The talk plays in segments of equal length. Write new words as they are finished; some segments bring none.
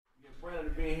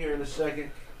to be here in a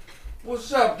second.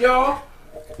 What's up, y'all?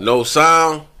 No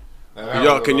sound.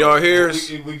 Can y'all hear us?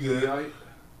 We good.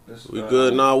 We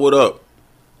good now. What up?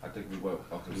 I think we will.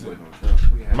 Okay, we waiting on drums.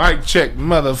 Mic check,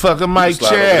 motherfucker. Mic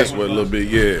Slide over check. this way a little bit,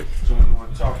 yeah. So when you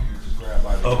want to talk, you just grab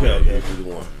by the Okay. Either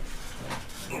one.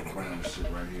 Bring this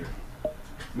shit right here.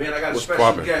 Man, I got What's a special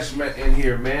poppin'? guest in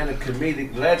here, man. A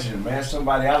comedic legend, man.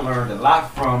 Somebody I learned a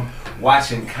lot from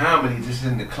watching comedy just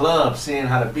in the club, seeing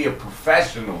how to be a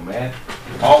professional, man.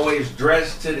 Always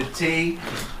dressed to the T.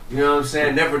 You know what I'm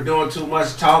saying? Never doing too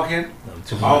much talking.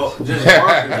 Just working,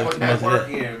 putting that work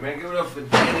in, man. Give it up for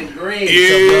Danny Green.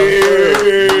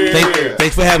 Yeah.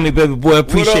 Thanks for having me, baby boy.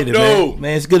 Appreciate it, man.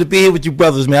 Man, it's good to be here with you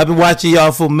brothers, man. I've been watching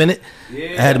y'all for a minute.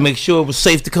 Yeah. I had to make sure it was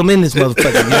safe to come in this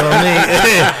motherfucker. You know what I mean?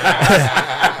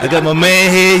 I got my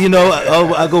man here. You know,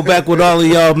 I go back with all of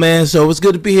y'all, man. So it's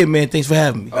good to be here, man. Thanks for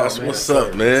having me. That's what's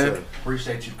up, man.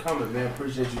 Appreciate you coming, man.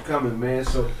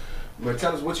 So, man,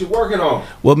 tell us what you're working on.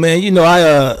 Well, man, you know,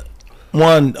 I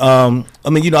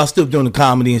mean, you know, I'm still doing the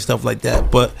comedy and stuff like that.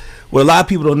 But what a lot of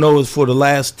people don't know is for the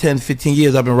last 10, 15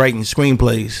 years, I've been writing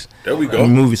screenplays. There we go.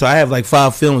 Movies. So I have like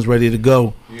 5 films ready to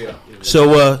go. Yeah.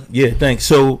 So, yeah, thanks.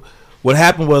 So what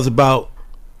happened was about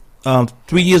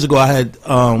 3 years ago, I had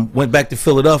went back to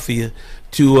Philadelphia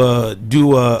to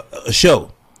do a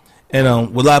show.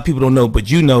 And what a lot of people don't know, but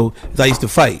you know, is I used to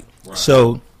fight. Right.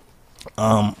 So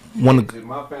one of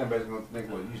my fan base gonna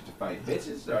think we used to fight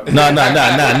bitches. No. I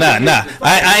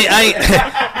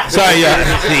sorry, y'all.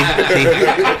 See.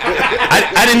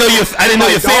 I didn't know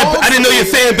your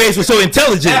fan base was so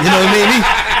intelligent. You know what I mean?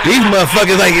 These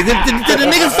motherfuckers like, did the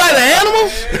niggas fight an animal?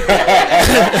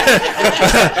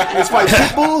 Let's fight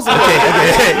pit bulls.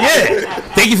 Okay, yeah.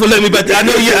 Thank you for letting me. But I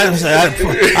know you.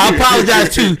 I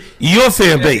apologize to your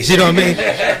fan base. You know what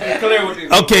I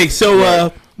mean? Okay,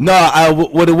 so.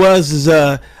 What it was is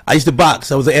I used to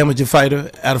box. I was an amateur fighter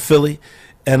out of Philly,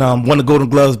 and won the Golden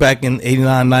Gloves back in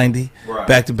 '89, '90, right.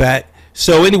 Back to back.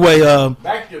 So anyway,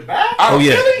 back to back. Oh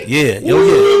yeah, Philly? Yeah.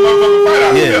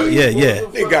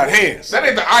 They got hands. That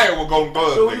ain't the Iowa Golden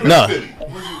Gloves. So no.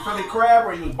 Was you Philly crab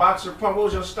or you was boxer pump? What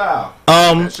was your style?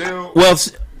 Well,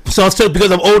 so I'm still,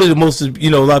 because I'm older than most of,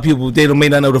 you know, a lot of people, they may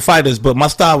not know the fighters, but my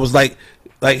style was like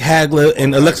Hagler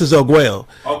and Alexis Arguello.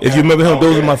 Okay. If you remember him,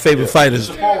 those are my favorite fighters.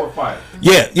 He's a forward fighter.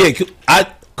 Yeah.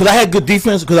 Because I had good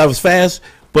defense because I was fast.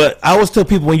 But I always tell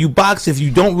people, when you box, if you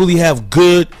don't really have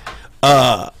good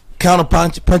counter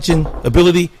punching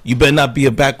ability, you better not be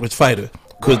a backwards fighter,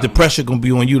 because the pressure gonna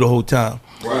be on you the whole time.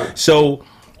 Right. So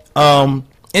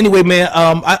anyway, man,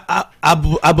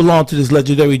 I belong to this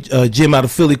legendary gym out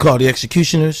of Philly called the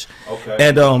Executioners. Okay.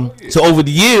 And so over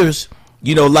the years,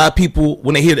 you know, a lot of people,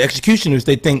 when they hear the Executioners,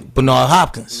 they think Bernard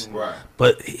Hopkins. Right.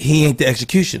 But he ain't the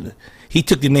Executioner. He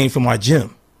took the name from our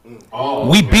gym. Oh.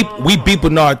 We beat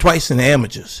Bernard twice in the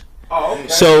amateurs. Oh, okay.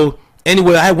 So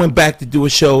anyway, I went back to do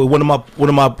a show. One of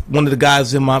the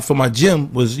guys from my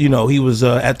gym was, you know, he was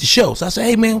at the show. So I said,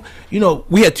 hey man, you know,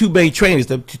 we had 2 main trainers.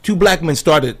 The 2 black men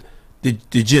started the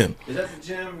gym. Is that the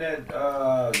gym that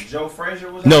Joe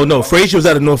Frazier was at? No, Frazier was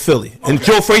out of North Philly. Okay. And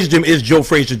Joe Frazier gym is Joe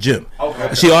Frazier gym.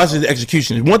 Okay. See, ours is the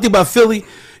Execution. One thing about Philly,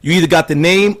 you either got the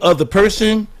name of the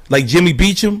person, like Jimmy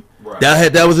Beecham, right.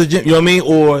 that was a gym, you know what I mean?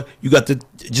 Or you got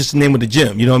just the name of the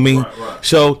gym, you know what I mean? Right.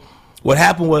 So what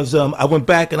happened was I went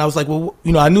back and I was like, well,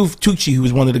 you know, I knew Tucci, who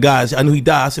was one of the guys. I knew he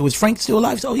died. I said, was Frank still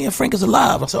alive? He said, oh yeah, Frank is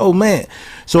alive. I said, oh man.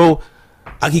 So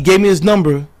he gave me his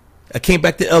number. I came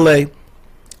back to LA,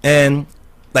 and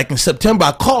like in September,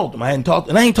 I called him. I ain't talked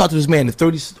to this man in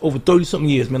over 30 something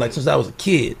years, man, like since I was a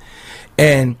kid.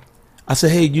 And I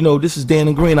said, hey, you know, this is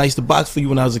Danny Green. I used to box for you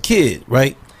when I was a kid,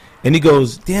 right? And he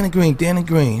goes, Danny Green.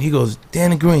 He goes,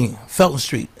 Danny Green, Felton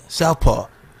Street, Southpaw.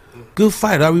 Good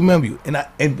fighter, I remember you. And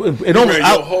it almost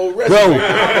I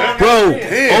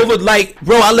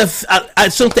left I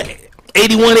something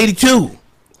 81, 82.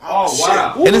 Oh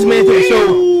wow. And this man,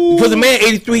 so because the man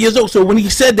 83 years old, so when he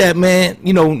said that, man,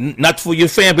 you know, not for your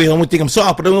fan base, I don't think I'm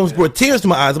soft, but it almost brought tears to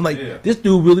my eyes. I'm like, this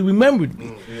dude really remembered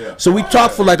me. Yeah. So we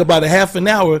talked for like about a half an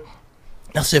hour.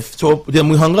 I said, so then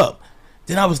we hung up.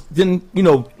 Then you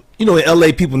know, in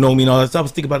LA people know me and all that. So I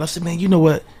was thinking about it. I said, man, you know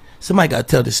what? Somebody got to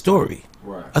tell this story.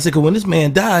 Right. I said, because when this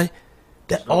man died,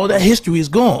 all that history is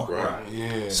gone. Right.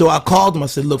 Yeah. So I called him. I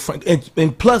said, look, Frank,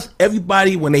 and plus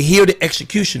everybody, when they hear the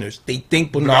Executioners, they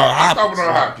think Bernard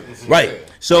Hopkins. Right. Yeah.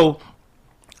 So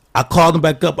I called him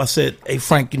back up. I said, hey,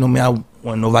 Frank, you know, man, I want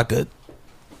to know if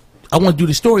I want to do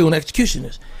the story on the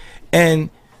Executioners. And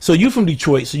so you from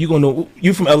Detroit, so you're going to know,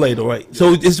 you from LA though, right?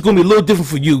 So it's going to be a little different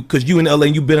for you because you in LA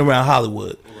and you've been around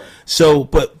Hollywood. Right. So,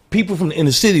 but people from the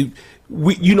inner city,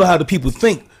 you know how the people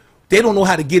think. they don't know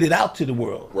how to get it out to the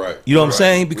world. Right. You know what I'm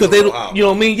saying? Because We they don't don't. know how. You know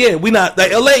what I mean? Yeah. We not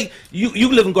like LA. You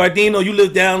live in Gardena. You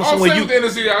live down Oh, somewhere. same You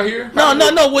with the NC out here.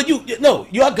 no. Well,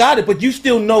 you I got it, but you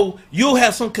still know you'll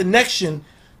have some connection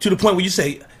to the point where you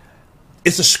say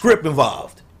it's a script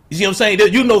involved. You see what I'm saying?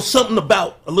 That you know something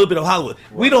about a little bit of Hollywood.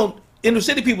 We don't. Inner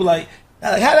city people like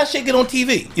how that shit get on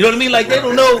TV? You know what I mean? Like they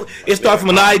don't know it starts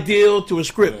from an ideal to a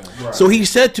script. So he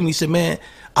said to me, he said, man,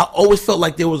 I always felt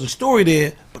like there was a story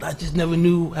there, but I just never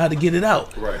knew how to get it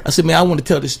out. Right. I said, man, I want to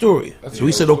tell this story. So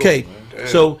he said, okay.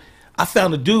 So I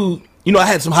found a dude. You know, I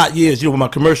had some hot years, with my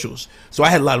commercials. So I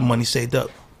had a lot of money saved up.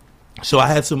 So I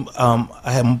had some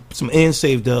ends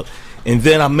saved up, and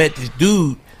then I met this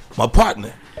dude, my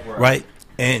partner, right?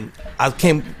 And I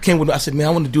came with. I said, man,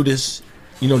 I want to do this.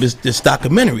 This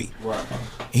documentary. Right.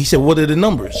 He said, what are the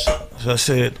numbers? So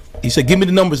he said, give me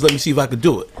the numbers, let me see if I could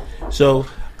do it. So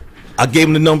I gave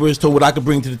him the numbers, told what I could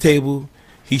bring to the table.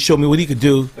 He showed me what he could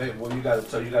do. Hey, well, you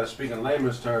gotta speak in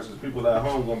layman's terms, because people at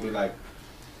home gonna be like,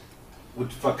 what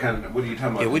the fuck what are you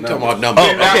talking about? Yeah, we The talking about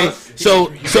numbers? numbers.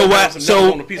 Oh, okay. So what? Hey,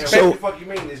 So what the fuck you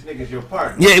mean this nigga's your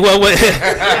partner? yeah. Well, what?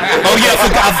 Oh yeah,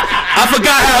 I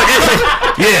forgot how it is.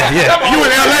 Yeah. You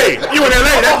in LA.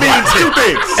 That means two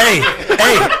things. Hey.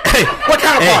 What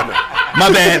kind of partner? My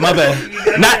bad.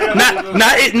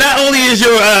 Not only is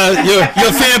your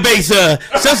fan base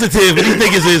sensitive, but these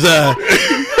niggas is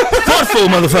thoughtful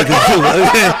motherfuckers too.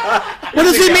 What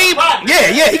does he mean?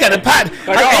 Yeah, he got a pot. Ain't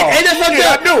that fucked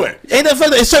up? I knew it. Ain't that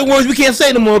fucked up? There's certain words we can't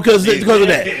say no more because of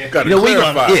that. Gotta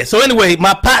clarify. Yeah. So anyway,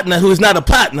 my partner, who is not a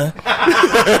partner,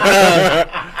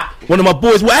 one of my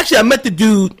boys. Well, actually, I met the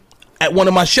dude at one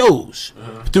of my shows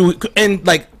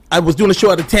I was doing a show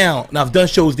out of town, and I've done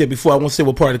shows there before. I won't say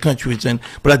what part of the country it's in,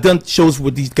 but I've done shows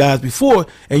with these guys before,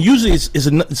 and usually it's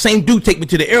the same dude take me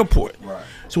to the airport. Right.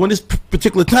 So when this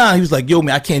particular time, he was like, "Yo,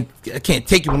 man, I can't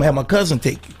take you. I'm gonna have my cousin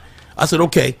take you." I said,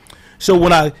 "Okay." So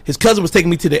when his cousin was taking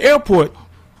me to the airport,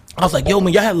 I was like, "Yo,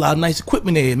 man, y'all had a lot of nice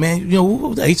equipment there, man. Who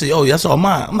was that?" He said, "Oh, that's all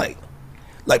mine." I'm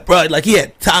like, bro, like he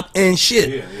had top end shit.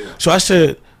 Yeah. So I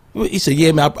said, he said,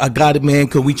 "Yeah, man, I got it, man,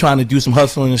 because we trying to do some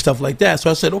hustling and stuff like that." So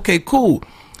I said, "Okay, cool."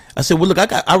 I said, well, look,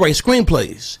 I write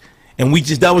screenplays. And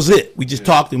that was it. We just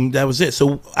talked and that was it.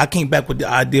 So I came back with the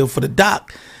idea for the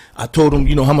doc. I told him,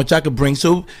 how much I could bring.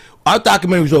 So our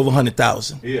documentary was over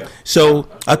 100,000. Yeah. So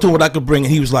I told him what I could bring,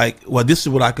 and he was like, well, this is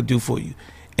what I could do for you.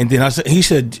 And then he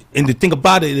said, and the thing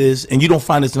about it is, and you don't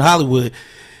find this in Hollywood,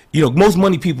 most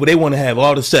money people, they want to have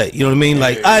all to say. You know what I mean?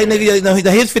 Like, all right,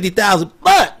 nigga, here's 50,000,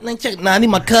 but I need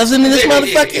my cousin in this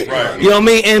motherfucker. Right. You know what I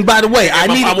mean? And by the way, I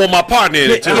want my partner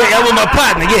in it too. Yeah, I want my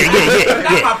partner. Yeah.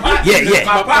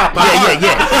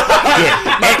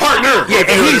 My partner. Yeah,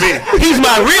 and he's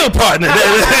my real partner.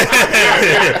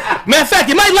 Matter of fact,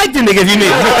 you might like the nigga if you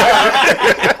need him.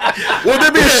 Will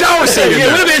there be a shower scene?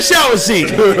 Yeah, will there be a shower scene?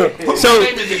 So,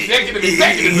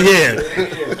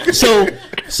 yeah.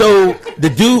 So the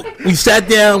dude, we sat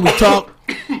down, we talked,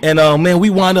 and man, we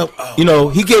wound up.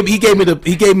 He gave me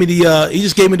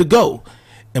the go,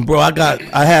 and bro,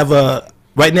 I have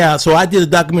right now. So I did a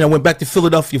documentary. I went back to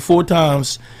Philadelphia 4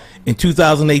 times in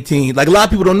 2018. Like a lot of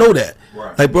people don't know that.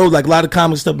 Right. Like bro, like a lot of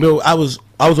comic stuff. Bro, I was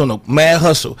on a mad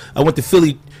hustle. I went to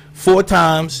Philly 4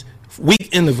 times, week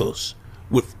intervals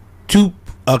with 2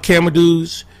 camera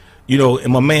dudes.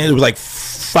 And my man, it was like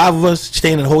 5 of us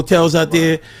staying in hotels out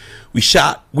there. We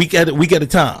shot week at a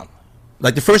time.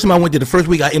 Like the first time I went there, the first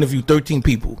week I interviewed 13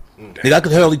 people. Like I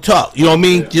could hardly talk. You know what I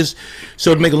mean? Yeah. Just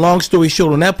so to make a long story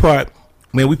short on that part,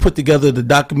 man, we put together the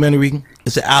documentary.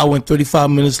 It's an hour and 35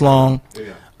 minutes long.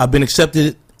 Yeah. I've been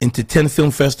accepted into 10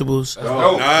 film festivals.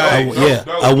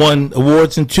 I won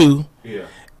awards in 2. Yeah.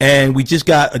 And we just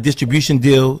got a distribution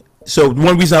deal. So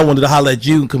one reason I wanted to holler at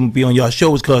you and come be on your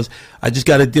show is because I just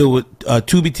got a deal with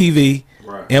Tubi TV,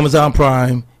 Amazon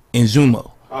Prime, and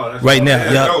Zumo. Oh, right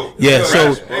now, yeah.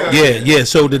 So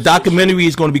the documentary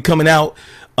is going to be coming out.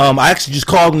 I actually just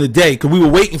called them today because we were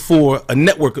waiting for a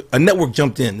network. A network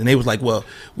jumped in and they was like, "Well,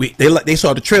 they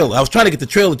saw the trailer. I was trying to get the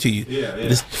trailer to you. Yeah.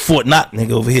 This Fort Knott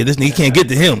nigga over here. This nigga can't get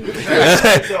to him."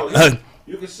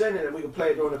 You can send it and we can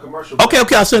play it during the commercial. Okay,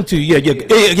 I'll send it to you. Yeah.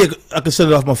 I can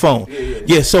send it off my phone.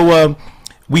 Yeah. So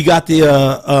we got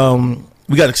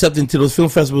we got accepted into those film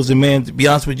festivals, and man, to be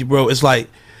honest with you, bro, it's like.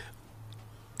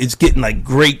 It's getting like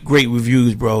great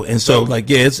reviews, bro. And so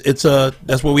it's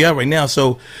that's where we are right now.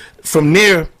 So from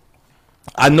there,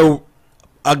 I know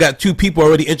I got 2 people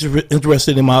already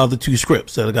interested in my other 2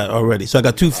 scripts that I got already. So I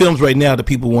got 2 films right now that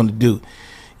people want to do.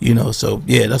 So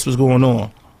yeah, that's what's going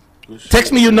on.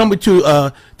 Text me your number to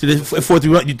the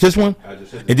 431. This one,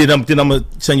 and then I'm gonna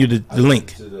send you the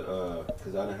link.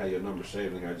 Because I didn't have your number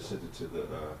saved. I just sent it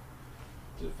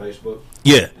to The Facebook.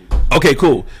 Yeah. Okay,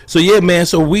 cool. So yeah, man.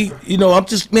 So we, I'm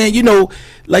just, man,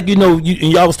 like and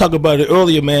y'all was talking about it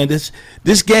earlier, man. This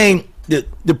game,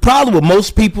 the problem with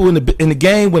most people in the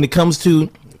game when it comes to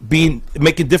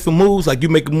making different moves, like you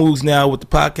making moves now with the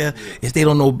podcast, is they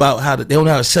don't know how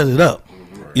to set it up.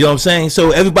 You know what I'm saying?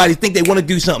 So everybody think they want to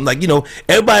do something. Like,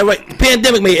 everybody, right?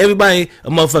 Pandemic made everybody a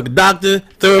motherfucking doctor,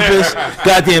 therapist,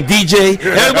 goddamn DJ.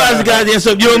 Everybody's a goddamn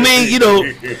something. You know what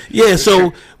I mean? Yeah.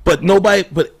 So, but nobody,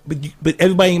 but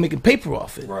everybody ain't making paper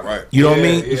off it. Right. You know what I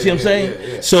mean? You see what I'm saying?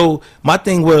 Yeah. So my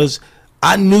thing was,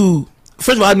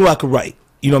 first of all, I knew I could write.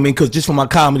 You know what I mean? Because just from my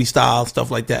comedy style, stuff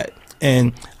like that,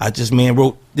 and I just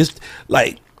wrote this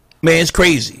like. Man, it's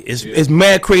crazy. It's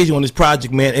mad crazy on this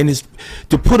project, man. And it's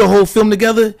to put a whole film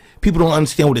together. People don't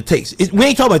understand what it takes. We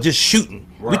ain't talking about just shooting.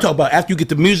 Right. We talk about after you get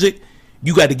the music,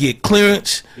 you got to get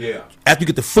clearance. Yeah. After you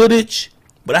get the footage,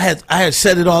 but I had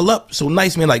set it all up so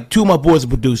nice, man. Like two of my boys are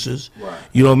producers. Right.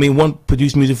 You know what I mean? One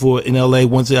produced music in L.A.,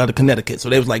 one's out of Connecticut.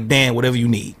 So they was like, Dan, whatever you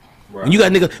need. Right. And you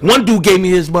got nigga. One dude gave me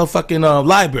his motherfucking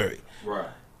library. Right.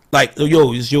 Like,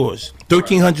 yo, it's yours.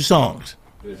 1,300 songs.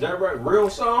 Is that right? Real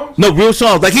songs? No, real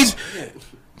songs. Like he's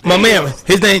my man.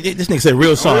 His name. This nigga said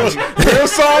real songs. Real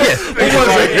songs?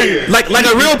 Yeah. Like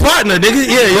a real partner, nigga.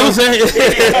 Yeah, you know what I'm saying?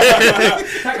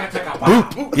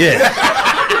 Yeah.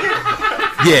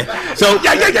 Yeah. So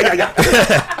yeah.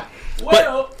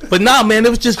 But nah, man. It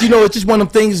was just it's just one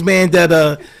of them things, man.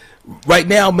 That right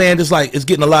now, man, it's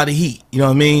getting a lot of heat. You know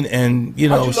what I mean? And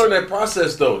How'd you learn that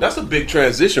process though? That's a big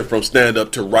transition from stand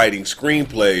up to writing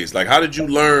screenplays. Like, how did you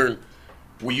learn?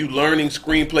 Were you learning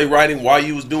screenplay writing while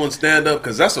you was doing stand up?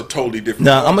 Because that's a totally different.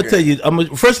 Now I'm gonna tell you.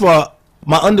 First of all,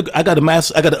 I got an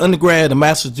undergrad and a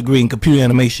master's degree in computer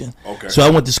animation. Okay. So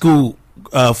I went to school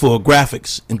for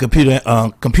graphics and computer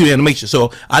animation.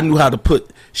 So I knew how to put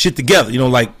shit together.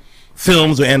 Like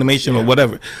films or animation or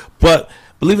whatever. But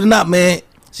believe it or not, man,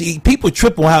 see, people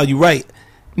trip on how you write.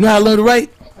 You know how I learned to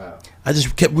write? I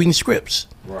just kept reading scripts.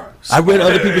 Right. I read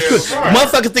other people's scripts.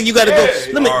 Motherfuckers think you gotta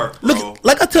go. Look.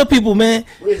 Like I tell people, man,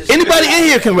 anybody in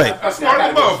here can write. That's smart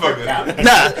as motherfucker.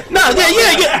 Nah,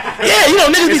 yeah.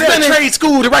 Niggas be spending trade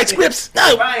school to write scripts.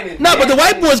 No, but the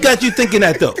white boys got you thinking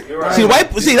that though. Right.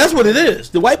 See, that's what it is.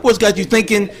 The white boys got you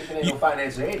thinking.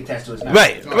 Financial aid attached to it.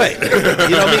 Right. You know what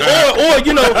I mean?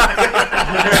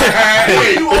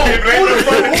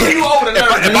 Who you owe to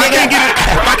learn? If I can't get it,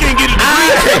 I can't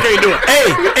do it. Hey,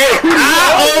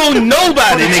 I owe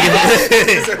nobody, nigga.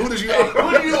 Who do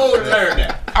you owe to learn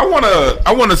that?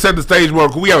 I wanna set the stage more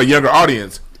because we have a younger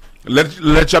audience.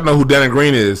 Let y'all know who Danny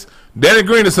Green is. Danny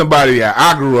Green is somebody that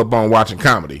I grew up on watching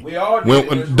comedy. We all did.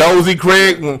 When Dozy,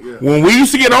 Craig, when we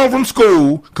used to get home from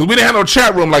school, because we didn't have no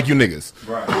chat room like you niggas.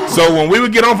 Right. So when we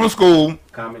would get home from school,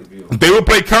 they would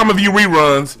play Comic View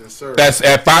reruns. Yes, sir. That's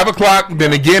at 5 o'clock,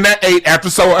 then again at 8 after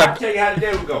so. I'll tell you how the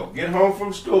day would go. Get home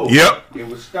from school. Yep. It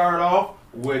would start off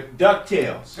with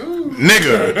DuckTales.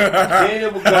 Nigga. Then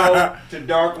it would go to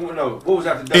what was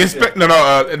after DuckTales?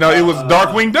 No, it was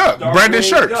Darkwing Duck. Brandon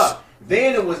Shirts. Duck.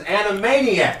 Then it was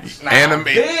Animaniacs.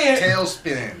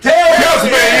 Tailspin. Yeah.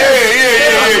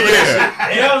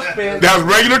 Tailspin. That was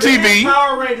regular TV.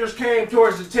 Power Rangers came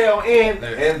towards the tail end,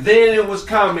 and then it was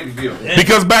Comic View.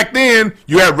 Because back then,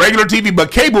 you had regular TV,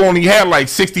 but cable only had like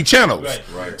 60 channels.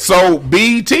 Right. So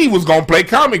BET was going to play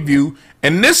Comic View,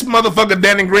 and this motherfucker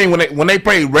Danny Green, when they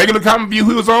played regular Comic View,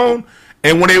 he was on.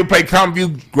 And when they would play Comic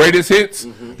View Greatest Hits,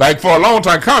 like for a long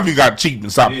time, Comic View got cheap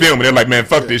and stopped filming. They're like, man,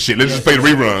 fuck this shit. Let's just play the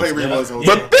reruns.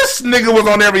 But this nigga was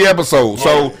on every episode.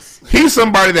 So he's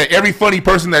somebody that every funny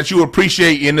person that you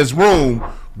appreciate in this room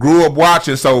grew up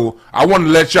watching. So I want to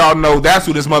let y'all know that's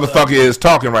who this motherfucker is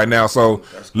talking right now. So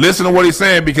listen to what he's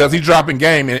saying because he's dropping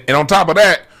game. And on top of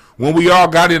that, when we all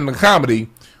got into comedy,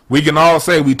 we can all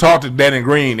say we talked to Danny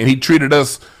Green and he treated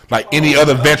us like any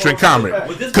other veteran comic.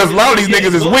 Because a lot of these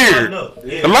niggas is weird.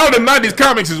 A lot of the 90s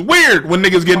comics is weird when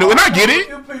niggas get new. And I get it.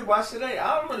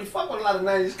 I don't really fuck with a lot of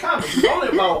 90s comics. There's only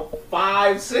about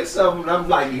 5, 6 of them. And I'm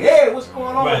like, hey, what's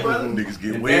going on, brother? Niggas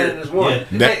get and weird. Go ahead.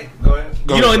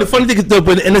 And the funny thing is, though,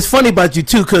 and it's funny about you,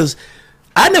 too, because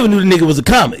I never knew the nigga was a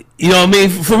comic. You know what I mean?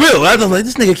 For real. I was like,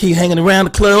 this nigga keep hanging around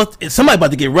the club. Somebody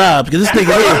about to get robbed because this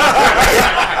nigga here.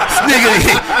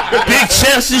 Nigga, big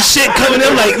chest and shit coming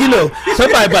in, like,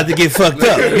 somebody about to get fucked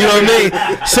up. You know what I mean?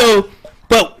 So,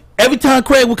 but every time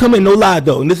Craig would come in, no lie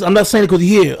though, and this, I'm not saying it because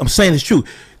he's here, I'm saying it's true.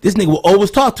 This nigga will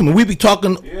always talk to me. We be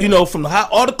talking, from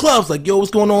all the clubs, like, yo, what's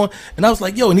going on? And I was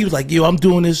like, yo, and he was like, yo, I'm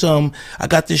doing this, I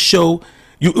got this show,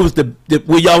 it was the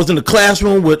where y'all was in the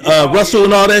classroom with Russell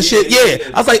and all that shit. Yeah.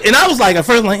 I was like at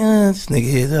first like, this nigga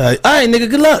here, all right, nigga,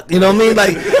 good luck. You know what I mean?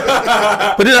 Like,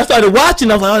 but then I started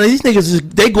watching. I was like, these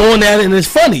niggas they going at it and it's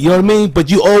funny. You know what I mean? But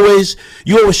you always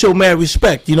show mad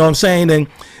respect. You know what I'm saying? And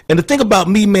the thing about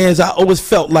me, man, is I always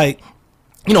felt like,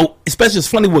 you know, especially it's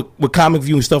funny with Comic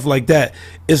View and stuff like that.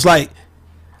 It's like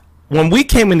when we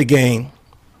came in the game,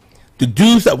 the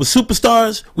dudes that were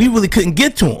superstars, we really couldn't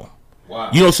get to them. Wow.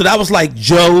 You know, so that was like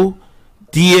Joe,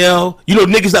 DL, you know,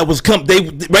 niggas that was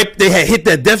they had hit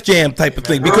that Def Jam type of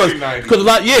thing because a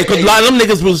lot of them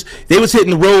niggas was hitting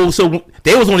the road, so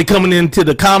they was only coming into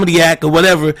the comedy act or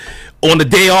whatever on the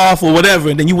day off or whatever,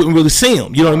 and then you wouldn't really see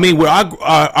them. You know what I mean? Where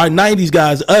our 90s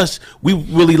guys, us, we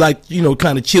really like, you know,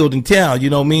 kind of chilled in town. You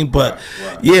know what I mean? But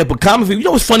yeah, but Comic View, you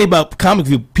know what's funny about Comic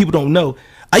View? People don't know.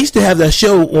 I used to have that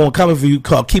show on Comic View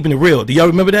called Keeping It Real. Do y'all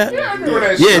remember that? Yeah, I remember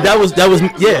that show.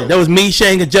 Yeah, that was me,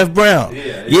 Shane, and Jeff Brown.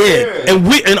 Yeah.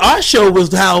 And our show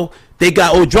was how they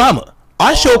got Old Drama.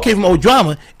 Our show came from Old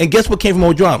Drama, and guess what came from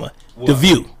Old Drama? What? The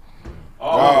View.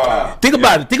 Think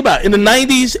about it. In the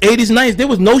 90s, 80s, 90s, there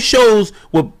was no shows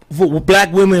with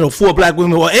black women or for black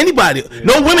women or anybody. Yeah.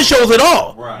 No women shows at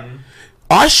all. Right.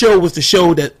 Our show was the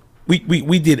show that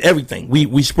we did everything.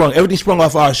 Everything sprung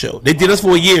off our show. They did us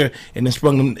for a year and then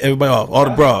sprung everybody off, all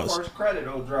the bras. First credit,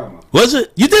 Old Drama. Was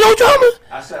it? You did Old Drama?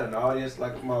 I sat in the audience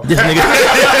like a motherfucker. This nigga.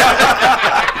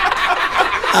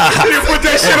 You put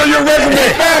that shit on your resume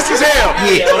fast as hell.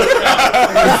 Yeah.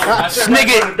 This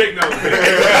nigga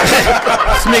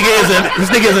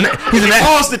he's an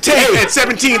pause the tape at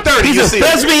 17:30. He's a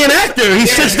thespian actor. He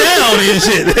sits down and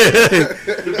shit.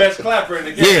 The best clapper in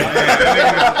the game. Yeah.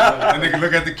 That nigga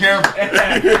look at the camera.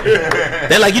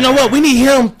 They're like, you know what? We need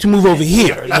him to move over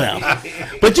here now.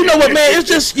 But you know what, man? It's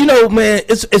just, you know, man.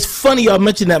 It's funny y'all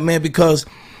mention that, man, because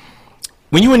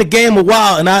when you in the game a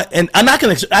while, and I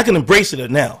can embrace it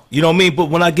now, you know what I mean. But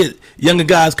when I get younger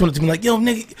guys coming to me like, yo,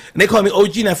 nigga, and they call me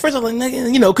OG. Now, at first I was like,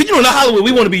 nigga, you know, cause you know in Hollywood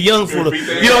we want to be young for the,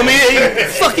 you know what I mean.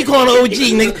 Fuck you calling OG,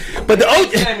 nigga. But the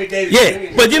OG,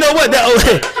 yeah. But you know what?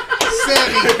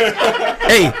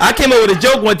 Hey, I came up with a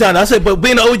joke one time. I said, but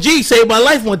being an OG saved my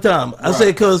life one time. I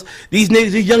said, cause these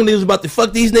young niggas about to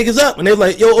fuck these niggas up, and they was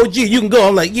like, yo, OG, you can go.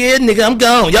 I'm like, yeah, nigga, I'm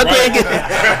gone. Y'all can't get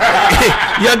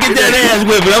y'all get that ass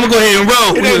with it. I'm gonna go ahead and roll.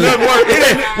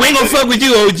 We ain't gonna fuck with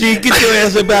you, OG. Get your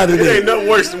ass up out of there. It ain't nothing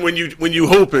worse than when you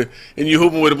hooping and you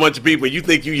hooping with a bunch of people and you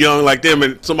think you young like them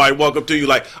and somebody walk up to you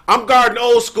like, I'm guarding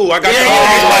old school. I got the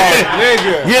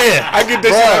nigga. Yeah. I get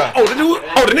this shit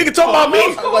like, the nigga talking about me?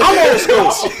 I'm old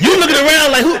school. You looking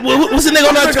around like, what's the nigga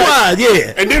on that squad?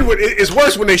 Yeah. And then it's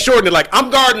worse when they shorten it like, I'm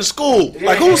guarding school.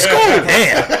 Like, who's school?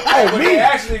 Damn. Oh, me. They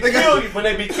actually kill you. When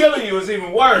they be killing you, it's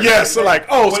even worse. Yeah, so like,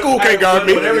 school can't guard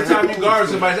me. But every time you guard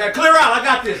somebody, say, clear out, I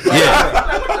got this. Yeah.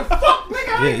 Like, what the fuck,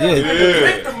 nigga? I ain't the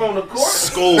victim on the court.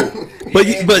 School.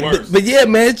 But yeah,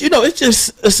 man, you know,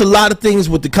 it's a lot of things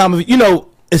with the comedy. You know,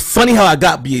 it's funny how I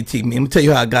got BAT, man. Let me tell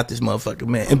you how I got this motherfucker,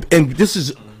 man. And this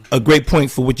is a great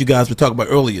point for what you guys were talking about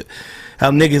earlier. How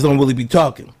niggas don't really be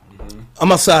talking.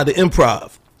 I'm outside the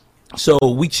Improv, so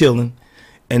we chilling,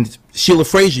 and Sheila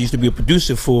Frazier used to be a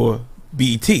producer for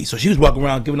BET, so she was walking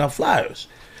around giving out flyers.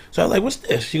 So I was like, "What's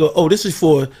this?" She go, "Oh, this is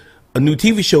for a new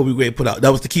TV show we ready to put out.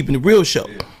 That was the Keeping It Real show."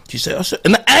 Yeah. She said,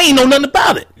 and I ain't know nothing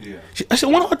about it. Yeah. I said,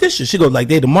 "When audition?" She goes, "Like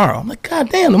day tomorrow." I'm like, "God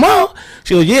damn, tomorrow?"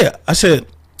 She goes, "Yeah." I said,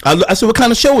 "What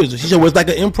kind of show is it?" She said, "Well, it's like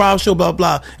an improv show, blah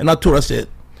blah." And I told her, I said,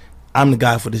 I'm the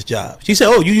guy for this job. She said,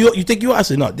 "Oh, you think you are?" I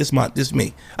said, "No, this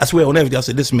me. I swear on everything." I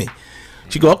said, "This is me."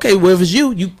 She go, "Okay, well, if it's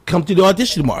you come to the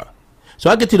audition tomorrow." So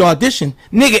I get to the audition.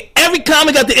 Nigga, every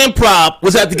comic at the Improv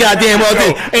was at the goddamn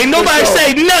audition. Ain't nobody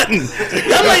say nothing.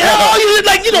 I'm like,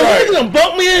 niggas done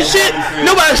bump me and shit.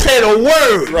 Nobody said a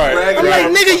word. Right. I'm like,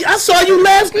 nigga, I saw you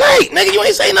last night. Nigga, you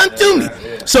ain't say nothing to me.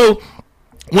 So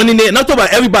went in there, and I'm talking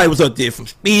about everybody was up there from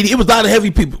Speedy. It was a lot of heavy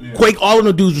people. Quake, all of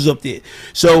the dudes was up there.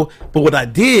 So, but what I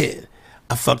did,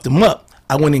 I fucked them up.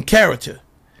 I went in character.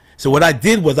 So what I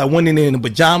did was I went in there in the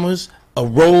pajamas, a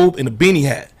robe, and a beanie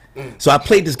hat. So I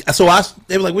played this. So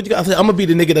they were like, "What you got?" I said, "I'm gonna be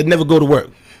the nigga that never go to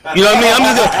work." You know what I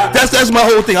mean? That's my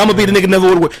whole thing. I'm gonna be the nigga that never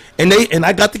go to work. And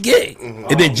I got the gig.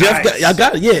 And then Jeff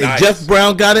got it. Yeah, and Jeff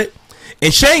Brown got it.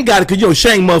 And Shane got it because,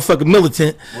 Shane motherfucking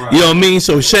militant. Right. You know what I mean?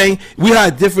 So Shane, we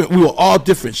were all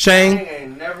different. Shane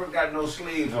ain't never got no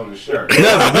sleeves on his shirt. No.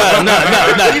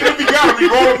 Even if he got him, he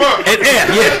roll him up.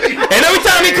 And every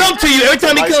time he come to you, look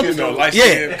at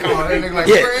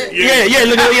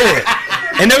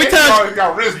And every time,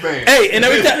 got wristbands. Hey, and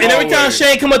every time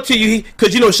Shane come up to you,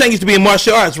 because Shane used to be in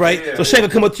martial arts, right? Yeah, so Shane will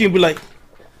come up to you and be like,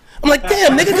 I'm like,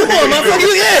 damn, nigga, come on,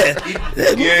 motherfucker,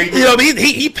 yeah. You know,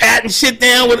 he patting shit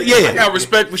down with, I got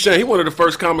respect for Shane. He one of the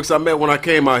first comics I met when I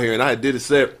came out here, and I did a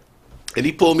set, and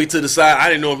he pulled me to the side. I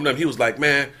didn't know him. He was like,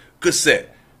 man, good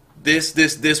set.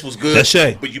 This was good. That's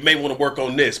Shay. But you may want to work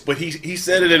on this. But he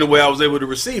said it in a way I was able to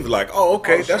receive it. Like, oh,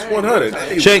 okay, that's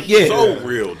 100. Shay, yeah. So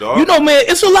real, dog. You know, man,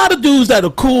 it's a lot of dudes that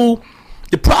are cool.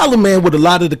 The problem, man, with a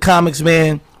lot of the comics,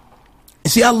 man,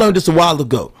 and see, I learned this a while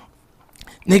ago.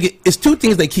 Nigga, it's two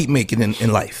things they keep making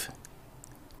in life.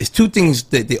 It's two things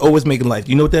that they always make in life.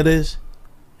 You know what that is?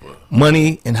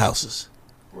 Money and houses.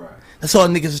 Right. That's all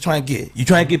niggas is trying to get. You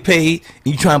trying to get paid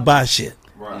and you trying to buy shit.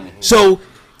 Right. So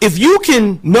if you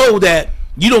can know that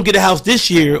you don't get a house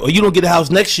this year or you don't get a house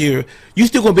next year, you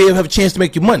still gonna be able to have a chance to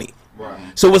make your money. Right.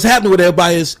 So what's happening with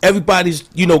everybody is everybody's,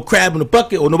 you know, crabbing the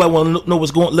bucket, or nobody want to know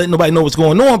what's going, letting nobody know what's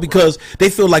going on, because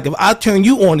they feel like if I turn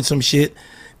you on to some shit,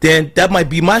 then that might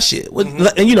be my shit.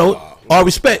 And you know, all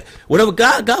respect, whatever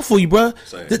God got for you, bro,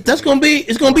 that's gonna be,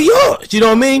 it's gonna be yours. You know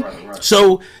what I mean? Right.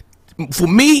 So for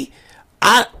me,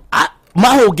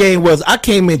 my whole game was I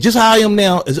came in just how I am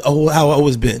now is how I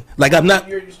always been. Like I'm not. What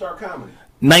year did you start comedy?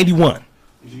 91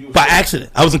 by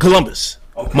accident. I was in Columbus.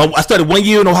 Okay. I started 1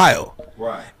 year in Ohio.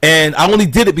 Right. And I only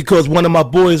did it because one of my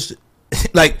boys,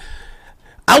 like,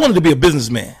 I wanted to be a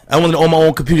businessman. I wanted to own my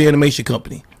own computer animation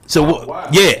company. So wow.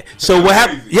 yeah. So what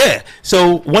happened? Yeah.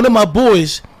 So one of my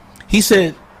boys, he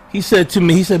said to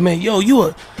me, he said, man, yo, you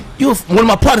one of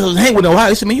my partners was hanging with in Ohio.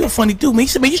 He said, man, you a funny dude, man. He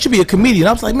said, man, you should be a comedian.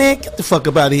 I was like, man, get the fuck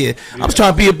up out of here. I was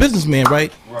trying to be a businessman,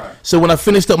 right? Right. So when I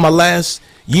finished up my last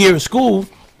year of school,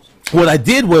 what I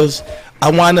did was I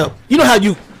wound up, you know how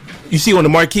you see on the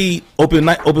marquee open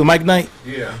mic night?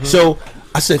 Yeah. So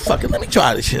I said, fuck it, let me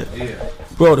try this shit. Yeah.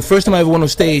 Bro, the first time I ever went on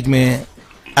stage, man,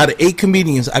 out of 8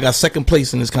 comedians, I got second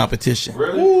place in this competition.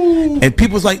 Really? And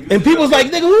people's like,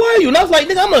 nigga, who are you? And I was like,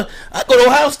 nigga, I go to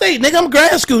Ohio State, nigga, I'm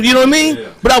grad school, you know what I mean? Yeah.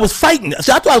 But I was fighting.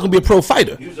 So I thought I was gonna be a pro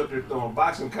fighter. You was up there throwing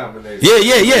boxing combinations. Yeah.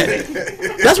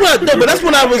 That's when I thought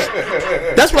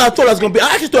I was gonna be. I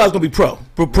actually thought I was gonna be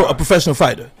a professional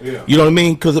fighter. Yeah. You know what I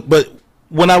mean? But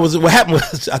what happened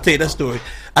was, I'll tell you that story.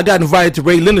 I got invited to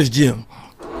Ray Leonard's gym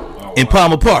in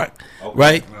Palmer Park,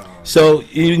 right? So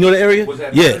you know the area? Was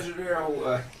that yeah. there on,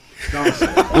 What?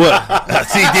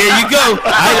 See, there you go.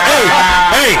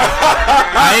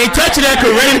 I ain't touching that,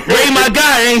 because Ray my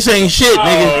guy, ain't saying shit,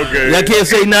 nigga. Okay. I can't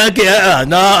say nothing.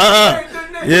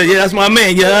 Yeah, that's my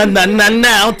man. Yeah, nah, I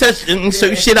don't touch certain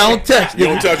shit. I don't touch. You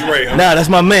don't touch Ray, huh? Nah, that's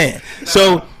my man.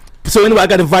 So anyway, I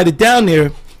got invited down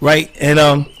there, right? And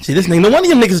see, this nigga, no one of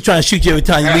them niggas is trying to shoot you every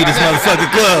time you leave this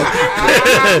motherfucking club.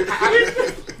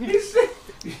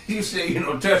 You said you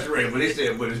don't touch Ray, but he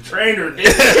said, but his trainer.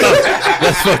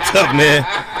 That's fucked up, man.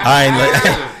 I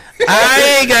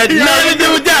ain't got nothing to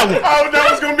do with that one. Oh,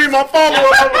 that was gonna be my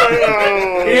follow-up.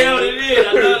 Hell, it is.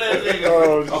 I know that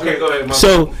nigga. Okay, go ahead.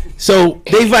 So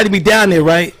they invited me down there,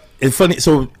 right? It's funny.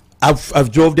 So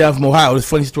I've drove down from Ohio. It's a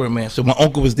funny story, man. So my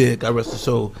uncle was there, God rest his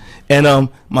soul, and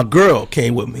my girl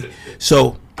came with me.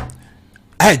 So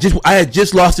I had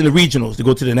just lost in the regionals to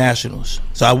go to the nationals.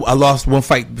 So I lost one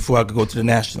fight before I could go to the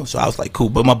nationals. So I was like, cool.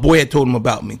 But my boy had told him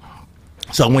about me,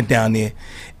 so I went down there,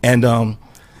 and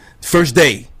first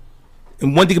day.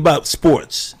 And one thing about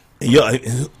sports, and y'all, I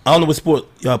don't know what sport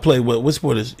y'all play. What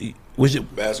sport is? Was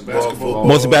it Basketball.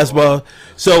 Mostly basketball.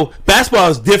 So basketball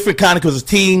is different kind of because it's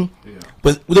team. Yeah.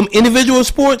 But with them individual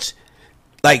sports,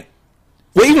 like,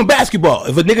 well, even basketball,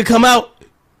 if a nigga come out,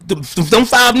 them 5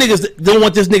 niggas don't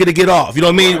want this nigga to get off. You know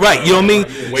what I mean? Right. You know what I mean?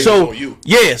 Waiting So on you.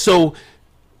 yeah. So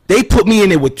they put me in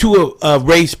there with 2 of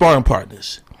Ray's sparring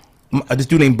partners. This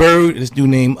dude named Bird and this dude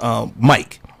named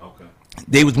Mike.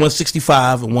 They was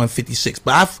 165 and 156,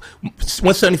 but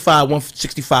 175,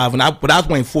 165, but I was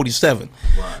weighing 47.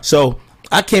 Right. So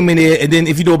I came in there, and then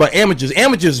if you know about amateurs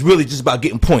is really just about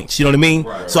getting points. You know what I mean?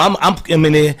 Right. So I'm in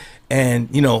there, and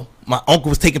you know my uncle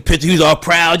was taking pictures. He was all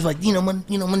proud. He's like,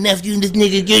 my nephew and this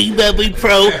nigga, you better be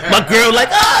pro. My girl like,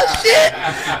 oh shit,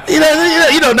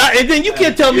 and then you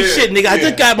can't tell me shit, nigga. I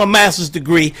just got my master's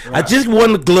degree. Right. I just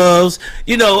won the gloves.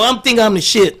 I'm thinking I'm the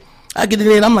shit. I get in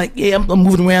there and I'm like, yeah, I'm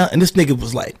moving around. And this nigga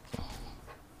was like,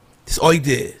 this is all he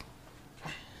did.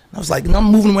 And I was like, and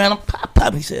I'm moving around, I'm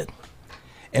pop. He said,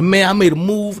 and man, I made a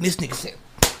move, and this nigga said,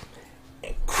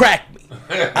 and cracked me.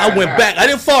 I went back. I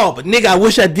didn't fall, but nigga, I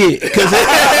wish I did. Because if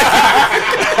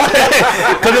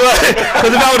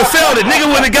I would have failed it,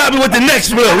 nigga would have got me with the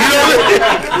next blow.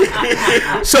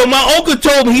 So my uncle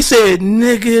told me, he said,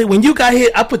 nigga, when you got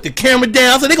hit, I put the camera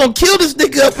down. I said, they going to kill this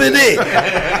nigga up in there.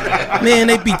 Man,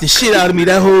 they beat the shit out of me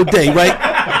that whole day, right?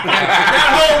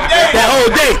 That whole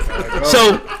day.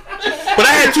 So, but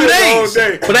I had 2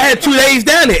 days. But I had 2 days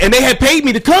down there, and they had paid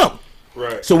me to come.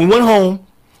 Right. So we went home,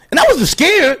 and I wasn't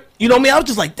scared. You know what I mean? I was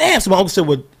just like, damn. So my uncle said,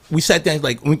 well, we sat down,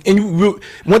 like, and one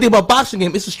thing about boxing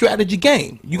game, it's a strategy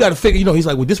game. You got to figure, you know, he's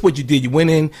like, well, this is what you did. You went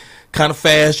in kind of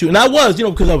fast. And I was, you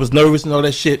know, because I was nervous and all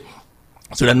that shit.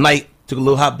 So that night, took a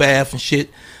little hot bath and shit.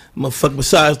 Motherfucker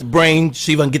massaged the brain,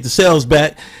 see if I can get the cells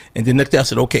back. And then next day I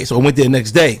said, okay. So I went there the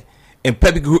next day. And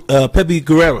Pepe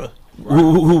Guerrera,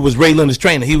 who was Ray Leonard's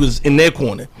trainer, he was in their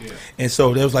corner. Yeah. And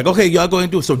so they was like, okay, y'all go ahead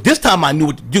and do it. So this time I knew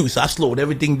what to do. So I slowed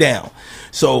everything down.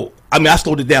 So, I mean, I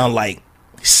slowed it down like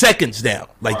seconds down.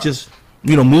 Like just,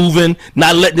 you know, moving,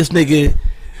 not letting this nigga.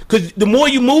 Because the more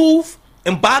you move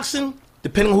in boxing,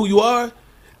 depending on who you are,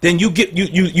 then you get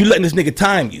you letting this nigga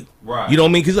time you. Right. You know what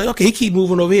I mean? Because like, okay, he keep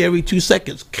moving over here every 2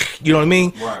 seconds. You know what I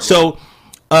mean? Right. So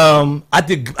I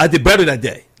did better that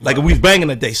day. Like we was banging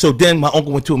that day. So then my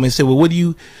uncle went to him and said, well, what do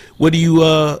you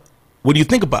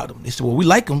think about him? They said, well, we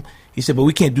like him. He said, but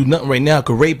we can't do nothing right now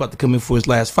because Ray about to come in for his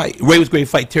last fight. Ray was going to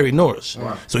fight Terry Norris.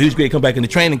 Right. So he was going to come back in the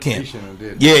training camp.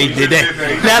 Yeah, he did that.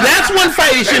 Now that's one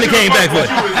fight he shouldn't have came back for.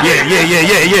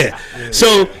 Yeah.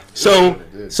 So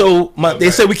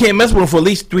they said we can't mess with him for at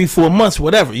least 3-4 months,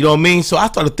 whatever. You know what I mean? So I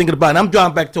started thinking about it. I'm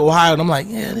driving back to Ohio, and I'm like,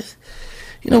 yeah,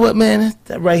 you know what, man?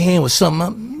 That right hand was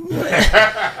something.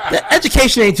 That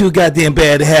education ain't too goddamn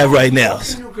bad to have right now. How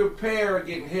can you compare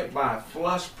getting hit by a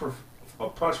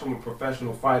punch from a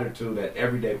professional fighter to that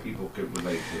everyday people could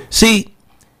relate to? See,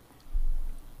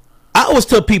 I always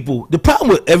tell people the problem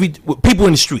with people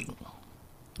in the street,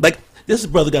 like this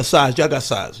brother got size, y'all got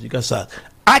size, you got size.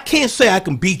 I can't say I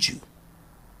can beat you,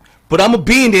 but I'm gonna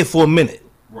be in there for a minute.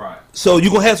 Right. So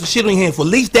you're gonna have some shit on your hand for at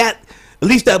least that,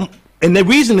 and the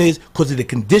reason is because of the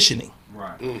conditioning.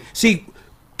 Right. See,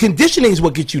 conditioning is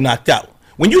what gets you knocked out.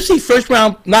 When you see first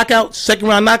round knockouts, second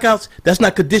round knockouts, that's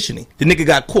not conditioning. The nigga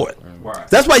got caught. Right.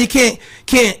 That's why you can't,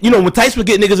 you know, when Tyson would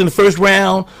get niggas in the first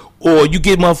round, or you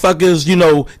get motherfuckers, you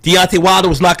know, Deontay Wilder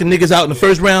was knocking niggas out in the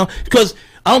first round, because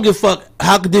I don't give a fuck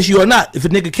how conditioned you or not. If a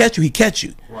nigga catch you, he catch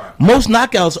you. Right. Most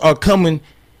knockouts are coming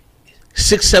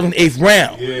 6th, 7th, 8th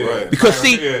round. Yeah. Right. Because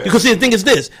see, the thing is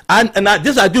this,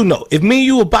 I do know. If me and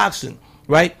you are boxing,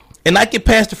 right, and I get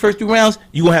past the first 3 rounds,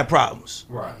 you gonna have problems.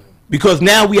 Right. Because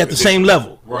now we at the same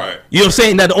level. Right. You know what I'm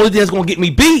saying? Now the only thing that's gonna get me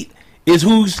beat is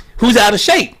who's out of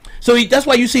shape. So that's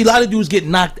why you see a lot of dudes get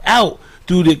knocked out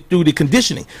through the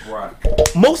conditioning. Right.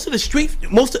 Most of the street,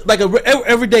 like a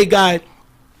everyday guy,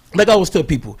 like I always tell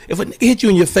people, if a nigga hit you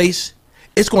in your face,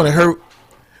 it's gonna hurt.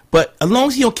 But as long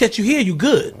as he don't catch you here, you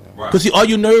good. Because all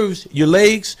your nerves, your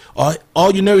legs,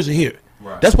 all your nerves are here.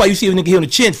 Right. That's why you see a nigga here on the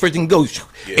chin, first thing goes,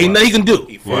 ain't nothing he can do.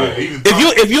 Right.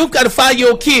 If you've got a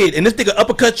 5-year-old kid and this nigga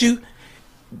uppercut you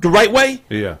the right way,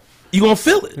 you gonna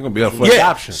feel it. You're gonna be up for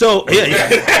adoption. So I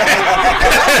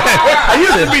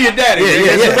used to be your daddy.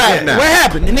 Yeah. What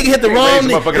happened? The nigga hit the wrong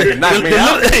nigga. Knock me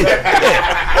out.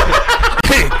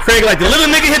 Craig, like the little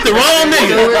nigga hit the wrong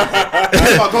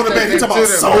nigga. Go to bed. He talking about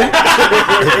soul.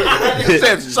 He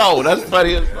said soul. That's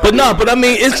funny. But I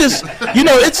mean, it's just, you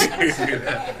know, it's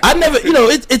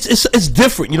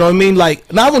different. You know what I mean? Like,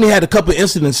 and I've only had a couple of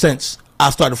incidents since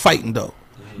I started fighting though,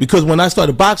 because when I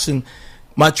started boxing,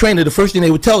 my trainer, the first thing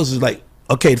they would tell us is like,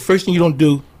 okay, the first thing you don't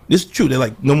do, this is true. They're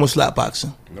like, no more slap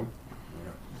boxing. Nope.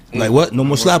 Like what? No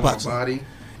more slap boxing. Body.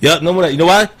 Yeah, no more that. You know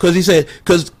why? Because he said,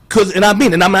 because, and I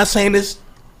mean, and I'm not saying this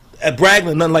at bragging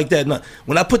or nothing like that. No.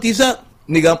 When I put these up,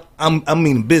 nigga, I'm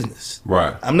meaning business.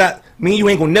 Right. I'm not. Me and you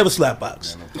ain't gonna never slap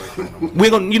box.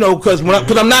 We're gonna, you know, because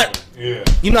I'm not. Yeah.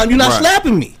 You know, you're not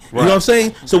slapping me. You know what I'm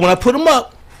saying? So when I put them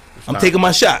up, I'm taking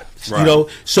my shot. You know,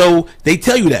 so they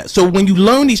tell you that. So when you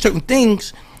learn these certain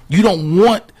things, you don't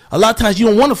want. A lot of times you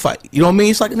don't want to fight. You know what I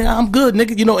mean? It's like, nigga, I'm good,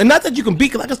 nigga. You know, and not that you can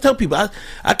beat. Cause I just tell people,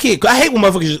 I can't. I hate when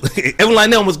motherfuckers. Evan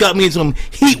Lionel almost got me in some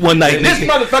heat one night. And this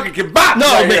motherfucker can box. No,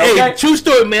 right, man. Okay? Hey, true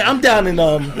story, man. I'm down in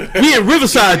we in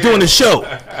Riverside doing a show.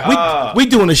 We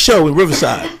doing a show in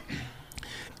Riverside,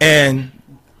 and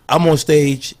I'm on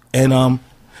stage, and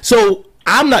so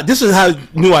I'm not. This is how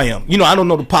new I am. You know, I don't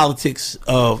know the politics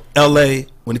of L.A.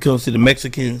 when it comes to the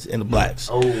Mexicans and the blacks.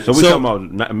 So we talking about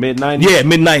mid-90s? Yeah,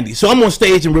 mid-90s. So I'm on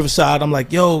stage in Riverside. I'm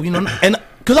like, yo, you know, and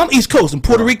because I'm East Coast and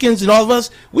Puerto Ricans and all of us,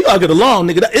 we all get along,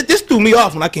 nigga. This threw me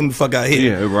off when I came the fuck out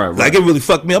here. Yeah, right. Like, it really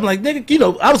fucked me up. I'm like, nigga, you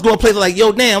know, I was going places like,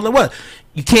 yo, damn. I'm like, what?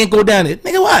 You can't go down there.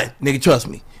 Nigga, why? Nigga, trust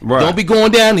me. Right. Don't be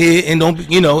going down here and don't be,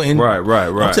 you know. And right.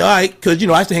 I'm saying, all right, because, you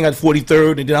know, I used to hang out at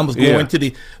 43rd, and then I was going to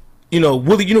the, you know,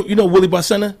 Willie, you know Willie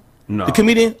Barcena? No. The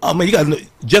comedian? Oh, man, you guys know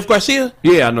Jeff Garcia?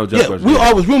 Yeah, I know Jeff Garcia. We were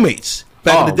always roommates.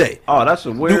 back in the day. Oh, that's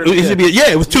a weird. It used to be,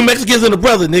 it was 2 Mexicans and a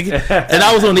brother, nigga. And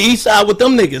I was on the east side with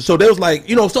them niggas. So they was like,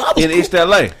 you know, so I was in East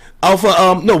LA. Off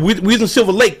no, we was in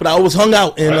Silver Lake, but I always hung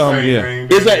out in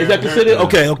is that considered?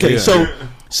 Okay. Yeah.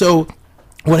 So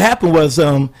what happened was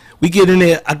we get in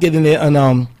there, I get in there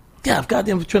and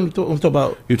goddamn, I'm trying to talk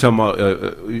about. You talking about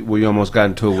where you almost got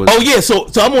into it with? Oh yeah, so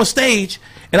I'm on stage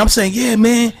and I'm saying, yeah,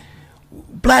 man,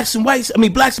 blacks and whites,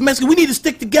 blacks and Mexicans, we need to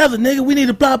stick together, nigga. We need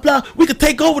to blah blah. We could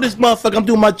take over this motherfucker. I'm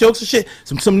doing my jokes and shit.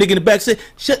 Some nigga in the back said,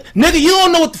 shit, nigga, you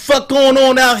don't know what the fuck going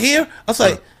on out here. I was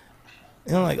like,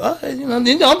 and I'm like, oh, I'm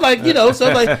like, so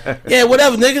I'm like, yeah,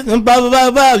 whatever, nigga, and blah blah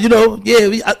blah,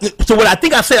 yeah. So what I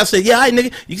think I said, yeah, all right,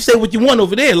 nigga, you can say what you want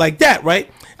over there, like that,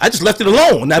 right? I just left it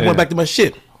alone, and I went back to my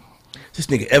shit. This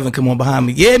nigga Evan come on behind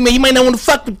me. Yeah, man, you might not want to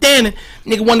fuck with Danny.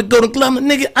 Nigga want to go to Glum.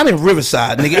 Nigga, I'm in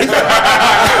Riverside, nigga.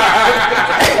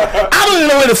 I don't even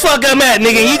know where the fuck I'm at,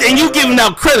 nigga. And you giving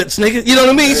out credits, nigga. You know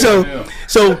what I mean?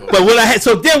 But what I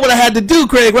had to do,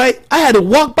 Craig, right? I had to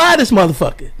walk by this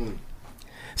motherfucker.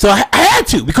 So I had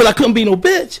to, because I couldn't be no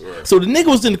bitch. Right. So the nigga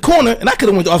was in the corner, and I could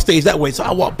have went off stage that way. So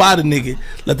I walked by the nigga,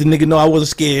 let the nigga know I wasn't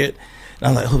scared. And I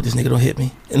was like, hope this nigga don't hit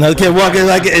me. And I kept walking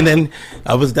like it, and then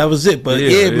that was it. But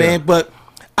yeah, man. But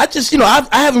I just, I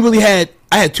haven't really had.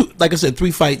 I had 3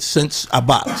 fights since I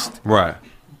boxed. Right.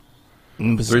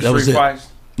 3 street fights.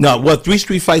 No, 3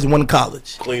 street fights and 1 in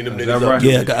college. Clean them niggas up. Right?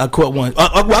 Yeah, I caught one.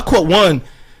 I caught one.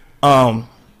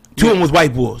 2 of them was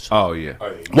white boys. Oh yeah.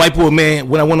 White boy, man.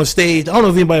 When I went on stage, I don't know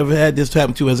if anybody ever had this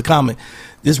happen to as a comic.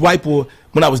 This white boy,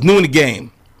 when I was new in the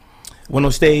game, went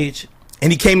on stage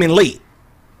and he came in late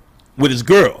with his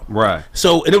girl. Right.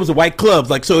 So and it was a white club.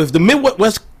 Like, so if the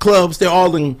Midwest clubs, they're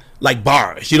all in like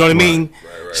bars. You know what I mean?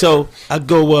 Right. So I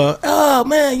go, oh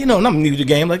man, and I'm new to the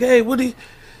game. Like, hey, what are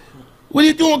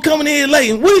you doing coming in here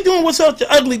late? And what are you doing with such an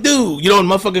ugly dude? In the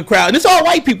motherfucking crowd. And it's all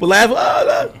white people laughing.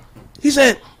 Oh, he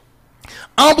said,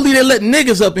 I don't believe they're letting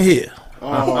niggas up in here.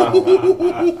 On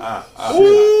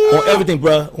everything,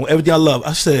 bro. On everything I love.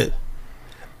 I said,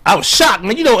 I was shocked,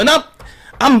 man. And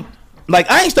I'm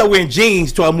like, I ain't start wearing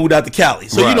jeans till I moved out to Cali.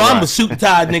 So, I'm a suit and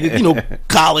tie nigga,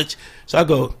 college. So I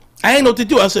go, I ain't know what to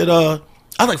do. I said, I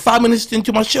was like 5 minutes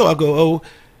into my show. I go, oh,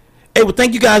 hey, well,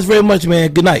 thank you guys very much,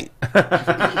 man. Good night.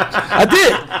 I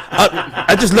did.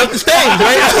 I just left the stage,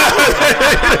 right?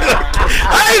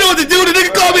 I didn't know what to do. The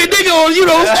nigga called me a nigga on,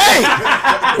 stage.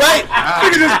 Right?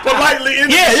 Nigga just politely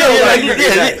in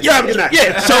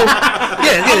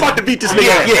I'm about to beat this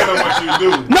nigga.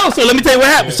 Yeah. No, so let me tell you what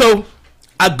happened. So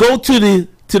I go to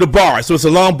the bar. So it's a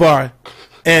long bar.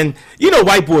 And,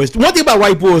 white boys. One thing about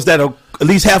white boys that are at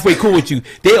least halfway cool with you,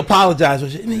 they apologize.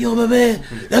 Yo, my man,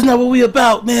 that's not what we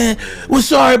about, man. We're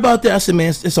sorry about that. I said, man,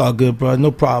 it's all good, bro.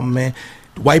 No problem, man.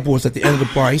 The white boys at the end of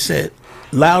the bar, he said,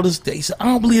 loudest, he said, I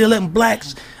don't believe they're letting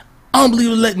blacks, I don't believe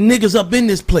they're letting niggas up in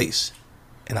this place.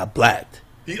 And I blacked.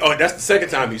 That's the second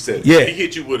time he said it. Yeah. He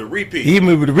hit you with a repeat. He hit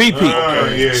me with a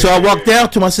repeat. So I walked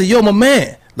down to him, I said, yo, my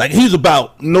man. Like, he was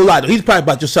about, no lie, he's probably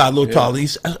about your size, a little taller. I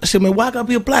said, man, why I gotta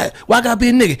be a black? Why I gotta be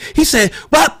a nigga? He said,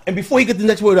 what? And before he get the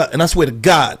next word out, and I swear to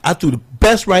God, I threw the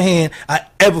best right hand I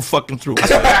ever fucking threw. I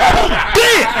said,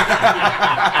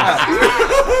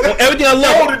 damn! Everything I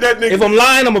love, if I'm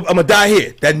lying, I'm gonna die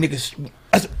here. That nigga,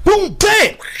 I said, boom,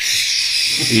 bang!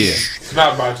 Yeah. It's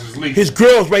not about just leaving. His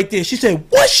girl's right there. She said,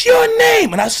 "What's your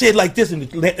name?" And I said like this,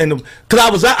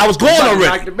 because I was gone already.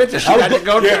 Like the bitches,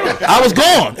 I was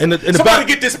gone. And somebody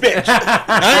get this bitch.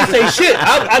 I didn't say shit.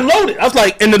 I loaded. I was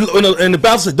like, and the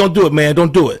bouncer said, "Don't do it, man.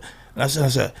 Don't do it." And I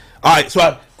said, all right. So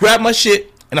I grabbed my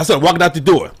shit and I started walking out the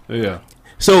door. Yeah.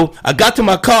 So I got to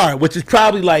my car, which is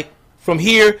probably like from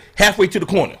here halfway to the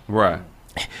corner. Right.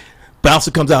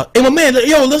 Bouncer comes out. Hey, my man,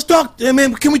 yo, let's talk.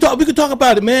 Man, can we talk? We can talk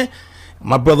about it, man.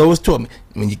 My brother always told me,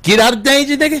 when you get out of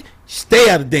danger, nigga, stay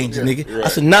out of danger, nigga. Right. I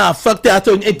said, nah, fuck that. I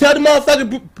told him, hey, tell the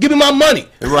motherfucker, give me my money.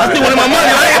 Right. I still wanted my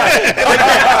money, right?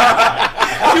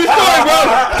 True story, bro.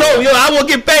 So, I will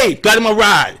get paid. Got him a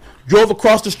ride. Drove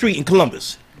across the street in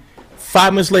Columbus.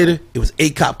 5 minutes later, it was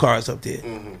 8 cop cars up there.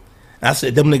 Mm-hmm. I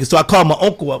said, them niggas. So I called my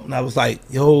uncle up and I was like,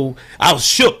 yo, I was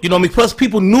shook. You know what I mean? Plus,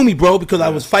 people knew me, bro, because I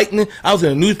was fighting. I was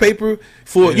in a newspaper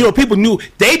for, people knew.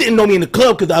 They didn't know me in the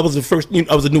club because I was the first,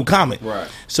 I was a new comic. Right.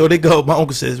 So they go, my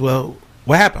uncle says, well,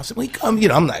 what happened? I said, well, he come,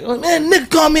 I'm like, oh, man, nigga,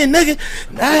 call me a nigga.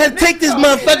 I had to take this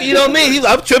motherfucker, you know what I mean?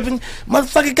 I'm tripping.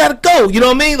 Motherfucker gotta go, you know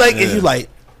what I mean? Like, and he's like,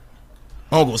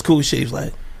 my uncle was cool as shit. He was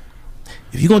like,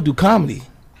 if you're going to do comedy,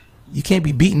 you can't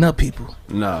be beating up people.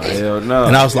 No, hell no.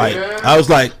 And I was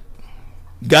like,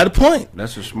 you got a point.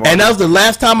 That's a smart. And that was the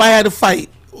last time I had a fight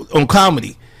on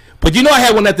comedy. But I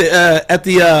had one at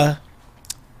the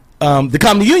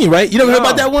Comedy Union, right? You never heard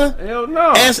about that one? Hell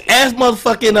no. Ask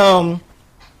motherfucking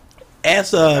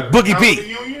Ask Boogie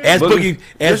B. Ask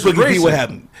Boogie B what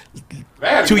happened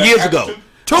 2 years ago.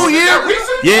 2 years?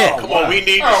 Yeah. Come on, we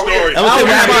need the story. I was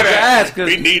thinking about ask.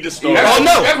 We need the story. That's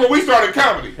no. That's when we started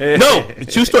comedy. No,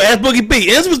 true story. Ask Boogie B.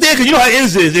 Enz was there because you know how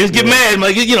Enz is. Enz get mad,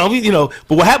 like you know.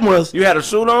 But what happened was, You had a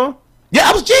suit on? yeah,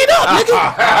 I was G'd up, nigga.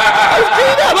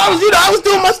 I was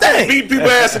doing my thing. Beat people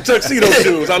ass in tuxedo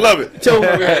shoes. I love it. So,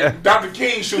 Dr.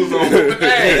 King shoes on.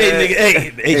 hey,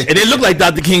 and they look like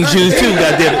Dr. King shoes too.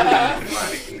 Goddamn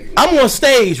it. I'm on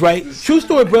stage, right? True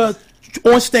story, bro.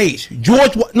 On stage,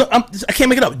 I can't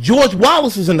make it up. George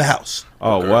Wallace was in the house.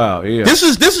 Oh wow, yeah. This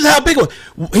is how big it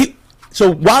was.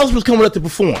 So Wallace was coming up to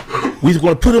perform. We was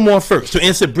going to put him on first. So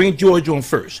Enz said, bring George on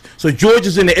first. So George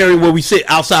is in the area where we sit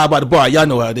outside by the bar. Y'all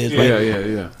know how it is, right?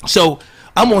 Yeah. So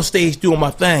I'm on stage doing my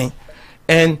thing,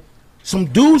 and some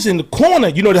dudes in the corner.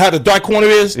 You know how the dark corner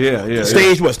is? Yeah.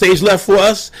 Stage what? Stage left for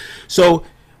us. So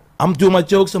I'm doing my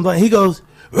jokes. I'm like, he goes,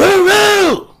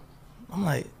 "Roo!" I'm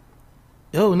like,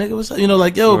 yo, nigga, what's up? You know,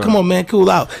 like, yo, come on, man, cool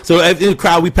out. So in the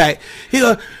crowd, we packed. He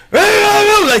goes,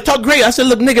 like, talk great. I said,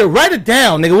 look, nigga, write it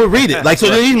down, nigga, we'll read it. Like, so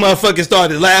then these motherfuckers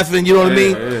started laughing, you know what I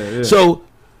mean? Yeah. So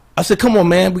I said, come on,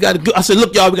 man, I said,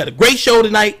 look, y'all, we got a great show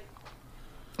tonight.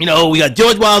 You know, we got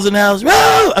George Wallace in the house.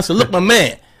 I said, look, my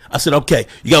man. I said, okay,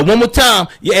 you got one more time,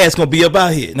 your ass gonna be up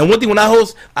out here. Now, one thing when I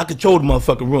host, I control the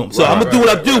motherfucking room. So I'm gonna do what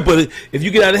I do, but if you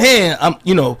get out of hand, I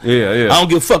don't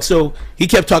give a fuck. So he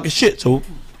kept talking shit. So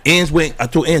Enz went, I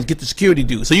told Enz, get the security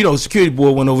dude. So, the security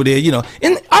boy went over there,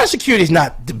 and our security is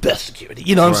not the best security.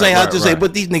 You know what I'm saying? I'll just say,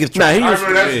 but these niggas try. I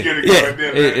remember that security guy right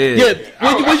there,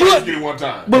 man. Was you security one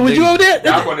time. But was you over there?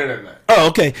 I wasn't there that night. Oh,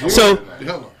 okay.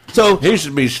 So He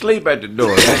should be asleep at the door.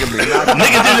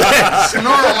 nigga just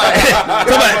Snoring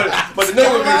like But the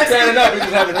nigga would be standing up, he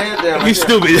just having his hand down. you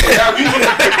stupid.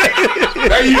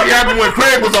 That usually happened when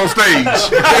Craig was on stage.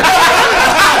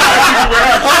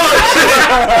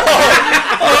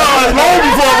 Long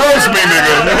before roast me,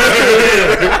 nigga.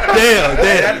 Damn.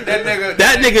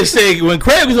 That nigga said when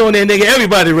Craig was on there, nigga,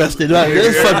 everybody rested. Like,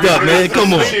 that's fucked up, man.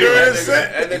 Come on.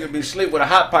 That nigga be asleep with a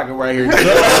hot pocket right here.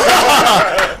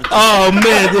 Oh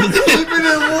man.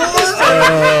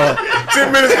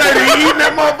 10 minutes later, he eating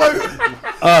that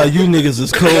motherfucker. You niggas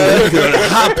is cold.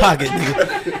 Hot pocket,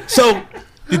 nigga. So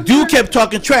the dude kept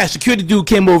talking trash. Security dude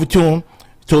came over to him,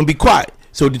 told him be quiet.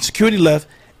 So the security left,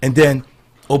 and then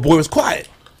old boy was quiet.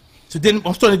 So then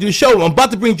I'm starting to do the show. I'm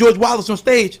about to bring George Wallace on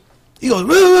stage. He goes,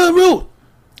 "Roo."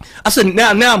 I said,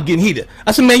 now I'm getting heated.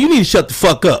 I said, man, you need to shut the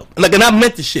fuck up. Like, and I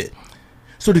meant the shit.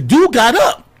 So the dude got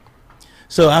up.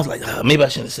 So I was like, maybe I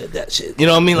shouldn't have said that shit. You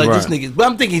know what I mean? Like, this nigga, but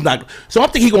I'm thinking he's not. So I'm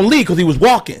thinking he's going to leave because he was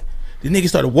walking. The nigga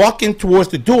started walking towards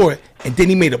the door, and then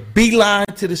he made a beeline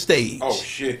to the stage. Oh,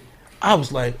 shit. I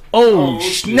was like, oh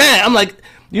snap. I'm like,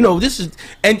 this is,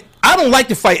 and I don't like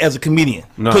to fight as a comedian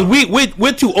because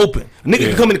we're too open. A nigga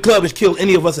can come in the club and kill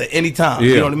any of us at any time.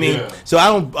 You know what I mean? Yeah. So I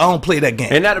don't play that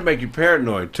game. And that'll make you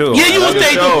paranoid too. Yeah, you will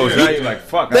stay. Now you're like,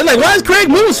 fuck. They're like, why is Craig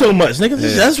moving so much? Nigga, I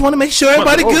just want to make sure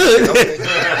everybody good.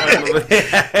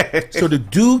 So the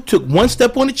dude took one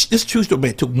step on this true story,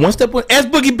 man. Took one step on. As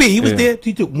Boogie B, he was there.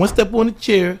 He took one step on the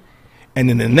chair, and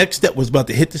then the next step was about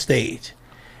to hit the stage.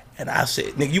 And I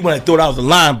said, nigga, you wouldn't have thought I was a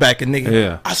linebacker, nigga.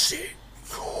 Yeah. I said,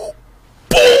 boom!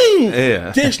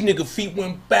 Yeah. This nigga feet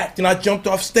went back. Then I jumped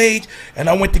off stage and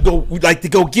I went to go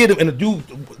get him. And the dude,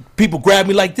 people grabbed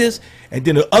me like this. And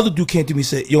then the other dude came to me and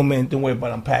said, yo, man, don't worry about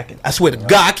it, I'm packing. I swear to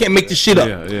God, I can't make this shit up.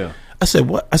 Yeah. I said,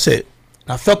 what? I said,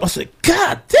 I said,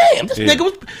 God damn, this nigga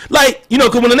was like,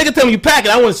 because when the nigga tell me you packing,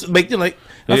 I want to make it like,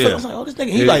 I was like, oh, this nigga,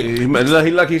 he like. He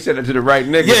lucky he said it to the right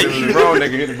nigga. Yeah. If it was the wrong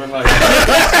nigga, he'd have been like.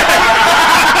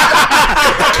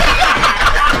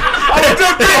 I'm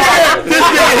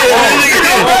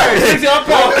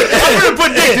gonna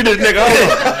put dick to this nigga.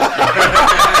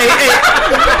 Hey.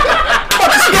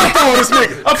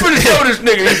 I'm finna show this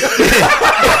nigga.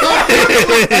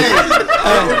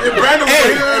 if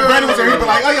Brandon was here, he'd be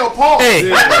like, oh, yo, Paul. Hey.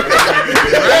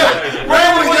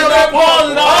 Brandon was here, Paul,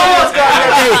 and all of us got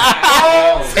here.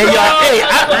 Hey, y'all.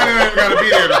 Brandon ain't gotta be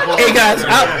there to Paul. Hey, guys.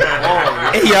 I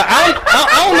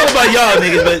don't know about y'all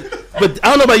niggas, but I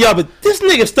don't know about y'all, but this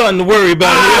nigga starting to worry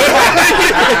about me.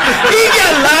 He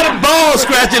got a lot of balls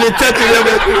scratching and touching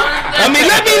everything. I mean,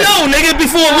 let me know, nigga,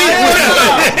 before we,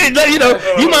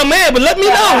 you my man, but let me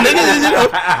know,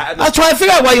 nigga. I was trying to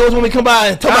figure out why you always want me to come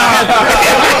by and talk about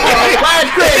Why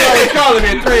is Craig always calling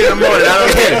me at 3 in the morning? I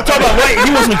don't get it. talk about why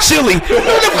you want some chili.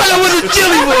 What the fuck was the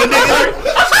chili for, nigga?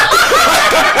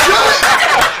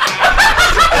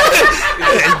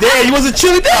 Damn, you wasn't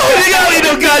chili? No, nigga, I don't eat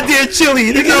no goddamn chili.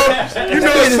 You know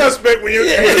it's suspect when a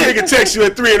nigga text you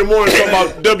at 3 in the morning talking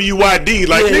about WYD.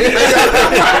 Like, nigga,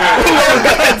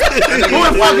 Who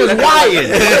the fuck is Wyatt?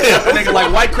 Nigga,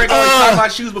 like White Craig always tie my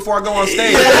shoes before I go on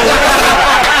stage.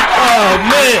 Oh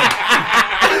man,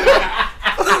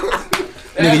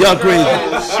 nigga, y'all crazy.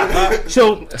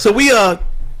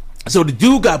 So the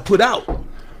dude got put out.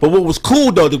 But what was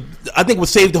cool though, I think what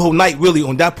saved the whole night really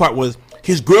on that part was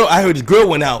his girl. I heard his girl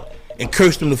went out and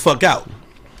cursed him the fuck out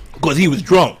because he was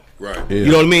drunk. right. Yeah.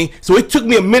 You know what I mean? So it took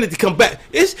me a minute to come back.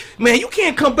 Man, you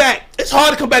can't come back. It's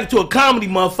hard to come back to a comedy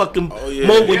motherfucking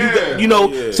mode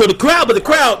when So the crowd,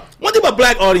 one thing about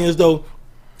black audience though,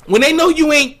 when they know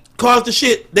you ain't caused the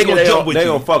shit, they gonna jump with you. They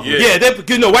gonna fuck with you. Yeah,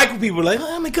 because white people are like,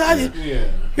 oh my god,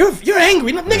 you're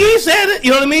angry, nigga. He said it. You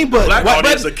know what I mean? But Black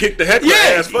audience will kick the heckler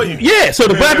ass for you. Yeah. So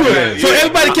the black people,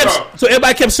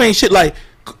 everybody kept saying shit like,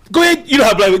 go ahead, you know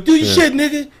how black people do your shit,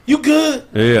 nigga. You good?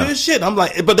 Yeah. Do your shit. I'm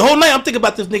like, but the whole night I'm thinking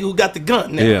about this nigga who got the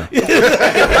gun. Now. Yeah. I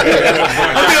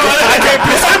can't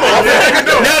piss him off.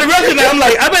 Now the rest of the night, I'm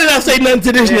like, I better not say nothing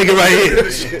to this nigga right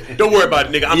here. Don't worry about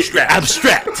it, nigga. I'm strapped. I'm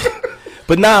strapped.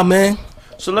 But nah, man.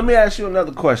 So let me ask you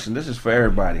another question. This is for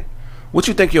everybody. What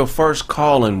you think your first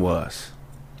calling was?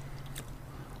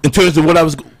 In terms of what I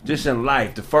was, Just in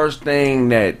life, the first thing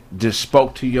that just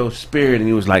spoke to your spirit, and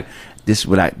you was like, "This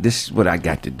is what I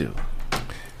got to do."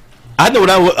 I know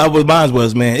what mine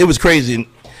was, man. It was crazy.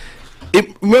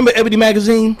 Remember Ebony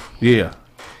Magazine? Yeah,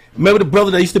 Remember the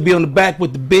brother that used to be on the back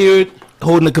with the beard,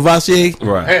 holding the Cavassier?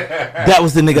 right. That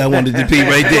was the nigga I wanted to be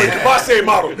right there. If I say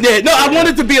model. Yeah, no, I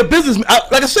wanted to be a businessman.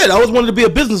 Like I said, I always wanted to be a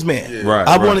businessman. Right,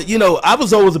 I right. wanted, I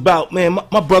was always about, man,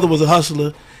 my brother was a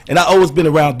hustler, and I always been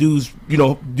around dudes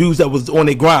that was on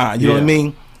their grind. You know what I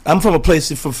mean? I'm from a place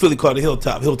from Philly called the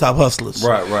Hilltop Hustlers.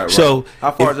 Right. So,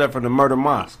 how far is that from the Murder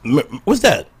Mosque? What's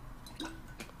that?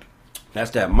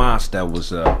 That's that mosque that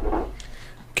was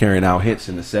carrying out hits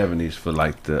in the 70s for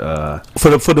like the For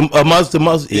the Muslim.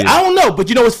 Yeah. I don't know, but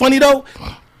you know what's funny though?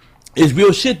 It's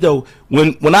real shit though.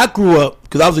 When I grew up,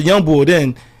 because I was a young boy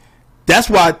then, that's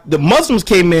why the Muslims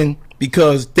came in,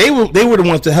 because they were the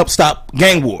ones to help stop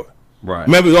gang war. Right.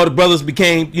 Remember, all the brothers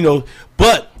became,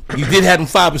 but you did have them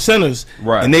 5%ers,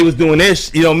 Right. and they was doing this,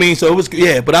 you know what I mean? So it was,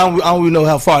 but I don't really know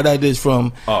how far that is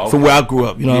from where I grew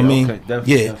up, you know what I mean? Okay,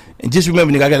 definitely. And just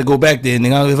remember, nigga, I got to go back there,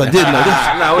 nigga. If I didn't know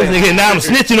this nigga, now I'm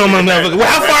snitching on my motherfucker. Well,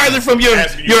 how far is it from your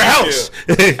house?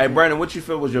 Hey, Brandon, what you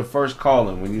feel was your first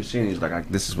calling when you seen it? He's like,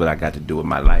 this is what I got to do with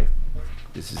my life.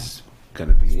 This is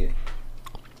gonna be it.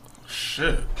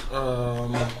 Shit.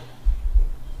 I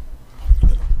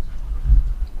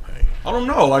don't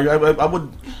know. Like I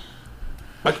would.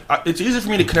 It's easy for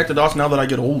me to connect the dots now that I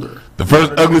get older. The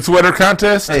first ugly sweater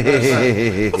contest. What's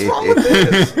wrong with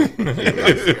this?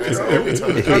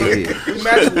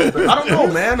 I don't know,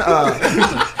 man.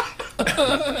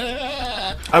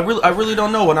 I really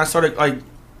don't know. When I started, like,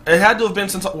 it had to have been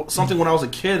something when I was a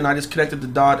kid, and I just connected the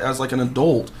dot as like an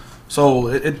adult. So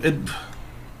it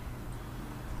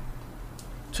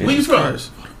Where you from?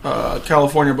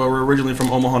 California, but we're originally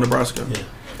from Omaha, Nebraska. Yeah.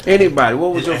 Anybody?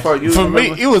 What was your first?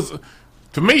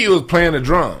 For me, it was playing the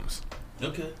drums.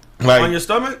 Okay. Like, On your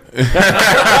stomach? that's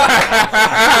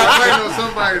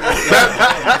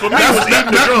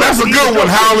a good one,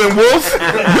 Howlin' Wolf.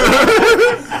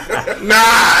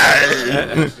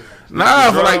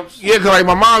 Nah, but like, cause like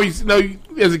my mom used to,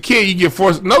 as a kid, you get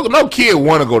forced. No kid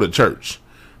want to go to church,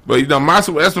 but that's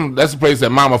the place that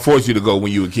mama forced you to go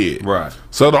when you were a kid. Right.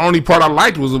 So the only part I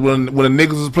liked was when the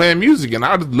niggas was playing music, and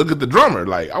I would just look at the drummer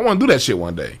like, I want to do that shit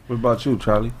one day. What about you,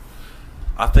 Charlie?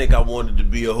 I think I wanted to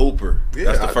be a hooper.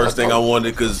 That's the first thing I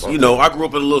wanted, because, I grew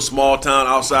up in a little small town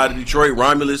outside of Detroit,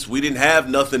 Romulus. We didn't have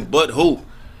nothing but hoop.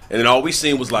 And then all we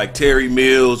seen was like Terry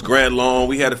Mills, Grant Long.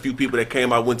 We had a few people that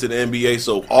came out, went to the NBA.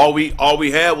 So all we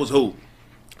had was hoop.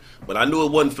 But I knew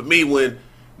it wasn't for me when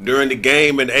during the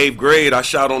game in 8th grade I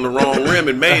shot on the wrong rim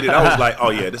and made it. I was like, oh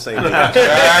yeah, this ain't it. Oh,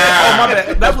 my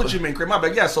bad. That's what you mean, Craig. My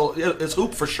bad. Yeah, so it's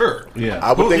hoop for sure. Yeah.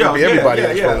 I would think it'd be everybody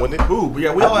yeah. fun, wouldn't it? Hoop.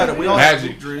 Yeah, we all had a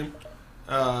Magic. hoop dream.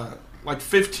 Like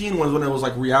 15 was when it was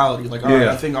like reality. Like, all right,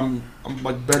 I think I'm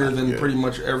like better than pretty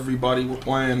much everybody we're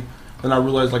playing. Then I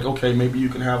realized, like, okay, maybe you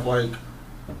can have like.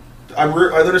 I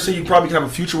understand you probably can have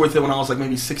a future with it when I was like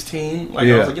maybe 16. Like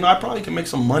I was like, I probably can make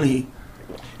some money.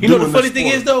 You know the funny thing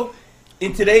is though,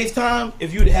 in today's time,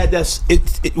 if you'd had that,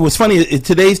 it was funny. In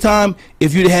today's time,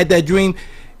 if you'd had that dream,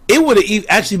 it would have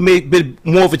actually been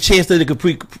more of a chance that it could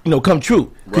come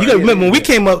true. Right. You got to remember when we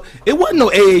came up, it wasn't no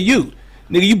AAU.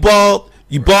 Nigga, you balled.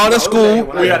 You balled at school.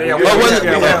 We had ain't that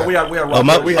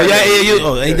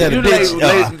a bitch?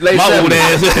 My old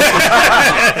ass.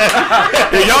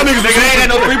 Y'all niggas ain't had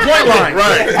no 3-point line.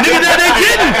 Right. Nigga, they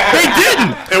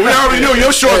didn't. And we already knew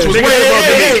your shorts was way above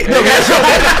the knee. Niggas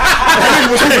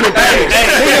was hooping in panties.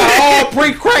 They got all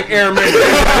pre-crack air members.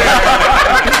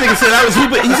 This nigga said I was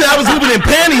hooping. He said I was hooping in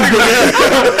panties.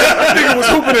 Nigga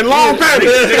was hooping in long panties.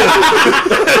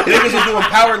 Niggas was doing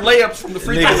powered layups from the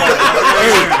free throw line.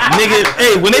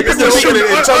 Hey, when they put the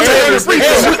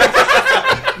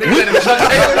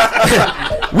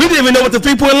we didn't even know what the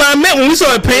 3-point line meant when we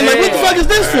saw it paint. Like, what the fuck is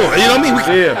this for? You know what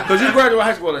I mean? Yeah. Because you graduated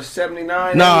high school in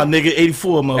 79? Nah, nigga,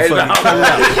 84, motherfucker.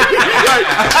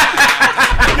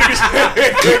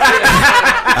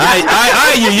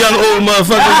 I, you young old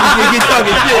motherfucker. You get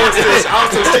talking shit. I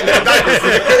was just sticking the diapers.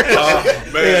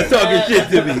 Yeah, talking shit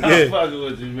to me. I'm fucking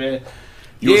with you, man.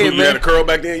 You had a curl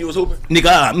back then? You was hooping?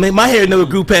 Nigga, man, my hair never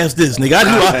grew past this, nigga.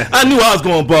 I knew I was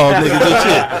going bald, nigga. Good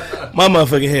shit. My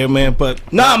motherfucking hair, man. But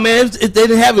nah, man, they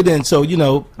didn't have it then, so you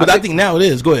know. But I think now it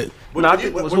is. Go ahead. When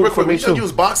you said you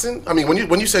was boxing, I mean,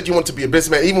 when you said you wanted to be a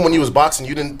businessman, even when you was boxing,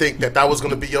 you didn't think that was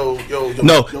going to be your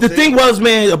No, the thing was,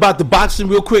 man, about the boxing,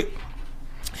 real quick.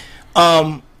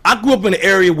 I grew up in an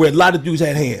area where a lot of dudes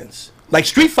had hands. Like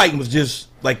street fighting was just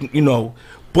like, you know.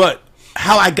 But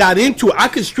how I got into it, I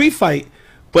could street fight,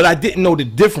 but I didn't know the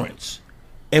difference.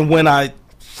 And when I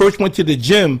first went to the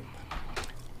gym,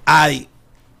 the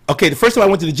first time I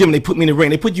went to the gym, they put me in the ring.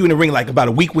 They put you in the ring like about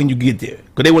a week when you get there,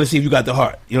 because they want to see if you got the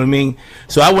heart. You know what I mean?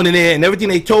 So I went in there, and everything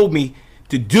they told me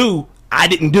to do, I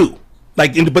didn't do.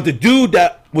 But the dude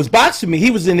that was boxing me, he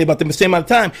was in there about the same amount of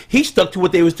time. He stuck to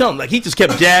what they was telling him. Like, he just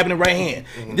kept jabbing the right hand.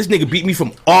 And this nigga beat me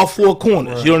from all four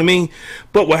corners. Right. You know what I mean?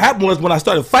 But what happened was when I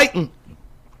started fighting,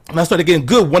 and I started getting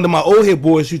good, one of my old head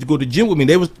boys used to go to the gym with me.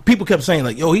 People kept saying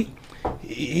like, "Yo,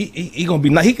 he gonna be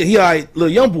nice. He all right,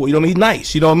 little young boy. You know what I mean? He's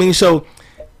nice. You know what I mean?" So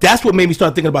that's what made me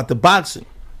start thinking about the boxing.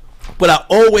 But I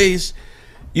always,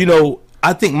 you know,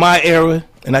 I think my era,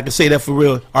 and I can say that for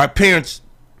real, our parents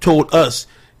told us,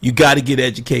 you got to get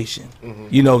education. Mm-hmm.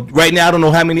 You know, right now I don't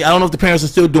know if the parents are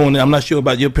still doing it. I'm not sure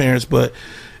about your parents, but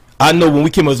I know when we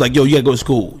came, I was like, yo, you gotta go to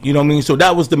school. You know what I mean? So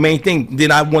that was the main thing.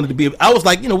 Then I wanted to be, I was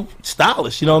like, you know,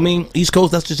 stylish. You know what I mean? East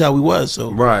Coast, that's just how we was.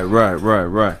 So Right.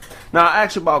 Now, I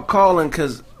asked you about calling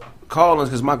because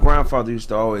my grandfather used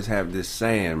to always have this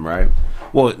saying, right?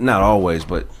 Well, not always,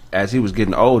 but as he was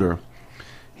getting older,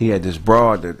 he had this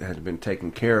broad that had been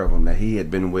taking care of him that he had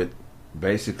been with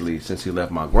basically since he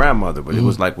left my grandmother, but it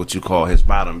was like what you call his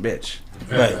bottom bitch.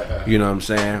 Right. You know what I'm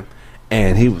saying?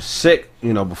 And he was sick,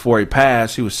 you know, before he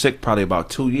passed. He was sick probably about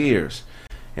 2 years.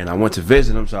 And I went to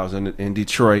visit him, so I was in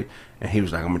Detroit, and he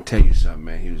was like, I'm going to tell you something,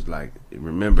 man. He was like,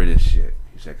 remember this shit.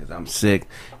 He said, because I'm sick,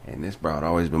 and this broad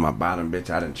always been my bottom bitch.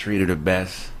 I didn't treat her the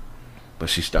best, but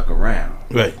she stuck around.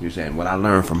 Right. You're saying what I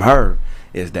learned from her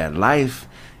is that life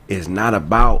is not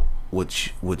about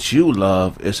what you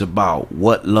love. It's about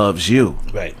what loves you.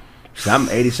 Right. So I'm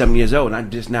 87 years old, and I'm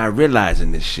just not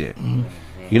realizing this shit. Mm-hmm.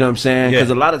 You know what I'm saying? Because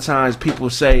a lot of times people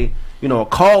say, you know, a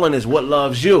calling is what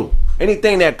loves you.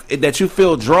 Anything that you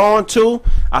feel drawn to,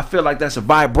 I feel like that's a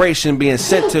vibration being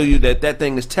sent to you that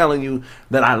thing is telling you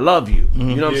that I love you. Mm-hmm.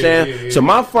 You know what I'm saying? Yeah. So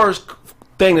my first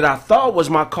thing that I thought was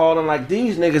my calling, like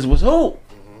these niggas was who?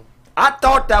 Mm-hmm. I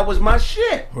thought that was my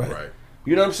shit. Right.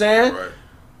 You know what I'm saying? Right.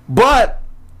 But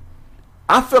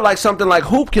I feel like something like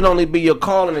hoop can only be your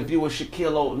calling if you a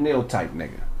Shaquille O'Neal type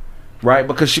nigga. Right?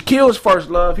 Because Shaquille's first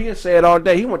love, he had said all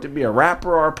day, he wanted to be a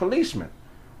rapper or a policeman.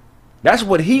 That's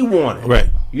what he wanted. Right.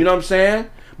 You know what I'm saying?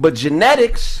 But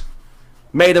genetics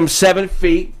made him 7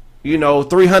 feet, you know,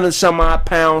 300 some odd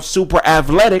pounds, super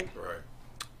athletic. Right.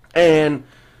 And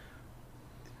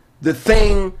the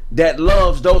thing that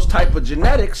loves those type of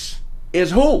genetics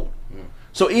is who?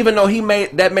 So even though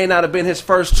that may not have been his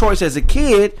first choice as a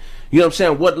kid, you know what I'm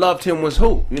saying, what loved him was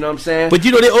who? You know what I'm saying? But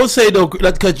you know, they also say, though,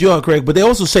 not to cut you off, Craig, but they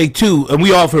also say, too, and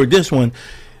we all heard this one,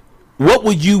 what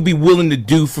would you be willing to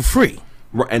do for free?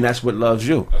 Right, and that's what loves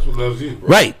you. That's what loves you.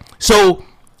 Right. So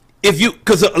if you,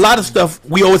 because a lot of stuff,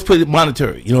 we always put it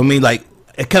monetary. You know what I mean? Like,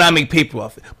 can I make paper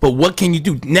off it? But what can you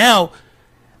do? Now,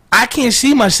 I can't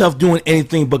see myself doing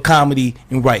anything but comedy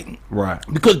and writing. Right.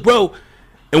 Because, bro,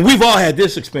 and we've all had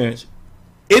this experience,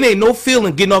 it ain't no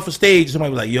feeling getting off a stage and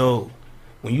somebody be like, yo,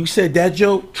 when you said that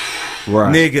joke,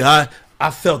 right, nigga, I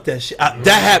felt that shit. That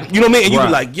happened. You know what I mean? And you be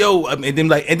like, yo, and then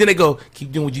they go,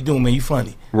 keep doing what you doing, man. You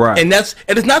funny. Right. And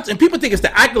it's not. And people think it's the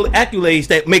accolades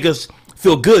that make us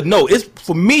feel good. No, it's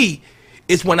for me.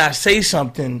 It's when I say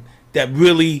something that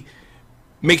really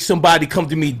makes somebody come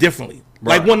to me differently.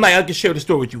 Right. Like one night, I can share the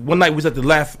story with you. One night we was at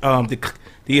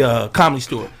the Comedy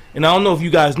Store, and I don't know if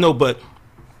you guys know, but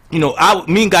you know,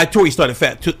 me and Guy Tori started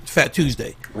Fat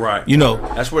Tuesday. Right. You know.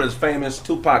 That's where this famous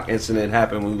Tupac incident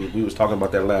happened. We was talking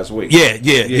about that last week.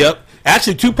 Yep.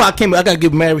 Actually, Tupac came in. I got to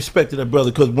give mad respect to that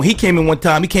brother because when he came in one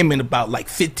time, he came in about like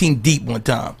 15 deep one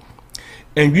time.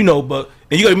 And you know, and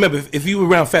you got to remember, if you were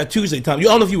around Fat Tuesday time, I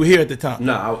don't know if you were here at the time.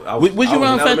 No, was you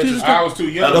around Fat Tuesday time? I was too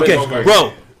young. Okay,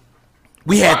 bro.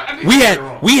 We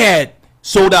had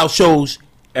sold out shows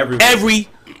we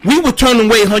were turning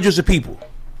away hundreds of people.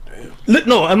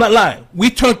 No, I'm not lying. We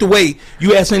turned away,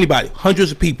 you ask anybody,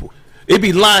 hundreds of people. It'd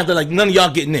be lines that like none of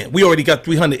y'all getting in. We already got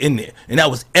 300 in there. And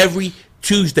that was every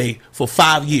Tuesday for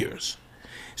 5 years.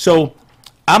 So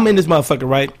I'm in this motherfucker,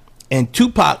 right? And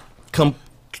Tupac come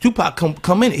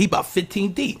in. He about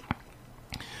 15 deep.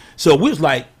 So we was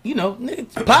like, you know,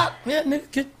 nigga, Pop, yeah, nigga,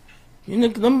 get you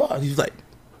nigga them off. He's like,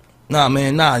 nah,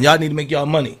 man, y'all need to make y'all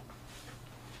money.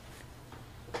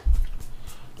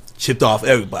 Chipped off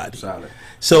everybody. Solid.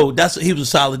 So he was a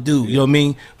solid dude, you know what I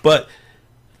mean? But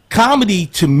comedy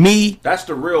to me, that's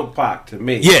the real Pac to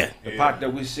me. Yeah. The Pac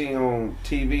that we see on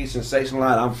TV,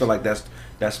 sensationalized, I feel like that's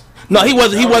no, he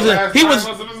wasn't.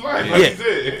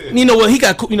 You know what? He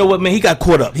got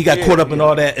caught up. He got caught up in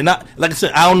all that. And like I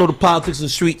said, I don't know the politics of the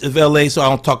streets of LA, so I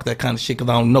don't talk that kind of shit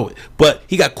because I don't know it. But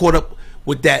he got caught up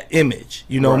with that image.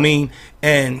 You know what I mean?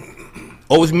 And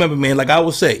always remember, man, like I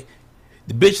always say,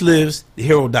 the bitch lives, the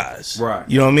hero dies. Right.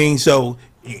 You know what I mean? So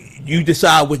you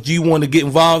decide what you want to get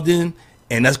involved in,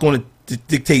 and that's going to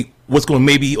dictate what's going to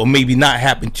maybe or maybe not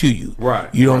happen to you. Right.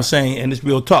 You know what I'm saying? And it's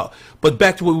real talk. But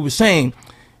back to what we were saying,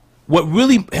 what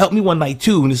really helped me one night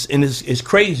too, and it's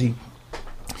crazy.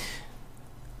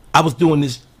 I was doing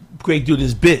this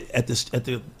bit at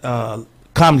the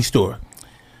Comedy Store,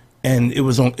 and it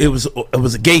was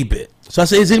a gay bit. So I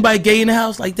said, "Is anybody gay in the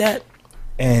house like that?"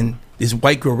 And this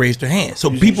white girl raised her hand. So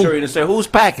people sure you didn't say who's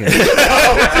packing. A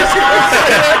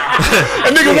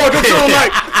nigga walked up to him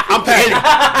like, I'm packing.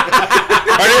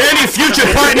 Are there any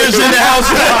future partners in the house?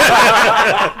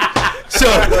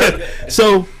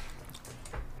 So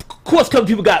of course, some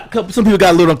people got a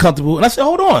little uncomfortable, and I said,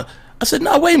 "Hold on." I said,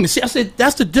 "No, wait a minute." See, I said,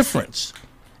 "That's the difference."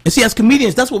 And see, as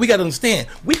comedians, that's what we got to understand.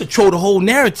 We control the whole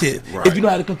narrative if you know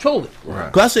how to control it. Right.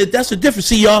 Because I said, that's the difference.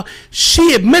 See, y'all,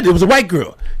 she admitted it was a white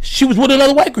girl. She was with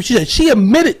another white girl. She said she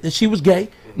admitted that she was gay.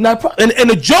 And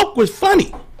the joke was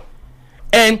funny.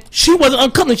 And she wasn't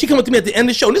uncomfortable. She came up to me at the end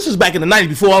of the show. And this was back in the 90s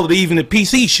before all of the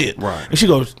PC shit. Right. And she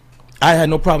goes, "I had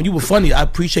no problem. You were funny. I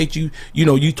appreciate you,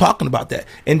 you talking about that."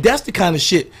 And that's the kind of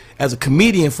shit, as a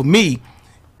comedian, for me,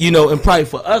 and probably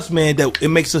for us, man, that it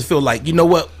makes us feel like, you know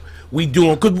what, we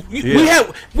doing, because we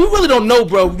really don't know,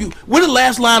 bro. We're the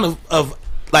last line of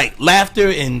like laughter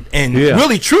and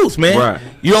really truth, man. Right.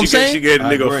 You know what I'm saying? She gave the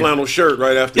nigga a flannel shirt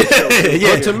right after the show.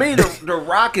 But to me, the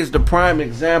Rock is the prime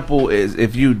example. Is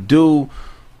if you do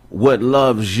what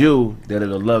loves you, that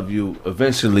it'll love you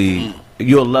eventually.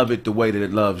 You'll love it the way that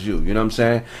it loves you. You know what I'm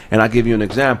saying? And I'll give you an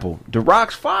example. The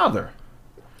Rock's father.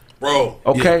 Bro.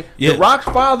 Okay? Yeah. The Rock's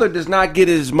father does not get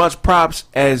as much props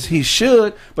as he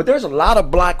should, but there's a lot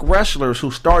of black wrestlers who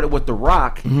started with The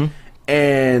Rock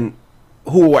and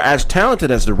who were as talented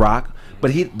as The Rock,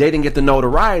 but they didn't get the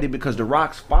notoriety because The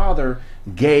Rock's father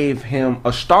gave him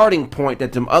a starting point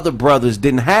that them other brothers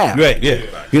didn't have. Right, yeah.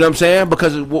 You know what I'm saying?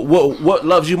 Because what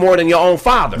loves you more than your own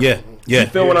father? Yeah. Yeah. You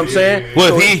feel what I'm saying?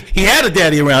 Well, he had a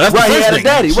daddy around. That's right, the he first had thing. a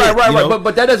daddy. Shit, Right.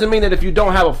 But that doesn't mean that if you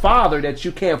don't have a father that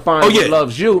you can't find what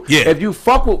loves you. Yeah. If you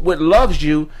fuck with what loves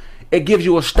you, it gives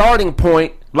you a starting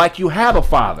point like you have a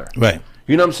father. Right.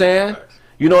 You know what I'm saying?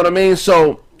 You know what I mean?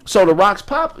 So the Rock's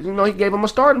pop, he gave him a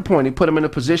starting point. He put him in a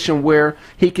position where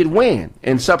he could win.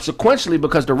 And subsequently,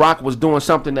 because The Rock was doing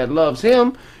something that loves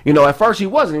him, at first he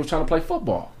wasn't. He was trying to play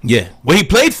football. Yeah. Well, he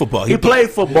played football. He played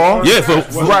football. Yeah.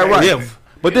 Right. Yeah.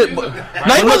 But he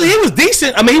was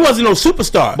decent. I mean, he wasn't no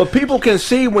superstar. But people can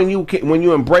see when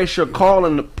you embrace your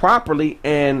calling properly,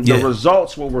 and the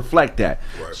results will reflect that.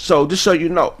 Right. So just so you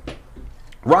know,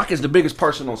 Rock is the biggest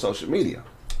person on social media,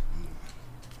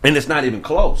 and it's not even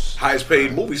close. Highest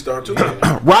paid movie star too.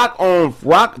 The Rock on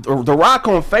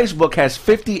Facebook has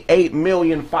 58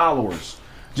 million followers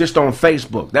just on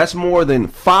Facebook. That's more than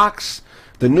Fox,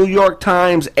 the New York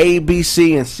Times,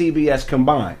 ABC, and CBS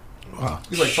combined. Wow.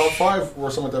 He's like top 5 or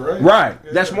something like that, right? Right.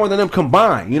 Yeah. That's more than them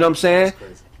combined. You know what I'm saying?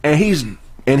 And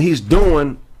he's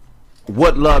doing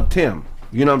what loved him.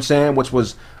 You know what I'm saying? Which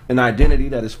was an identity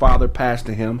that his father passed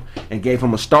to him and gave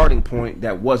him a starting point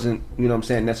that wasn't,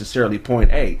 necessarily point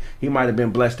A. He might have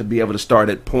been blessed to be able to start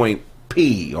at point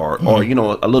P or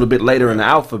a little bit later in the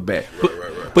alphabet.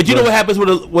 But you know what happens with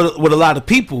a lot of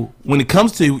people when it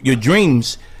comes to your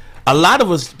dreams? A lot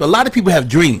of people have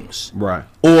dreams. Right.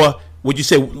 Or would you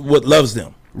say what loves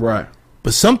them? Right.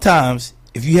 But sometimes,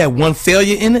 if you have one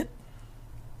failure in it,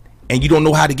 and you don't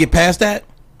know how to get past that,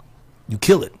 you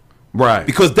kill it. Right.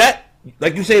 Because that,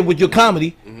 like you said with your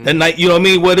comedy, that night, you know what I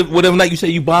mean? Whatever night you say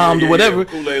you bombed or whatever. Yeah.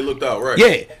 Kool-Aid looked out, right.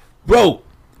 Yeah. Bro,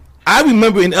 I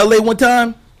remember in LA one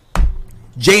time,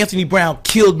 J. Anthony Brown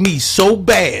killed me so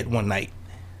bad one night.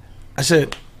 I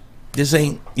said, this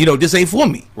ain't for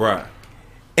me. Right.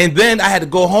 And then I had to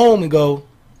go home and go,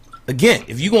 again,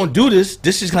 if you're going to do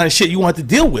this is kind of shit you want to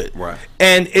deal with. Right.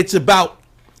 And it's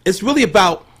really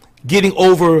about getting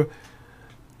over,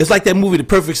 it's like that movie, The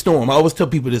Perfect Storm. I always tell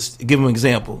people this, give them an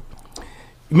example.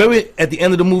 Remember at the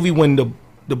end of the movie when the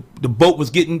boat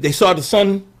was they saw the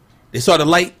sun, they saw the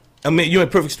light? I mean, you're in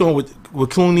Perfect Storm with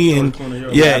Clooney and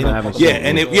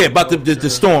about the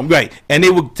storm, right? And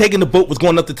they were taking the boat was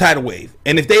going up the tidal wave,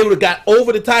 and if they would have got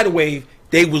over the tidal wave,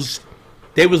 they was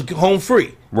home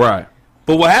free, right?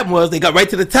 But what happened was they got right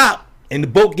to the top, and the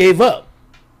boat gave up,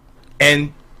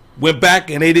 and went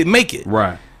back, and they didn't make it.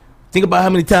 Right. Think about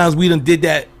how many times we done did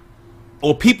that,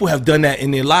 or people have done that in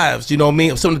their lives. You know what I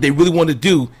mean? Of something that they really want to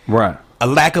do. Right. A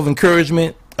lack of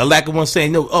encouragement, a lack of one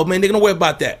saying no. Oh man, they're gonna worry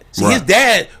about that. See, right. His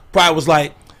dad probably was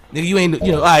like, nigga, you ain't,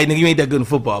 all right, nigga, you ain't that good in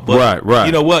football. But right.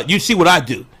 You know what? You see what I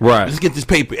do. Right. Let's get this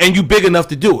paper. And you big enough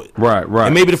to do it. Right.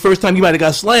 And maybe the first time you might have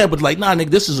got slammed, but like, nah, nigga,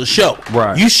 this is a show.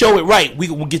 Right. You show it right,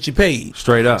 we'll get you paid.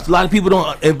 Straight up. A lot of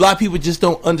people just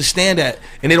don't understand that,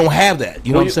 and they don't have that.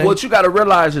 You know what I'm saying? What you got to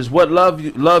realize is what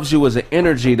loves you is an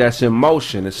energy that's in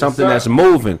motion. It's something that's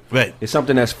moving. Right. It's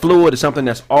something that's fluid. It's something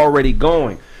that's already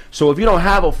going. So if you don't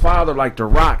have a father like The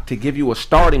Rock to give you a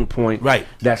starting point, right,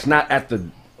 that's not at the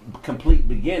complete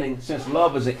beginning, since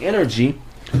love is an energy,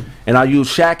 and I use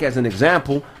Shaq as an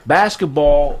example,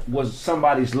 basketball was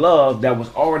somebody's love that was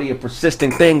already a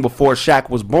persistent thing before Shaq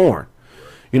was born.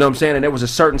 You know what I'm saying? And there was a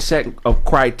certain set of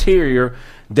criteria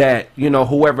that, you know,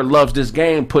 whoever loves this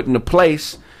game put into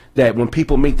place, that when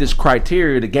people meet this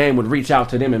criteria, the game would reach out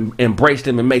to them and embrace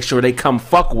them and make sure they come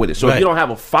fuck with it. So if you don't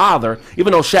have a father,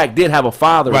 even though Shaq did have a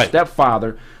father, a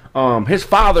stepfather, his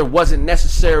father wasn't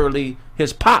necessarily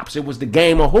his pops. It was the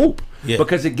game of hoop. Yeah.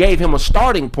 Because it gave him a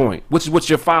starting point, which is what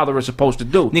your father is supposed to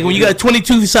do. Nigga, when you got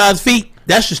 22 size feet,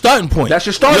 that's your starting point. That's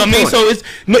your starting point. You know what I mean? So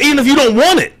it's even if you don't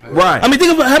want it. Right. I mean,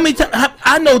 think about how many times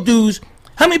I know dudes,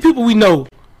 how many people we know,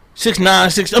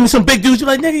 6'9", 6. I mean, some big dudes, you're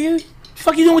like, nigga, what the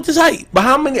fuck you doing with this height? But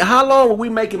how long were we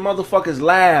making motherfuckers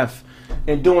laugh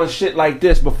and doing shit like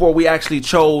this before we actually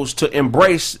chose to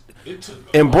embrace it?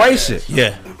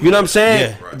 Yeah. You know what I'm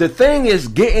saying? Yeah. The thing is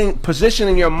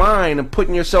positioning your mind and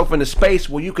putting yourself in a space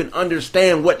where you can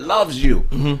understand what loves you.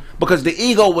 Mm-hmm. Because the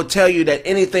ego will tell you that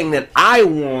anything that I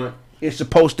want is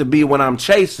supposed to be what I'm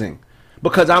chasing.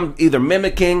 Because I'm either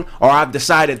mimicking or I've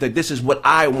decided that this is what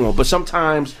I want. But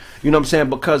sometimes, you know what I'm saying,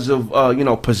 because of,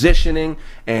 positioning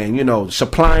and,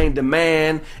 supply and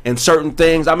demand and certain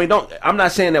things. I mean, I'm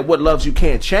not saying that what loves you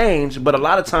can't change, but a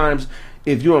lot of times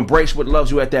if you embrace what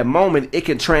loves you at that moment, it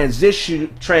can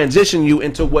transition you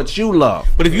into what you love.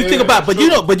 But if you think about,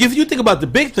 if you think about the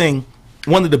big thing,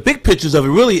 one of the big pictures of it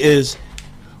really is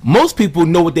most people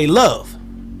know what they love.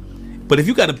 But if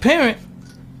you got a parent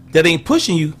that ain't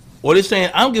pushing you, or they're saying,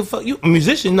 I don't give a fuck, you a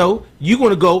musician, no, you're going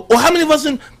to go, or how many of us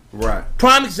in,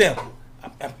 prime example,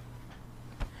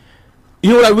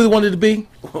 you know what I really wanted to be?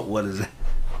 What is it?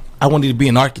 I wanted to be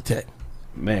an architect.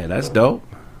 Man, that's dope.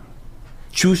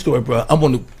 True story, bro. I'm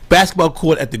on the basketball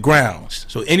court at the grounds.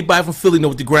 So anybody from Philly know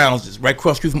what the grounds is, right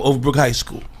across the street from Overbrook High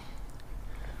School.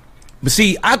 But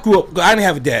see, I didn't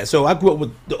have a dad, so I grew up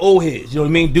with the old heads, you know what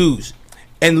I mean, dudes.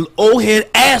 And the old head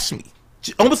asked me,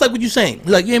 almost like what you're saying.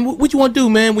 He's like, yeah, what you want to do,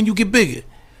 man, when you get bigger?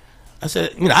 I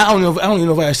said, I don't even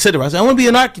know if I said it. I said, I want to be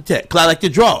an architect because I like to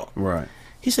draw. Right.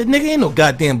 He said, nigga, ain't no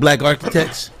goddamn black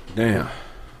architects. Damn.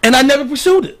 And I never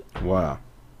pursued it. Wow.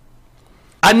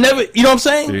 I never, you know what I'm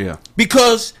saying? Yeah.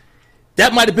 Because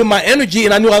that might have been my energy,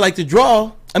 and I knew I liked to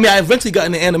draw. I mean, I eventually got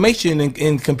into animation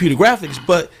and computer graphics,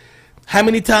 but how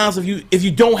many times if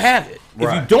you don't have it,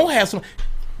 if you don't have some,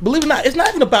 believe it or not, it's not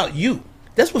even about you.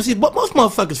 That's what most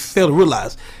motherfuckers fail to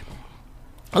realize.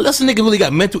 Unless a nigga really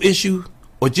got mental issue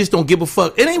or just don't give a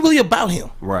fuck, it ain't really about him.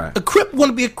 Right. A Crip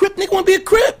want to be a Crip, nigga want to be a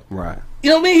Crip. Right.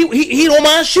 You know what I mean? He don't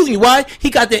mind shooting you. Why?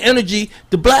 He got the energy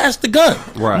to blast the gun.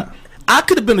 Right. I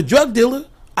could have been a drug dealer.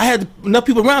 I had enough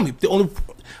people around me.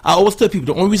 I always tell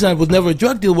people the only reason I was never a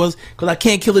drug dealer was because I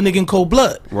can't kill a nigga in cold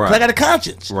blood. Right. Because I got a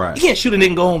conscience. Right. You can't shoot a nigga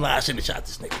and go home like, I shouldn't have shot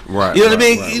this nigga. Right. You know what I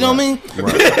mean? Right. You know what I mean?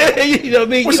 Right. You know what I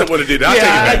mean? What's up with it, dude? I'll yeah,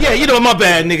 take it back. yeah, my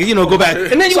bad, nigga. Go back.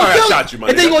 And then you Sorry, gonna I shot you, my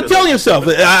and then nigga. you gonna tell yourself,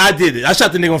 I did it. I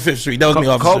shot the nigga on 5th Street. That was me,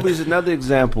 officer. Kobe's another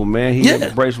example, man. He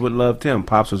embraced what loved him.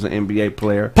 Pops was an NBA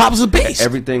player. Pops was a beast.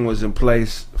 Everything was in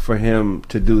place for him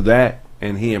to do that.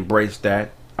 and he embraced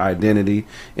that identity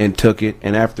and took it.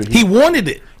 And after he wanted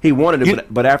it. He wanted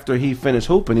it, but after he finished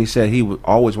hooping, he said he would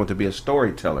always want to be a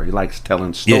storyteller. He likes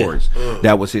telling stories.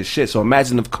 That was his shit. So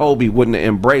imagine if Kobe wouldn't have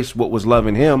embraced what was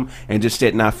loving him and just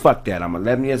said, "Nah, fuck that. I'm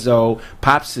 11 years old.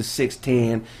 Pops is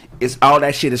 6'10". It's all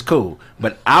that shit is cool,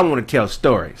 but I want to tell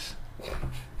stories."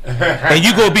 And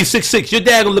you gonna be 6'6". Your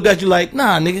dad gonna look at you like,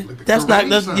 "Nah, nigga, that's not.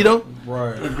 That's, you know."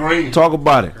 Right. Agreed. Talk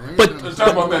about it. But Let's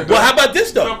talk about that. well, how about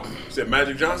this though? Is that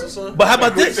Magic Johnson, son? But how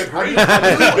about this?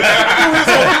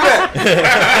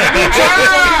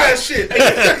 that shit.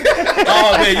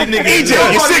 Oh man, you niggas. EJ,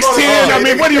 you're 6'10". I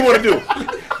mean, what do you want to do?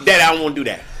 Dad, I don't want to do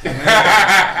that.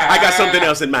 I got something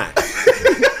else in mind.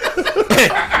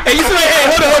 Hey, you see,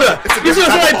 hold on. You see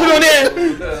what somebody put on there?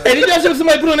 Hey, did y'all see what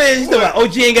somebody put on there? He's talking about,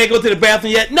 OG ain't got to go to the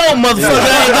bathroom yet. No, motherfucker,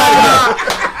 I ain't got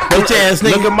to. Bitch ass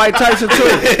nigga. Look at Mike Tyson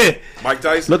too. Mike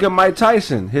Tyson? Look at Mike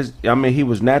Tyson. He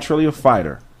was naturally a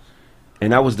fighter,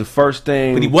 and that was the first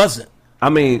thing. But he wasn't. I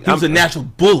mean, He was a natural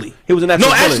bully. He was a natural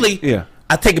bully. No, actually, yeah.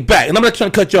 I take it back, and I'm not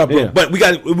trying to cut you off, bro. Yeah. But we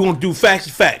want to do facts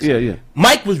and facts. Yeah, yeah.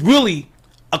 Mike was really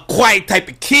a quiet type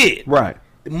of kid. Right.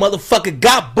 The motherfucker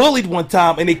got bullied one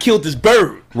time, and they killed his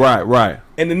bird. Right.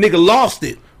 And the nigga lost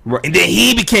it. Right. And then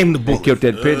he became the bully. He killed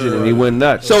that pigeon and he went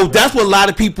nuts. So that's what a lot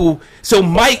of people. So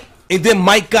Mike, and then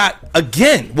Mike got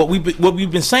again. What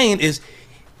we've been saying is,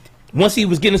 once he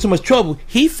was getting in so much trouble,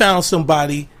 he found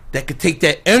somebody that could take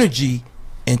that energy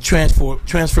and transfer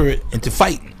it into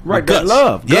fighting. Right, Guts.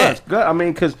 love. Yeah. Guts. I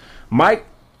mean, because Mike,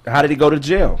 how did he go to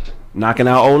jail? Knocking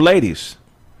out old ladies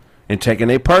and taking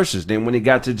their purses. Then when he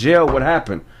got to jail, what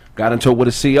happened? Got into it with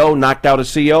a CO, knocked out a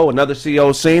CO. Another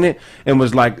CO seen it and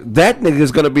was like, that nigga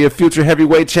is going to be a future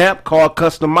heavyweight champ, called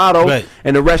Customato, right.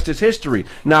 And the rest is history.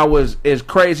 Now, as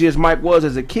crazy as Mike was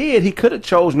as a kid, he could have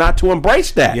chose not to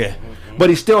embrace that. Yeah. But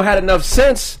he still had enough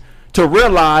sense to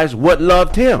realize what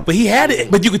loved him. But he had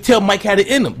it. But you could tell Mike had it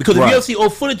in him, because if you ever see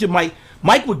old footage of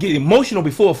Mike would get emotional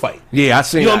before a fight. Yeah, I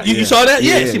seen that. You saw that?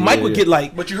 Yeah. See, Mike would get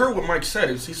like. But you heard what Mike said.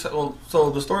 He said, well, so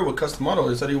the story with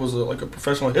Customato is that he was like a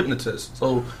professional hypnotist.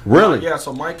 So really, yeah.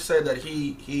 So Mike said that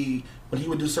he when he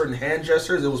would do certain hand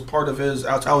gestures, it was part of his.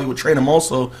 That's how he would train him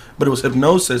also. But it was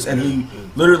hypnosis, and he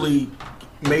literally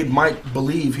made Mike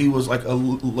believe he was like a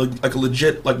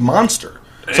legit like monster.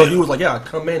 Damn. So he was like, yeah,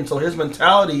 come in. So his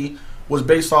mentality was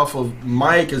based off of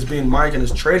Mike as being Mike and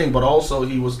his training, but also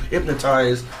he was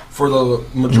hypnotized for the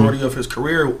majority of his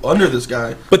career under this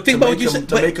guy. But think about what you said,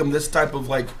 to make him this type of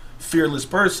like fearless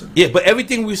person. Yeah, but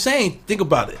everything we're saying, think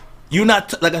about it. You're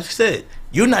not like I said.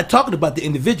 You're not talking about the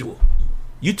individual.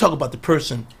 You talk about the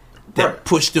person that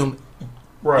pushed him.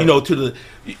 Right. You know, to the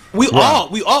we all.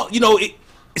 You know,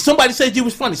 somebody said you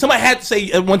was funny. Somebody had to say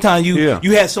at one time you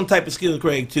had some type of skill,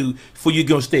 Craig, for you to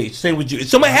go on stage. Same with you.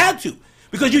 Somebody had to.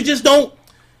 Because you just don't,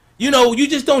 you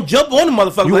just don't jump on the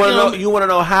motherfucker. You want to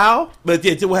know how? But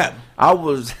yeah, what happened? I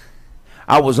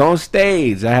was on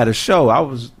stage. I had a show. A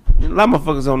lot of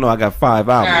motherfuckers don't know I got 5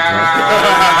 albums.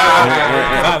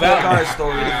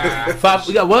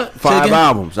 We got what? 5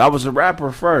 albums. I was a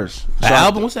rapper first. So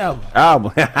album? What's the album?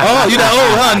 Album. Oh, you that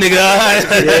old, huh, nigga?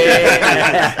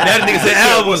 That nigga said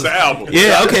album. What's the album?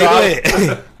 Yeah, okay, go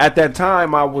ahead. At that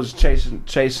time, I was chasing.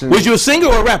 Was you a singer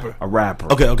or a rapper? A rapper.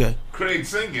 Okay. Craig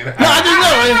singing. No,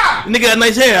 I didn't know. Nigga got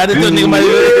nice hair. I didn't know nigga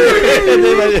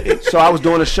might. So I was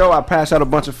doing a show. I passed out a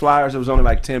bunch of flyers. There was only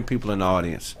like 10 people in the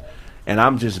audience. And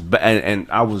I'm just, and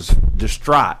I was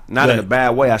distraught. Not in a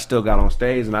bad way. I still got on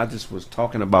stage, and I just was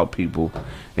talking about people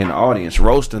in the audience,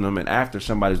 roasting them. And after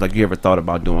somebody's like, "You ever thought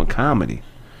about doing comedy?"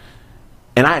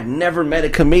 And I had never met a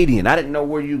comedian. I didn't know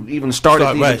where you even started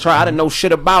to even try. I didn't know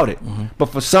shit about it. Mm-hmm. But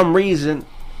for some reason,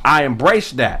 I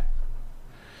embraced that.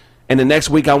 And the next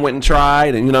week I went and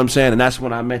tried, and you know what I'm saying? And that's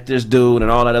when I met this dude and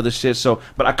all that other shit. So,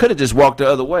 but I could have just walked the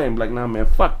other way and be like, "Nah, man,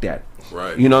 fuck that."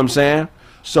 Right. You know what I'm saying?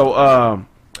 So,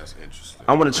 that's interesting.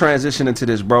 I want to transition into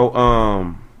this,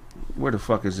 bro. Where the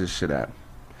fuck is this shit at?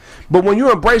 But when you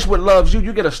embrace what loves you,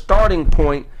 you get a starting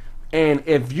point, and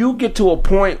if you get to a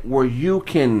point where you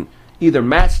can either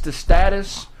match the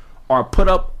status or put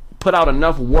out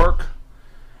enough work,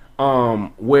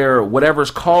 where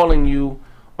whatever's calling you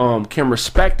can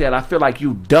respect that, I feel like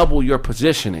you double your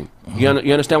positioning. Mm-hmm.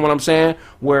 You understand what I'm saying?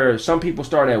 Where some people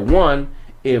start at 1.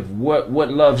 If what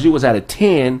loves you is at a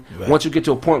 10, once you get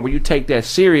to a point where you take that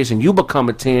serious and you become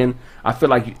a 10, I feel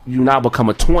like you now become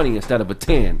a 20 instead of a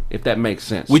 10, if that makes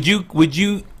sense. Would you,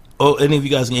 any of you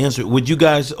guys can answer it, would you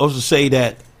guys also say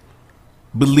that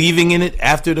believing in it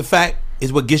after the fact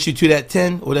is what gets you to that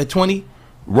 10 or that 20?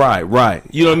 Right.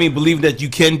 You know what I mean? Believing that you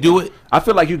can do it? I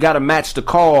feel like you got to match the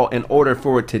call in order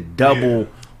for it to double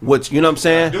what's, you know what I'm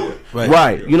saying? Do it.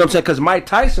 Right. You know what I'm saying? Because Mike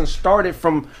Tyson started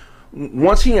from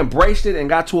once he embraced it and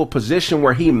got to a position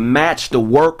where he matched the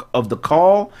work of the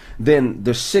call, then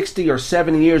the 60 or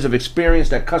 70 years of experience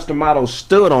that Custom Models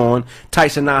stood on,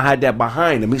 Tyson now had that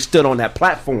behind him. He stood on that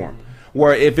platform.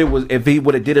 Where if he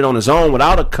would have did it on his own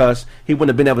without a cuss, he wouldn't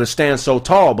have been able to stand so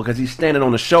tall because he's standing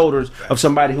on the shoulders of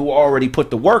somebody who already put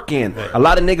the work in. Right. A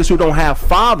lot of niggas who don't have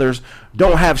fathers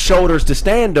don't have shoulders to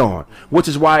stand on, which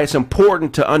is why it's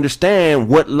important to understand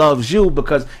what loves you,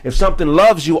 because if something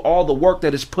loves you, all the work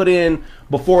that is put in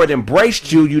before it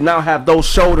embraced you, you now have those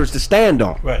shoulders to stand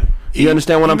on. Right. You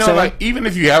understand what I'm saying? Like, even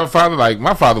if you have a father, like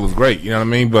my father was great, you know what I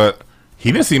mean? But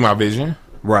he didn't see my vision.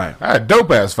 Right. I had a dope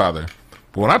ass father.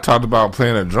 But when I talked about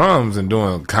playing the drums and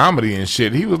doing comedy and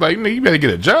shit, he was like, you better get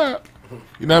a job.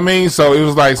 You know what I mean? So it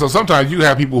was like, so sometimes you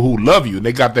have people who love you and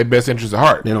they got their best interests at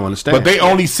heart. They don't understand. But they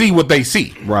only see what they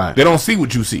see. Right. They don't see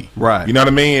what you see. Right. You know what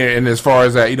I mean? And as far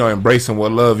as that, embracing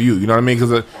what love you. You know what I mean?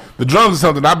 Because the drums is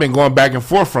something I've been going back and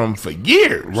forth from for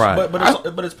years. Right.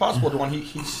 But it's possible that when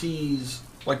he sees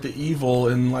like the evil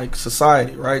in like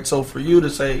society, right? So for you to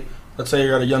say, let's say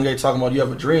you're at a young age talking about you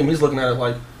have a dream, he's looking at it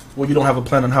like, well, you don't have a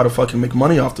plan on how to fucking make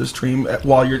money off this dream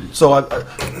while you're... So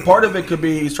part of it could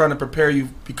be he's trying to prepare you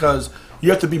because you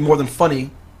have to be more than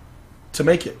funny to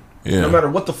make it. Yeah. No matter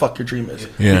what the fuck your dream is.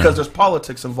 Yeah. Because there's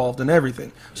politics involved in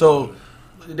everything. So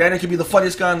Danny could be the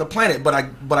funniest guy on the planet, but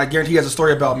I guarantee he has a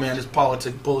story about, man, this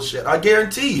politics bullshit. I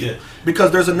guarantee you. Yeah.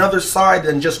 Because there's another side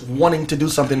than just wanting to do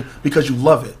something because you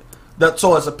love it.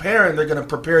 So as a parent, they're going to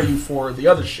prepare you for the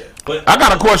other shit. But I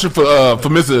got a question for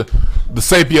Mr. The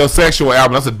Sapiosexual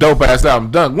album. That's a dope ass album.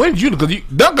 Dunk, when did you? Because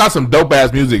Dunk got some dope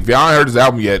ass music. If y'all ain't heard his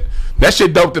album yet, that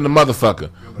shit dope than the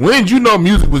motherfucker. When did you know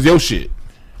music was your shit?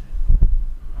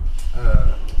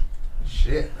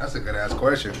 Shit, that's a good ass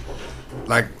question.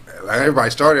 Like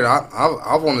everybody started,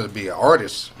 I wanted to be an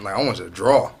artist. Like I wanted to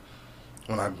draw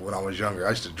when I was younger.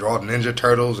 I used to draw Ninja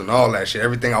Turtles and all that shit.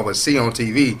 Everything I would see on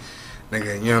TV.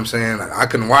 Nigga, you know what I'm saying? I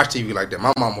couldn't watch TV like that.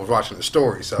 My mom was watching the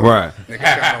story, so right.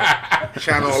 Nigga,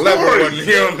 channel 11 wasn't,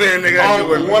 you know what I'm saying?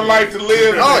 Nigga, One Life to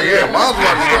Live. Oh yeah, mom's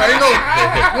watching the story. Ain't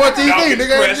no TV,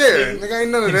 nigga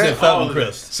ain't none of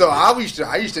that. So I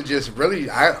used to just really,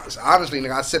 honestly,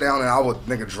 nigga, I sit down and I would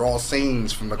draw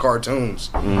scenes from the cartoons,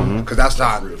 because that's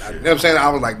not, you know what I'm saying? I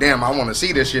was like, damn, I want to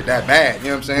see this shit that bad, you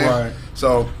know what I'm saying? Right.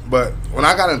 So, but when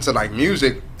I got into like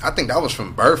music, I think that was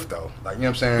from birth though. Like, you know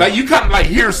what I'm saying? Like you kind of like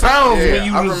hear sounds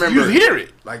when you hear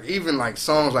it. Like even like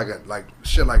songs like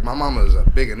shit, like my mama was a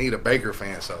big Anita Baker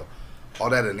fan, so all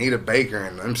that Anita Baker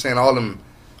and I'm saying all them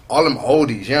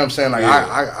oldies, you know what I'm saying? Like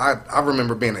I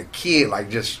remember being a kid, like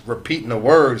just repeating the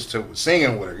words to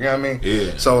singing with her, you know what I mean?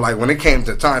 Yeah. So like when it came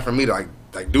to time for me to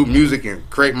like do music and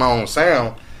create my own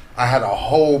sound, I had a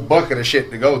whole bucket of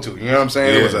shit to go to. You know what I'm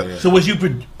saying? Yeah, So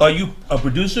are you a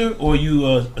producer or are you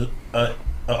an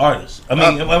artist? I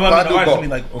mean, I do both. I mean,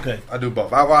 like, okay. I do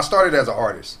both. I started as an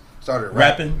artist. Started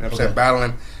rapping. You know what I'm saying?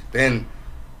 Battling. Then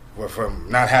from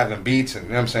not having beats and, you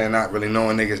know what I'm saying, not really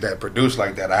knowing niggas that produce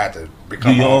like that, I had to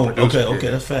become my own producer. Okay,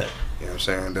 that's fact. You know what I'm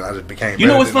saying? Then I just became. You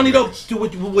know what's funny though? To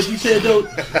what you said though,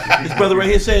 this brother right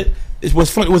here said, is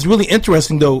what's funny. What's really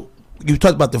interesting though, you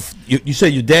talked about you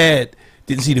said your dad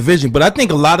didn't see the vision, but I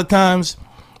think a lot of times,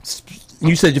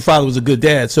 you said your father was a good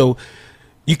dad, so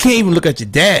you can't even look at your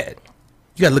dad.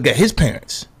 You got to look at his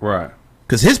parents, right?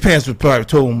 Because his parents would probably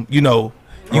told him, you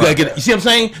gotta get. You see what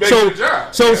I'm saying?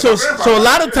 So a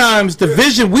lot of times the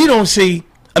vision we don't see,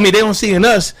 I mean, they don't see in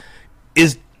us,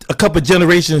 is a couple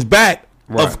generations back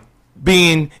of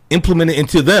being implemented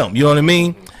into them. You know what I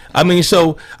mean? I mean,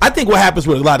 so I think what happens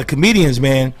with a lot of comedians,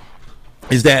 man,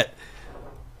 is that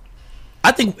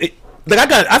I think.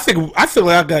 I feel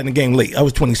like I got in the game late. I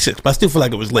was 26, but I still feel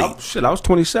like it was late. Oh, shit, I was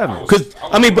 27. Because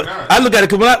I mean, but I look at it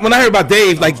because when I heard about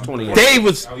Dave, like Dave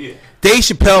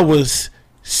Chappelle was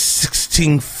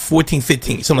 16, 14,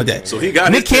 15, something like that. So he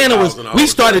got Nick Cannon was. We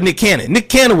started Nick Cannon. Nick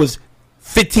Cannon was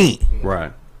 15.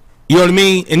 Right. You know what I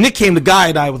mean? And Nick came, the guy,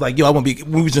 and I was like, yo, I want to be.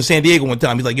 We was in San Diego one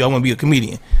time. He's like, yo, I want to be a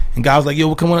comedian. And guy was like, yo,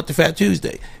 we're coming up to Fat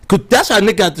Tuesday. Because that's how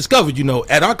Nick got discovered.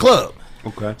 At our club.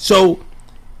 Okay. So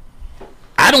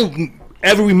I don't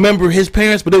ever remember his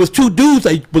parents, but there was two dudes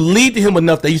that believed in him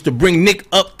enough that used to bring Nick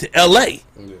up to L.A.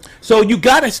 Yeah. So you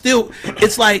gotta still,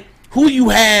 it's like who you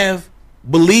have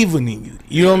believing in you.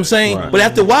 You know what I'm saying? Right. But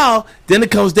after a while, then it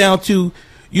comes down to,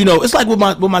 it's like with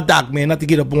my doc, man. Not to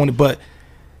get up on it, but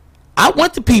I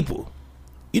want the people.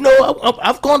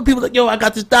 I've gone to people like, yo, I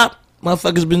got this doc.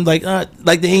 Motherfuckers been like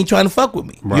they ain't trying to fuck with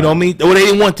me. Right. You know what I mean? Or they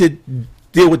didn't want to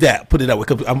deal with that. Put it that way.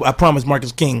 Cause I promised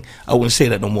Marcus King I wouldn't say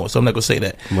that no more, so I'm not gonna say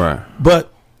that. Right.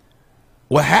 But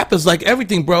what happens, like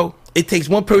everything, bro, it takes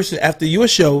one person after your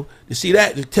show to see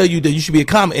that to tell you that you should be a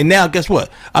comic. And now, guess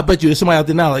what? I bet you there's somebody out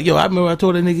there now like, yo, I remember I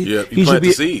told that nigga he should be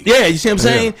the seed. Yeah, you see what I'm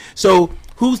saying? So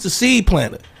who's the seed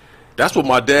planter? That's what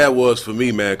my dad was for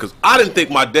me, man, because I didn't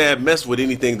think my dad messed with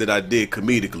anything that I did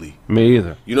comedically. Me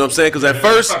either. You know what I'm saying? Because at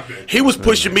first, he was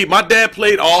pushing me. My dad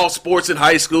played all sports in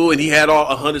high school, and he had all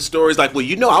 100 stories. Like, well,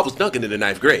 I was dunking in the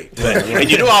 9th grade.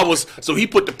 And so he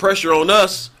put the pressure on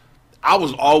us. I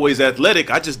was always athletic.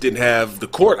 I just didn't have the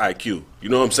court IQ. You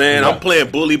know what I'm saying? I'm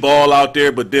playing bully ball out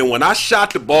there, but then when I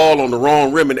shot the ball on the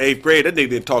wrong rim in 8th grade, that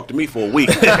nigga didn't talk to me for a week.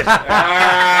 Like, that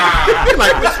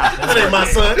ain't my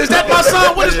son. Is that my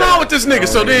son? What is wrong with this nigga?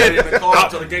 So then,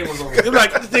 the game was over.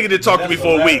 like, this nigga didn't talk to me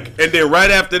for a week. And then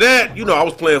right after that, I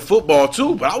was playing football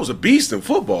too, but I was a beast in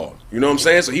football. You know what I'm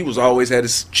saying? So he was always had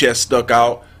his chest stuck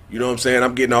out. You know what I'm saying?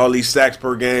 I'm getting all these sacks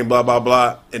per game, blah, blah,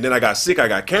 blah. And then I got sick. I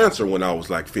got cancer when I was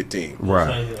like 15.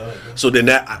 Right. So then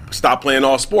I stopped playing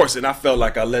all sports, and I felt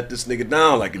like I let this nigga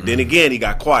down. Like, then again, he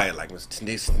got quiet. Like, this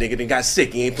nigga done got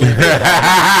sick. He ain't playing. What's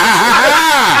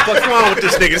wrong with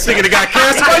this nigga? This nigga done got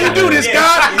cancer. Why you do this, God?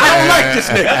 I don't like this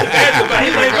nigga.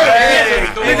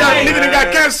 Nigga done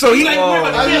got cancer, so he... Nigga,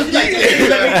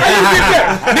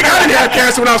 I didn't have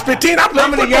cancer when I was 15. How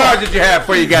many yards did you have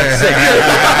before you got sick?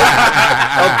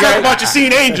 Talk about you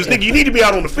seeing angels, nigga. You need to be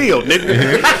out on the field,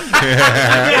 nigga.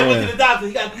 Went to the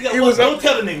doctor. Don't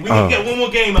tell the nigga. We can get one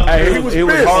more game out. Hey, he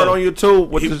was hard on you too.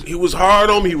 He was hard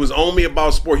on me. He was on me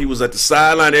about sport. He was at the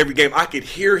sideline every game. I could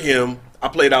hear him. I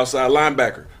played outside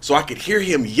linebacker, so I could hear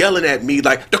him yelling at me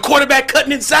like the quarterback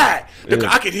cutting inside.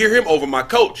 I could hear him over my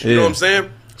coach. You know what I'm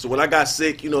saying? So when I got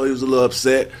sick, he was a little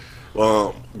upset.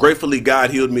 Gratefully,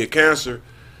 God healed me of cancer.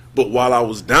 But while I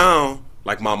was down,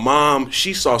 like my mom,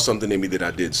 she saw something in me that I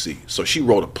did see. So she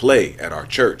wrote a play at our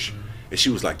church. And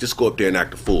she was like, just go up there and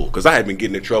act a fool. Because I had been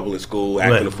getting in trouble in school,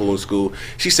 acting a fool in school.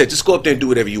 She said, just go up there and do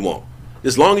whatever you want.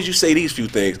 As long as you say these few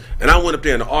things. And I went up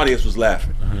there and the audience was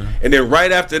laughing. And then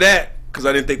right after that, because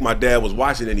I didn't think my dad was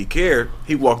watching and he cared,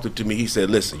 he walked up to me. He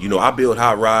said, listen, I build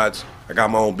hot rods. I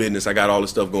got my own business. I got all this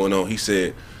stuff going on. He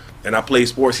said, and I play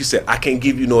sports. He said, I can't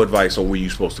give you no advice on where you're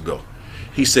supposed to go.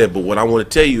 He said, but what I want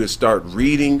to tell you is start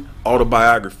reading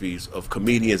autobiographies of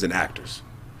comedians and actors.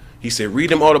 He said, read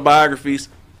them autobiographies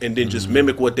and then just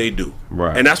mimic what they do.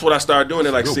 Right. And that's what I started doing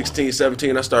at like 16,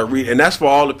 17. I started reading. And that's for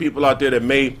all the people out there that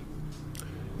may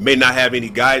not have any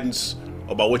guidance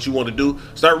about what you want to do.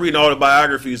 Start reading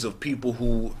autobiographies of people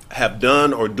who have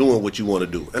done or doing what you want to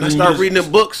do. And I started reading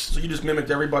them books. So you just mimicked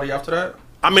everybody after that?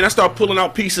 I mean, I started pulling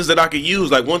out pieces that I could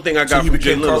use. Like one thing I got from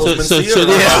Jay Leno. Nigga was stealing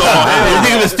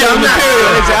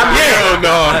material.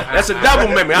 No, that's a double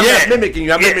mimic. I'm not mimicking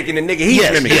you. I'm mimicking the nigga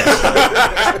he's mimicking.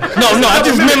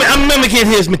 I'm mimicking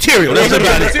his material. That's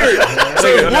about it.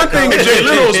 So one thing in Jay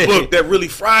Leno's book that really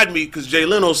fried me, because Jay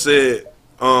Leno said,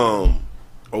 or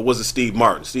was it Steve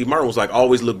Martin? Steve Martin was like,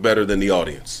 always look better than the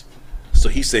audience. So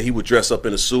he said he would dress up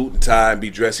in a suit and tie and be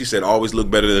dressed. He said, always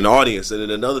look better than the audience. And then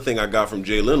another thing I got from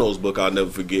Jay Leno's book I'll never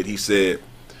forget, he said,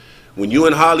 when you're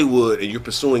in Hollywood and you're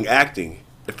pursuing acting,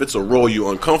 if it's a role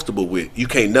you're uncomfortable with, you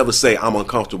can't never say, I'm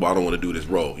uncomfortable, I don't want to do this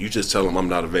role. You just tell them I'm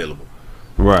not available.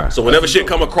 Right. So whenever shit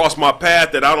come across my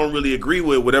path that I don't really agree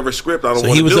with, whatever script I don't want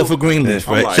to do. So he was up for Greenleaf,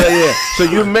 right? Like,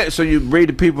 So you read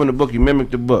the people in the book, you mimic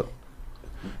the book.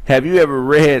 Have you ever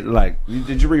read,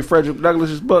 did you read Frederick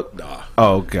Douglass's book? Nah.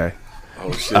 Oh, okay.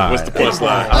 Oh shit! What's the plus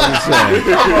line? I'm just saying.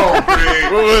 Come on,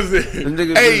 Craig. What was it?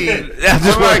 Hey,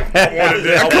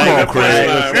 come on,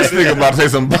 Craig. This nigga about to say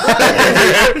something.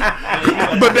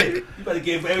 But you better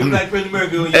give every black person in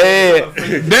America.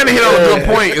 Danny hit on a good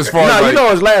point as far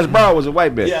as his last bar was a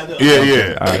white bitch.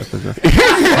 Yeah. All right.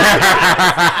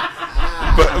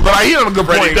 But I hit on a good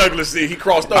Freddie point. Douglass, he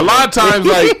crossed over. A lot of times,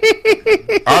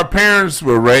 our parents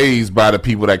were raised by the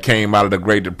people that came out of the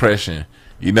Great Depression.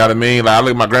 You know what I mean? Like, I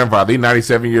look at my grandfather. He's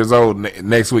 97 years old.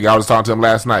 Next week, I was talking to him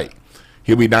last night.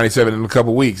 He'll be 97 in a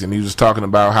couple weeks, and he was talking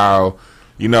about how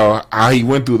he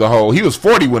went through the whole. He was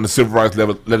 40 when the civil rights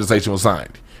legislation was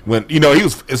signed. When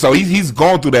he's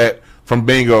gone through that from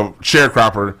being a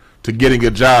sharecropper to getting a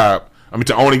job. I mean,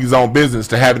 to owning his own business,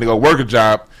 to having to go work a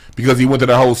job because he went through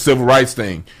the whole civil rights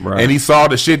thing, and he saw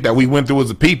the shit that we went through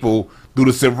as a people through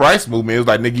the civil rights movement. It was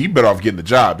like, nigga, you better off getting a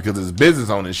job because it's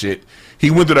business owning shit. He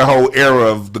went through the whole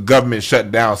era of the government shutting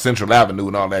down Central Avenue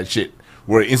and all that shit.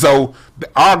 And so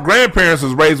our grandparents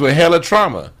was raised with hella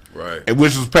trauma, right? And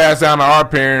which was passed down to our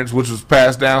parents, which was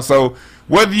passed down. So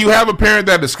whether you have a parent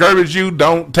that discouraged you,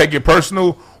 don't take it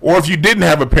personal, or if you didn't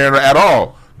have a parent at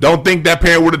all, don't think that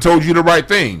parent would have told you the right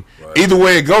thing. Right. Either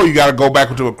way it go, you got to go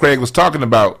back to what Craig was talking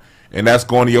about, and that's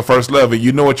going to your first love, and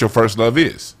you know what your first love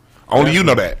is. Only you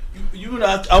know that. You know,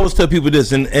 I always tell people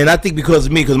this, and I think because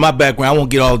of me, because of my background, I won't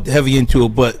get all heavy into it,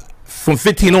 but from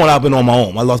 15 on, I've been on my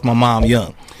own. I lost my mom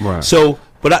young. Right. So,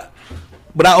 but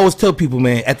I always tell people,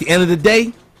 man, at the end of the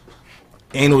day,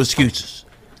 ain't no excuses.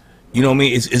 You know what I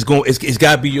mean? It's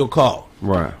got to be your call.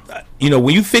 Right. You know,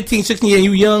 when you 15, 16 and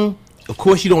you young, of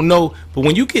course you don't know, but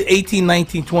when you get 18,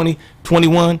 19, 20,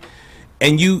 21,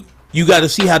 and you got to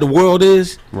see how the world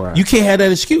is, right. You can't have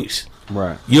that excuse.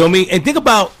 Right. You know what I mean? And think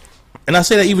about, and I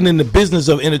say that even in the business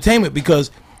of entertainment,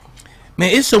 because, man,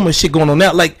 it's so much shit going on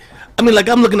now. Like, I mean, like,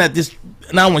 I'm looking at this,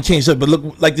 and I don't want to change something, but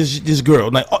look, like this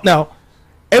girl. Like, now,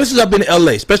 ever since I've been to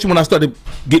LA, especially when I started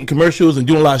getting commercials and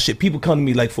doing a lot of shit, people come to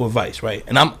me, like, for advice, right?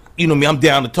 And I'm, you know me, I'm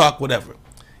down to talk, whatever.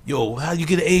 Yo, how you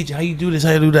get an agent? How you do this?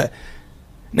 How you do that?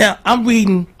 Now, I'm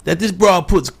reading that this broad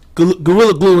puts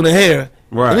Gorilla Glue in her hair,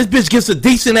 right. And this bitch gets a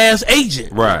decent-ass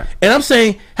agent. Right. And I'm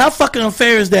saying, how fucking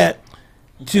unfair is that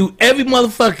to every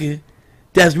motherfucker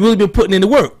that's really been putting in the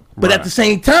work? But right. at the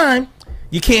same time,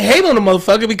 you can't hate on the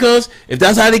motherfucker, because if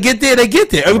that's how they get there, they get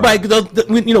there. Everybody,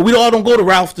 right. You know, we all don't go to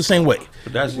Ralph the same way.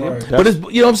 But that's, right. But it's,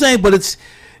 you know what I'm saying? But it's,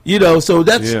 you know, so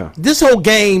that's, this whole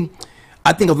game,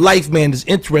 I think, of life, man, is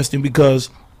interesting, because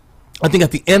I think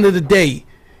at the end of the day,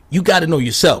 you got to know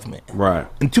yourself, man. Right.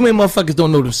 And too many motherfuckers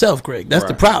don't know themselves, Craig. That's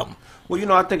the problem. Well, you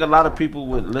know, I think a lot of people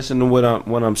would listen to what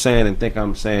I'm saying and think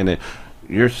I'm saying that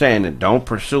you're saying that don't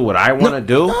pursue what I want to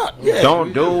do.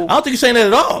 Don't do. I don't think you're saying that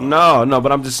at all. No,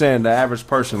 but I'm just saying the average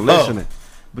person listening.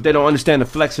 But they don't understand the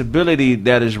flexibility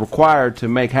that is required to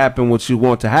make happen what you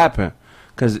want to happen.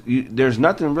 Because there's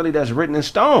nothing really that's written in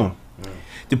stone.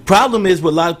 The problem is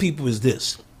with a lot of people is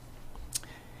this.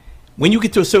 When you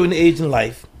get to a certain age in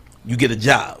life, you get a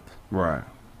job. Right.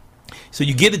 So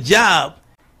you get a job,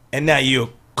 and now your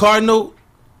car note,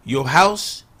 your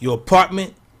house, your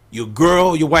apartment, your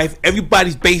girl, your wife,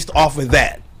 everybody's based off of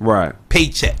that. Right.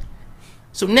 Paycheck.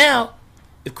 So now,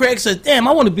 if Craig says, damn,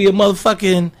 I want to be a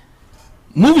motherfucking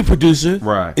movie producer.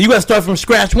 Right. And you got to start from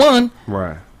scratch one.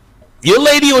 Right. Your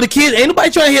lady or the kid, ain't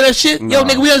nobody trying to hear that shit. No. Yo,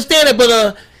 nigga, we understand it,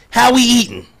 but how we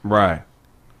eating? Right.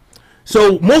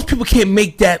 So most people can't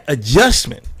make that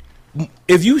adjustment.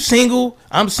 If you single,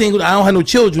 I'm single, I don't have no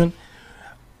children.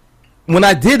 When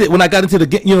I did it, when I got into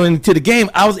the game,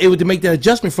 I was able to make that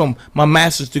adjustment from my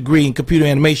master's degree in computer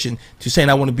animation to saying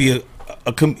I want to be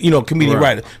a comedian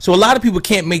writer. So a lot of people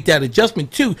can't make that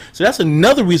adjustment too. So that's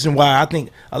another reason why I think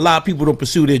a lot of people don't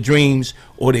pursue their dreams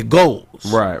or their goals.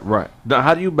 Right.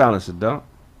 How do you balance it, Doug?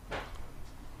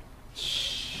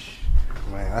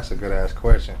 Man, that's a good ass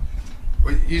question.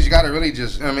 But you just gotta really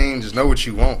just know what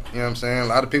you want. You know what I'm saying? A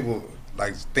lot of people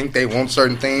like think they want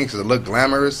certain things because it look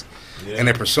glamorous, and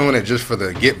they're pursuing it just for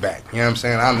the get back. You know what I'm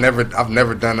saying? I've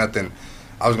never done nothing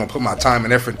I was gonna put my time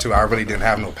and effort into. I really didn't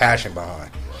have no passion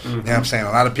behind. Mm-hmm. You know what I'm saying?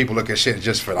 A lot of people look at shit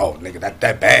just for, oh, nigga,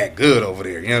 that bag good over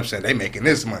there. You know what I'm saying? They making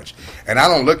this much, and I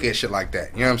don't look at shit like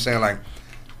that. You know what I'm saying? Like,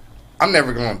 I'm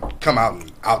never gonna come out and you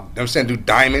know what I'm saying, do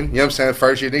diamond. You know what I'm saying?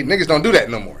 First year, niggas don't do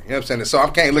that no more. You know what I'm saying? So I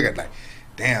can't look at like,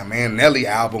 damn, man, Nelly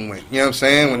album went, you know what I'm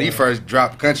saying? When he first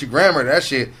dropped Country Grammar, that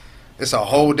shit, it's a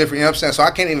whole different, you know what I'm saying? So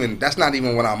I can't even, that's not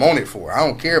even what I'm on it for. I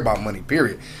don't care about money,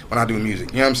 period, when I do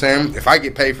music. You know what I'm saying? If I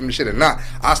get paid from the shit or not,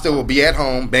 I still will be at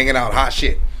home banging out hot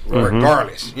shit,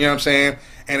 regardless. You know what I'm saying?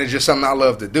 And it's just something I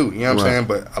love to do. You know what I'm saying?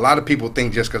 But a lot of people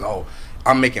think just because, oh,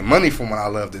 I'm making money from what I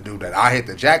love to do, that I hit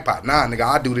the jackpot. Nah, nigga,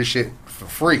 I do this shit for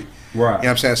free. Right. You know what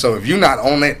I'm saying? So if you're not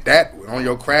on that on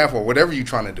your craft or whatever you're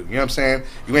trying to do, you know what I'm saying?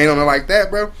 You ain't on it like that,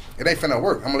 bro, it ain't finna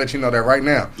work. I'm gonna let you know that right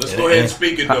now. Let's go ahead and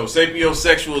speak it though.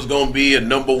 Sapiosexual is gonna be a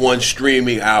 #1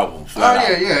 streaming album. It's up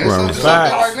there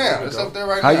right now. It's up there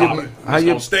right now. It's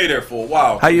gonna stay there for a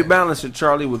while. How you balance it,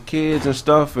 Charlie, with kids and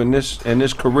stuff and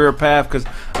this career path? Because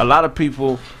a lot of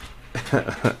people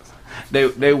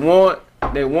they want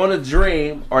a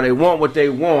dream or they want what they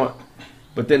want,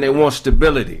 but then they want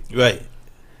stability. Right.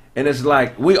 And it's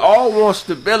like, we all want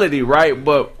stability, right?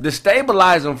 But the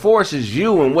stabilizing force is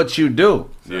you and what you do.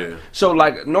 Yeah. So,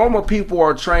 like, normal people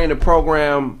are trained to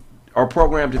programmed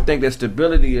to think that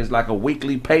stability is like a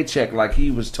weekly paycheck, like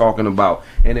he was talking about.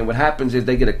 And then what happens is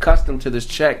they get accustomed to this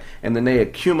check, and then they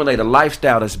accumulate a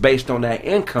lifestyle that's based on that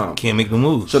income. Can't make the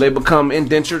moves. So they become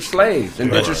indentured slaves,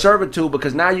 indentured servitude,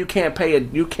 because now you can't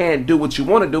you can't do what you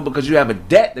want to do because you have a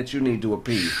debt that you need to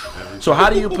appease. So how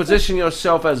do you position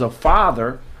yourself as a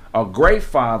father, a great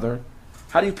father?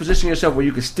 How do you position yourself where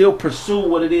you can still pursue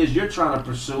what it is you're trying to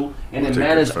pursue and then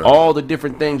manage all the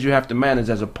different things you have to manage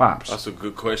as a pops? That's a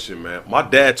good question, man. My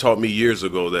dad taught me years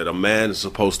ago that a man is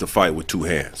supposed to fight with two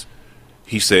hands.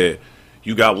 He said,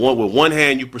 you got one with one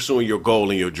hand, you pursuing your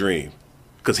goal and your dream.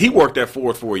 Because he worked at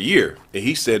Ford for a year, and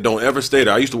he said, don't ever stay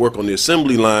there. I used to work on the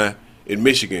assembly line in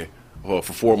Michigan for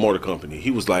Ford Motor Company.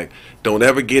 He was like, don't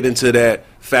ever get into that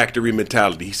factory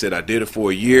mentality. He said, I did it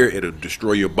for a year. It'll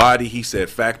destroy your body. He said,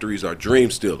 factories are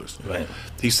dream stealers. Right.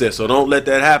 He said, so don't let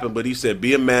that happen. But he said,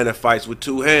 be a man that fights with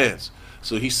two hands.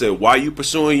 So he said, while you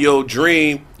pursuing your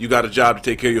dream, you got a job to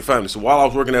take care of your family. So while I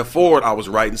was working at Ford, I was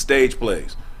writing stage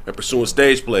plays and pursuing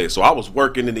stage plays. So I was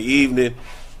working in the evening,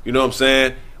 you know what I'm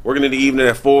saying? Working in the evening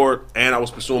at Ford, and I was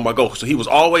pursuing my goal. So he was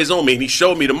always on me, and he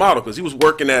showed me the model because he was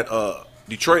working at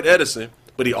Detroit Edison,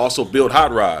 but he also built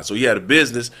hot rods. So he had a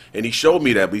business, and he showed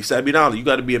me that. But he sat me down, you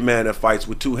got to be a man that fights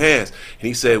with two hands. And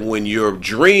he said, when your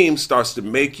dream starts to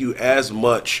make you as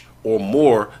much or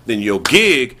more than your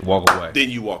gig, Walk away. then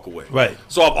you walk away. Right.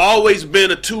 So I've always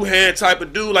been a two-hand type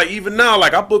of dude. Like even now,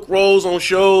 like I book roles on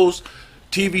shows,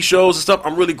 TV shows and stuff.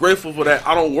 I'm really grateful for that.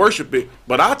 I don't worship it,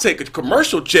 but I take a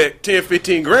commercial check, 10,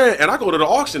 15 grand, and I go to the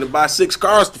auction and buy 6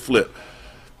 cars to flip.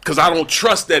 Because I don't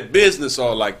trust that business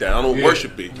all like that. I don't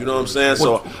worship it. You know what I'm saying?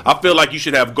 So I feel like you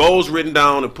should have goals written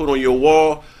down and put on your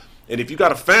wall. And if you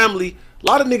got a family, a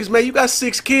lot of niggas, man, you got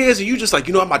 6 kids and you just like,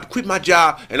 you know, I'm about to quit my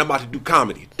job and I'm about to do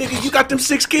comedy. Nigga, you got them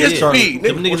 6 kids to feed.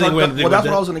 Well, that's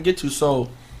what I was going to get to. So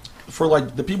for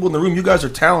like the people in the room, you guys are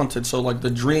talented. So like the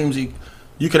dreams,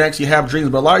 you can actually have dreams.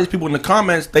 But a lot of these people in the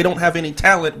comments, they don't have any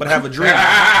talent but have a dream.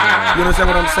 You understand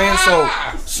what I'm saying? So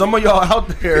some of y'all out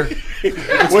there, the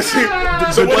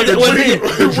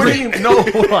dream. No,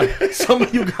 hold on. Some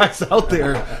of you guys out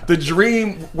there, the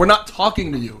dream. We're not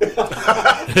talking to you.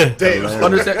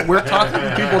 Understand? We're talking to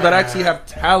people that actually have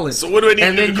talent. So what do I need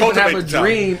and to then do you to can have a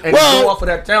dream and go off of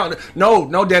that talent.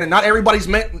 No, Danny. Not everybody's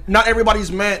meant. Not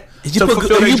everybody's meant to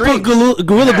fulfill their dream. You put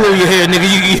Gorilla Glue in your hair, nigga.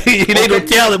 You ain't no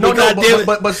talent.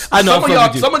 But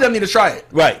some of them need to try it,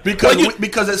 right?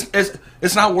 Because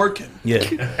it's not working. Yeah.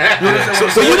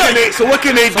 So what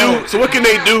can they do? So what can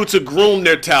they do to groom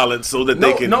their talent so that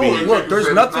they can be? Look,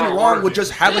 there's nothing wrong with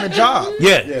just having a job.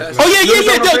 Yeah. Yeah.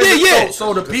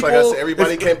 So the people, like I said,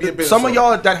 everybody can't be a business some of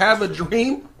y'all that have a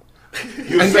dream.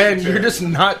 And then you're just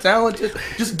not talented.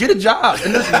 Just get a job,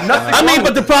 and there's nothing. I mean,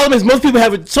 but the problem is, most people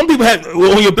have it. Some people have.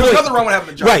 On your there's nothing wrong with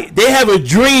having a job. Right? They have a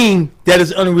dream that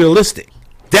is unrealistic.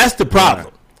 That's the problem.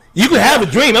 Right. You can have a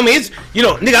dream. I mean, it's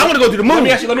nigga. I want to go to the moon. Let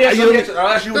me ask you. I'll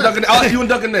ask you and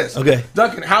Duncan this. Okay,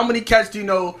 Duncan, how many cats do you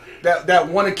know that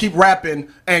want to keep rapping,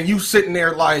 and you sitting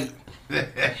there like? Okay,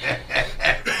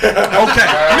 nigga,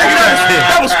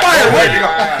 that was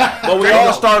fire. But we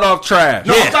all start off trash.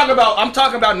 No, I'm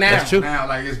talking about now. That's true. Now,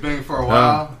 like it's been for a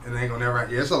while, and they ain't gonna never.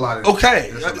 Yeah, it's a lot of.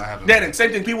 Okay, then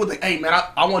same thing. People think, hey man,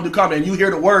 I want to do comedy, and you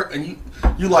here to work, and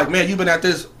you like, man, you've been at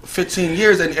this 15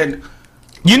 years, and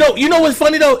you know what's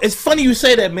funny though? It's funny you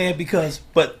say that, man,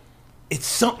 but it's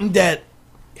something that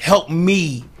helped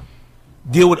me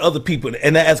deal with other people,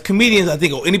 and as comedians, I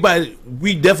think, or anybody,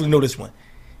 we definitely know this one.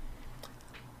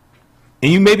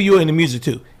 And maybe you're in the music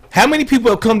too. How many people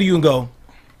have come to you and go,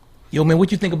 yo, man,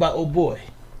 what you think about old boy?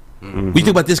 Mm-hmm. What you think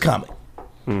about this comic?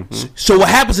 Mm-hmm. So what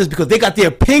happens is, because they got their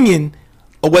opinion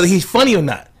of whether he's funny or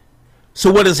not. So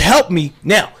what has helped me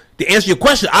now to answer your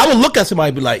question, I will look at somebody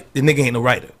and be like, the nigga ain't no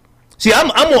writer. See,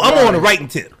 I'm on a writing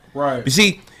tip. Right. You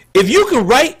see, if you can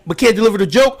write but can't deliver the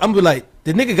joke, I'm gonna be like,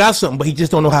 the nigga got something, but he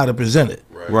just don't know how to present it.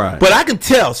 Right. But I can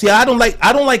tell. See, I don't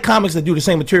like comics that do the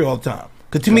same material all the time.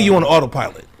 Because to me, you're on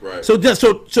autopilot. Right. So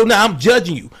now I'm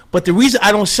judging you. But the reason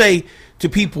I don't say to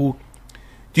people,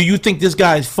 do you think this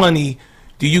guy is funny?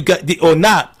 Do you got or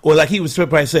not? Or like he was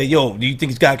probably say, yo, do you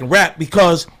think this guy can rap?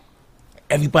 Because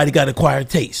everybody got acquired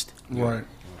taste. Right.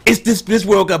 It's this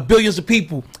world got billions of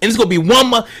people, and it's gonna be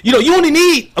one. You only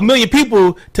need 1 million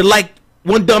people to like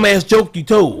one dumbass joke you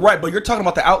told. Right, but you're talking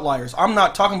about the outliers. I'm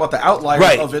not talking about the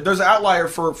outliers of it. There's an outlier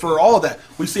for all of that.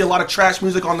 We see a lot of trash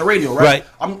music on the radio, right?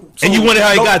 And you wonder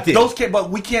how he got there. But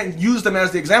we can't use them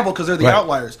as the example because they're the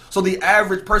outliers. So the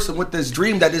average person with this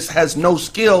dream that this has no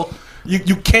skill,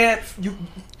 you can't.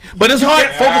 But it's hard.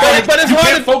 But it's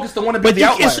hard to focus to want to be the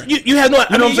outlier. You have no.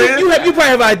 You know what I'm saying? You probably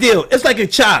have an idea. It's like a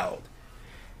child.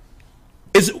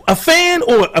 It's a fan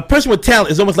or a person with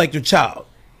talent is almost like your child.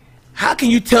 How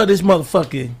can you tell this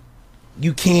motherfucker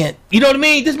you can't? You know what I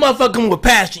mean? This motherfucker coming with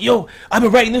passion. Yo, I've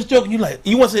been writing this joke. And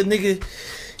you want to say, nigga,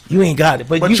 you ain't got it.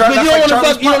 But you don't want to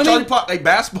fuck. You know what I mean? Like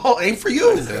basketball ain't for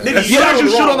you. Nigga, you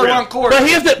shoot on the wrong court. But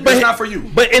it's not for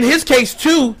you. But in his case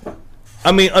too,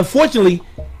 I mean, unfortunately,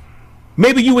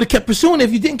 maybe you would have kept pursuing it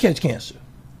if you didn't catch cancer.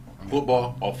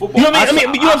 Football. You know what I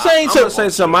mean? You know what I'm saying? I'm gonna say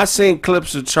something. I seen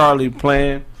clips of Charlie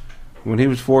playing when he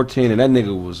was 14, and that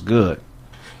nigga was good.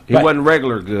 He wasn't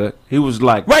regular good. He was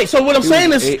like So what I'm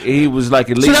saying is he was like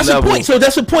elite level. The point. So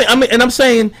that's the point. I mean, and I'm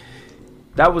saying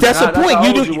that's the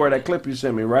point. You were that clip you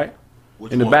sent me, right?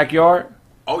 In the backyard.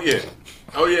 Oh yeah.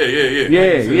 Oh yeah.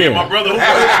 Yeah. My brother.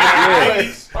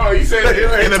 Oh, you said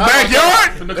in the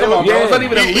backyard? Come on, bro. It's not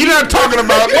even a He not talking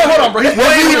about. Hold on, bro. He's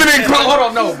Was he even in? Hold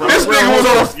on, no, bro. This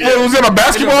nigga was in a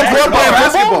basketball court playing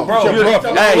football. Bro.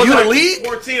 Hey, Was you it a league?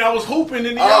 14, I was hooping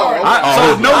in the Oh, yard.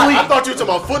 so no league. I thought you were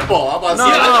talking about football. I'm about to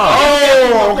say.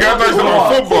 Oh, okay. I thought you were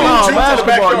about football. No,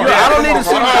 basketball. I don't need to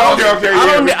see. Okay.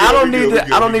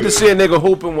 I don't need to see a nigga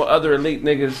hooping with other elite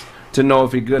niggas to know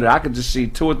if he good. I could just see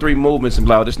 2 or 3 movements and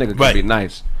be like, oh, this nigga could be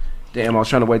nice. Damn, I was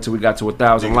trying to wait till we got to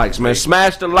 1,000 likes, man.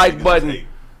 Smash the like button.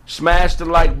 Smash the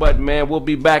like button, man. We'll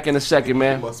be back in a second,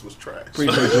 man. Must was trash.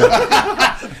 Appreciate you.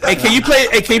 Hey, can you play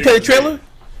the trailer?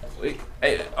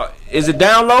 Hey, is it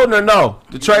downloading or no?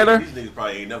 The trailer? These niggas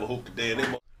probably ain't never hooped a day in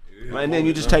their And then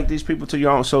you just take these people to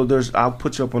your own. So I'll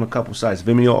put you up on a couple sites.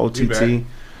 Vimeo OTT.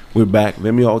 We're back.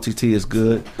 Vimeo OTT is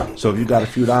good. So if you got a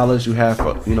few dollars, you have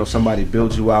somebody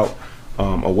build you out a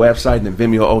website, and then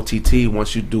Vimeo OTT.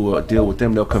 Once you do a deal with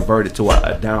them, they'll convert it to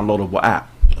a downloadable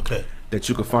app. Okay. That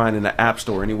you can find in the App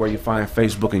Store. Anywhere you find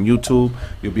Facebook and YouTube,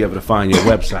 you'll be able to find your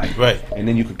website. Right. And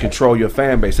then you can control your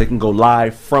fan base. They can go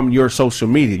live from your social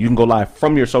media. You can go live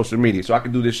from your social media. So I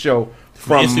can do this show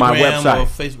from Instagram my website. Or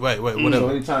Facebook, right, whatever. So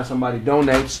anytime somebody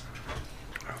donates,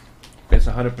 it's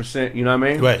 100%. You know what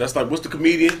I mean? Right. That's like, what's the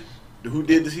comedian who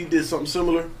did this? He did something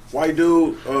similar. White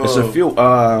dude. It's a few.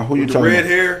 Who you with the talking red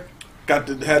about? hair. Had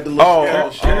the little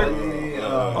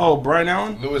Brian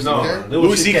Allen? Louis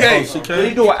C.K. Did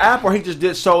he do an app or he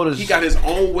just sold his? He got his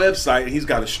own website. He's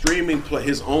got his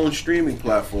own streaming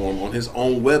platform on his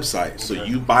own website. So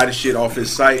you buy the shit off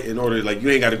his site in order, like, you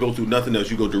ain't got to go through nothing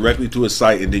else. You go directly to his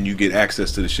site and then you get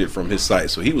access to the shit from his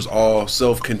site. So he was all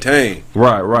self-contained.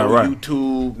 Right. No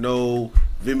YouTube, no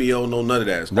Vimeo, no none of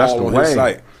that. It's That's all the on way. his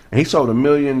site. And he sold 1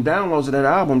 million downloads of that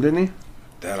album, didn't he?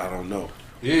 That I don't know.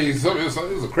 Yeah, it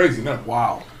was a crazy number.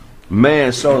 Wow.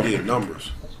 Man, so He did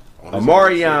numbers.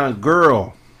 Amarion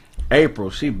girl, April,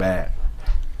 she bad.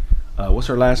 What's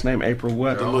her last name? April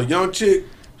what? The little young chick.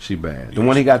 She bad. The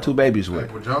one he got 2 babies with.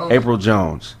 April Jones? April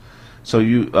Jones. So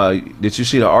you did you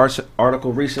see the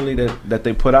article recently that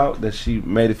they put out that she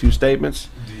made a few statements?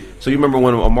 So you remember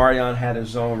when Omarion had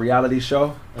his own reality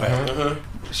show?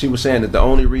 She was saying that the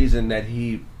only reason that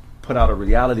he put out a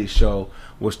reality show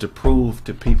was to prove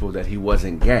to people that he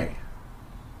wasn't gay.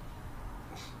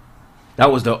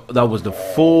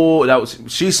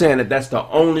 She's saying that that's the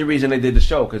only reason they did the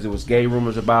show, because it was gay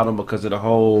rumors about him because of the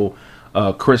whole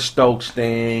Chris Stokes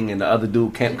thing and the other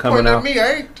dude coming out. Me,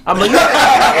 I ain't. I mean,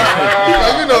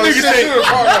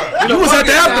 You was at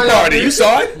the after party. You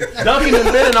saw it. Duncan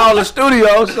has been in all the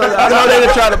studios, so I know they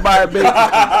didn't try to buy a big.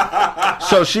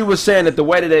 So she was saying that the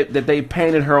way that they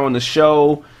painted her on the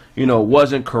show,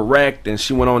 wasn't correct, and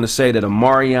she went on to say that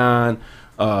Omarion,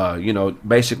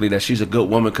 basically that she's a good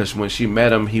woman because when she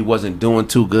met him, he wasn't doing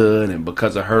too good, and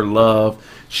because of her love,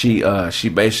 she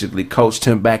basically coached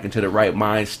him back into the right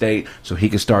mind state so he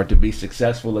could start to be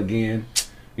successful again.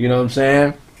 You know what I'm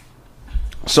saying?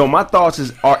 So my thoughts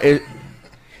is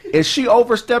she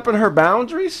overstepping her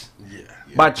boundaries?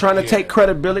 By trying to take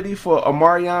credibility for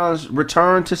Omarion's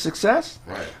return to success?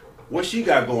 Right. What she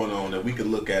got going on that we can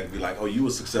look at and be like, oh, you were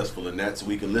successful in that, so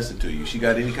we can listen to you? She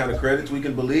got any kind of credits we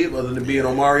can believe other than being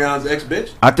Omarion's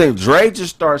ex-bitch? I think Dre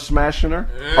just started smashing her.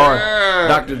 Or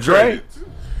Dr. Dre.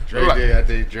 Dre did. I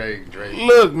think Dre.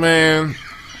 Look, man.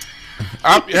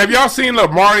 Have y'all seen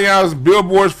Omarion's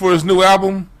billboards for his new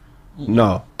album?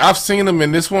 No. I've seen him,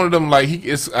 and it's one of them, like,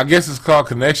 I guess it's called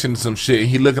Connection, some shit.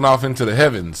 He looking off into the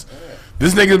heavens.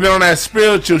 This nigga's been on that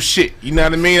spiritual shit. You know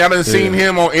what I mean? I done seen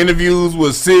him on interviews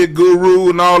with Sid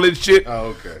Guru and all this shit. Oh,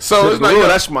 okay. Sid So it's like, Guru,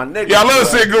 that's my nigga. Yeah, I love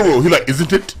Sid Guru. He like,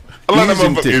 isn't it? I love that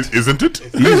motherfucker. Isn't it?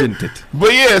 Isn't it?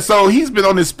 But yeah, so he's been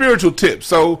on his spiritual tip.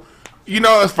 So,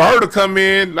 it's for her to come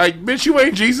in, like, bitch, you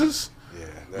ain't Jesus.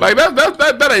 Like,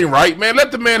 that ain't right, man.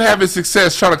 Let the man have his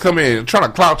success trying to come in, trying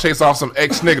to clout chase off some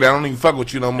ex-nigga that don't even fuck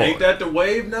with you no more. Ain't that the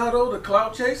wave now, though, the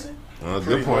clout chasing?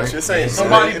 Good point.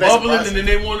 Somebody bubbling and then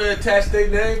they want to attach their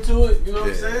name to it. You know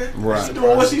what I'm saying? Right. She's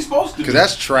doing what she's supposed to do. Because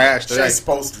that's trash. She's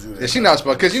supposed to do that. She not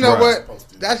supposed. Because you know what?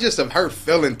 That's just a hurt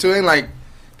feeling too. Ain't like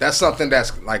that's something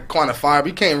that's like quantifiable.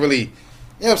 You can't really. You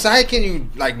know what I'm saying? How can you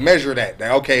like measure that?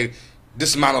 That okay,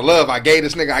 this amount of love I gave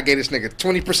this nigga. I gave this nigga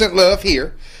 20% love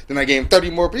here. Then I gave him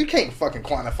 30 more. But you can't fucking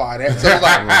quantify that. So it's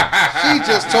like she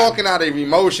just talking out of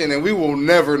emotion, and we will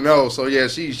never know. So yeah,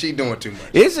 she doing too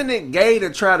much. Isn't it gay to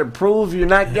try to prove you're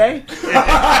not gay? Oh,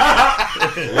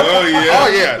 yeah. Oh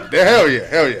yeah, hell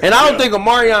yeah. And I don't think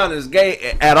Omarion is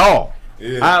gay at all.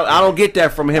 Yeah. I don't get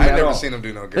that from him. I've at never all. seen him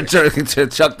do no game. Chuck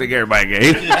think everybody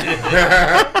gay.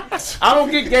 I don't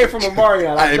get gay from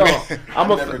Omarion. I don't.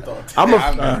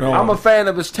 I'm a fan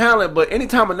of his talent, but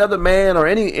anytime another man or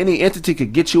any entity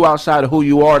could get you outside of who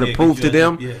you are to prove to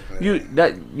them, you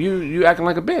acting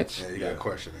like a bitch. Yeah, you gotta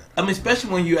question that. I mean,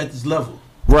 especially when you're at this level,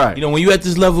 right? You know, when you're at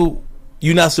this level,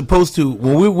 you're not supposed to.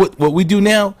 When what we do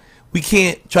now, we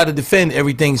can't try to defend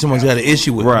everything someone's got an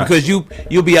issue with, right? Because you'll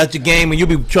be out your game and you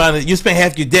spend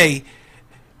half your day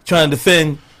trying to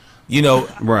defend, you know,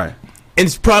 right. And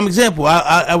it's a prime example.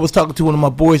 I was talking to one of my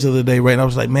boys the other day, right? And I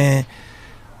was like, man,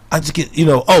 I just get,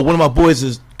 one of my boys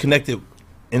is connected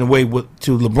in a way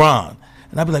to LeBron.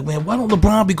 And I'd be like, man, why don't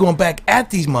LeBron be going back at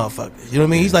these motherfuckers? You know what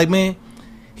I mean? He's like, man,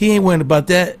 he ain't worrying about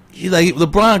that. He's like,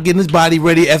 LeBron getting his body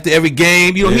ready after every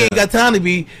game. You know, he ain't got time to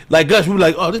be like us. We're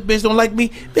like, oh, this bitch don't like me.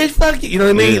 Bitch, fuck it. You know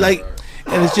what I mean? Like,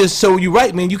 and it's just, so you're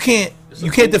right, man. You can't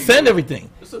defend everything.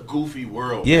 It's a goofy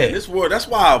world. Yeah. Man. This world, that's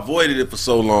why I avoided it for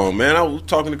so long, man. I was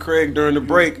talking to Craig during the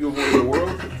break. You avoided the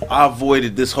world? I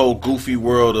avoided this whole goofy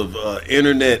world of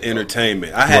internet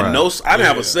entertainment. I had I didn't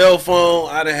have a cell phone.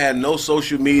 I didn't have no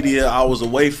social media. I was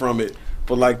away from it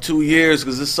for like 2 years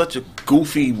because it's such a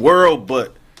goofy world,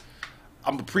 but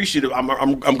I'm appreciative.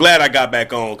 I'm glad I got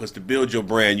back on because to build your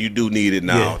brand, you do need it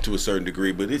now to a certain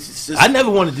degree. But it's just I never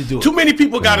wanted to do it. Too many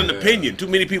people got an opinion. Too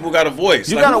many people got a voice.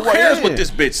 You like, gotta who cares what this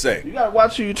bitch say? You gotta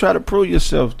watch who you try to prove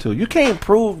yourself to. You can't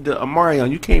prove to Omarion.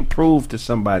 You can't prove to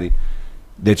somebody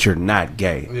that you're not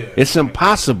gay. Yeah. It's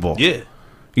impossible. Yeah.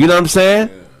 You know what I'm saying?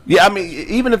 Yeah, I mean,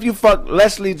 even if you fuck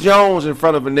Leslie Jones in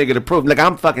front of a nigga to prove, like,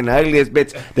 I'm fucking the ugliest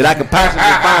bitch that I could possibly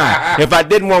find. If I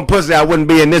didn't want pussy, I wouldn't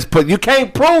be in this pussy. You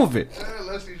can't prove it.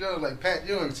 Leslie Jones like Pat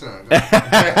Ewing's son.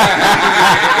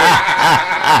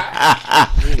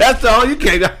 That's all you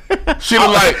can't. She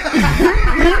was like,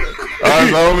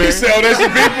 we sell that to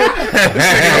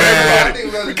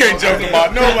people. We can't joke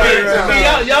about nobody.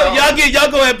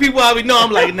 Y'all gonna have people I know.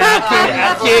 I'm like, nah,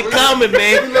 I can't comment,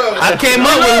 man. I came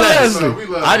up with Leslie.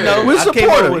 I know. We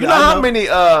support her. You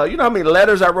know how many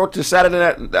letters I wrote to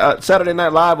Saturday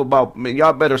Night Live about, man,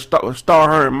 y'all better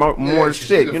star her in more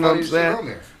shit. You know what I'm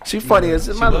saying? She funny as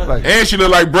a motherfucker. And she look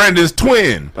like Brandon's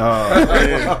twin. Tell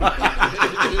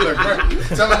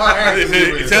him how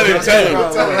handsome. Tell him.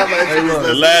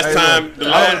 The last time.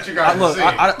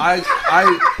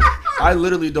 I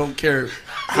literally don't care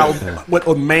what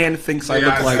a man thinks I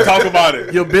look like. Talk about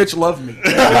it. Your bitch love me.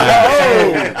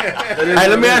 Hey,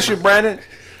 let me ask you, Brandon.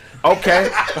 Okay,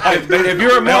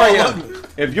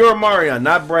 if you're Omarion,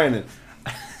 not Brandon,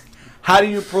 how do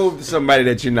you prove to somebody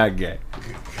that you're not gay?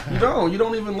 You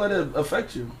don't even let it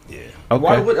affect you. Yeah. Okay.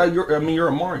 Why would you're a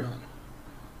Marion.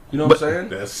 You know what I'm saying?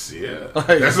 That's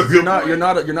that's a good. You're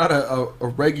not a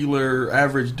regular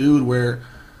average dude where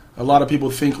a lot of people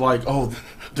think like, oh,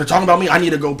 they're talking about me. I need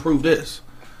to go prove this.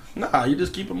 Nah, you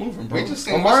just keep it moving, bro.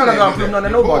 Omarion not gonna prove nothing to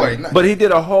nobody. But he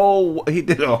did a whole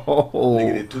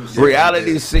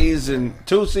reality season,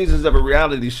 2 seasons of a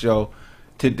reality show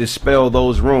to dispel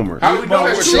those rumors. How we know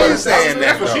what she's saying?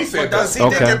 That's what she said. Because he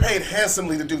did get paid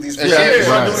handsomely to do these videos.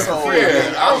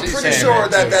 I'm pretty sure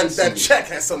that check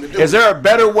has something to do with it. Is there a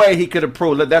better way he could have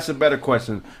proved? That's a better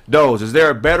question. Is there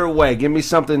a better way? Give me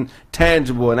something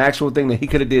tangible, an actual thing that he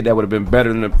could have did that would have been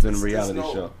better than the reality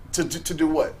show. To do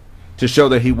what? To show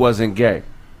that he wasn't gay.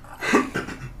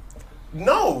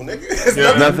 No, nigga.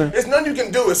 It's nothing you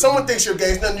can do. If someone thinks you're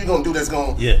gay, it's nothing you're going to do that's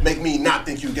going to make me not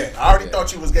think you're gay. I already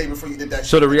thought you was gay before you did that shit.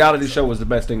 So the reality show was the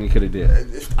best thing he could have did.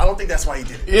 I don't think that's why he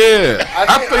did it. Yeah.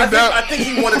 I think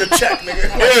he wanted a check,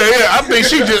 nigga. Yeah. I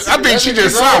think she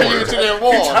just sour. This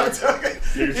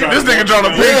nigga trying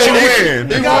to bring you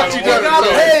in. He got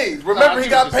paid. Remember, he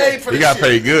got paid for this He got shit.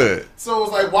 paid good. So it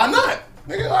was like, why not?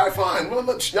 Nigga, all right, fine. Well,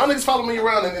 look, y'all niggas follow me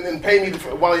around and pay me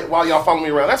while y'all follow me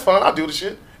around. That's fine. I'll do the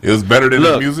shit. It was better than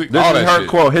the music. This all is that her shit.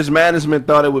 quote. His management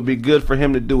thought it would be good for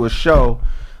him to do a show,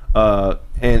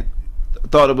 and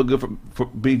thought it would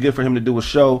be good for him to do a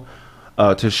show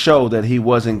to show that he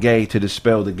wasn't gay, to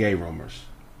dispel the gay rumors.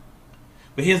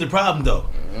 But here's the problem, though.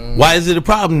 Why is it a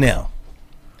problem now?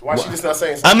 Why she just not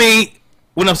saying something? I mean,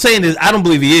 what I'm saying is, I don't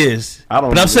believe he is.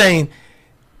 But I'm saying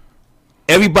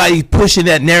everybody pushing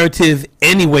that narrative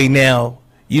anyway now.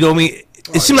 You know what I mean?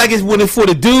 It seems like it's when it's for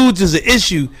the dudes is an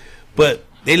issue, but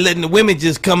they letting the women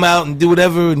just come out and do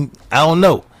whatever, and I don't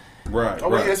know. Right.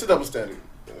 Oh, yeah, it's a double standard.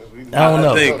 I don't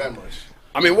know.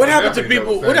 I mean, what happened to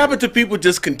people? What happened to people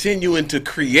just continuing to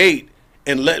create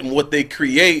and letting what they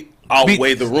create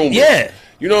outweigh the rumors? Yeah.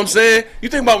 You know what I'm saying? You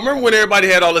think about, remember when everybody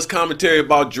had all this commentary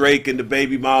about Drake and the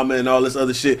baby mama and all this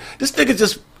other shit? This nigga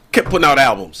just kept putting out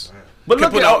albums.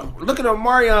 But look at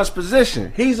Omarion's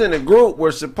position. He's in a group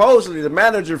where supposedly the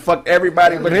manager fucked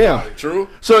everybody but him. True.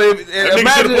 So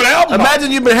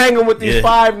imagine you've been hanging with these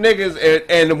 5 niggas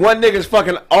and one nigga's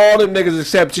fucking all them niggas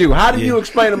except you. How do you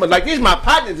explain them? Like, these my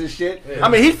partners and shit. Yeah. I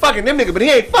mean, he's fucking them niggas, but he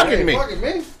ain't fucking me.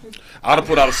 I'd have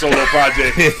put out a solo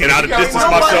project and I'd have distanced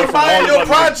myself from all your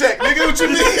project, nigga. What you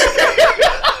mean?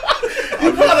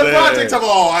 You put out a project talking,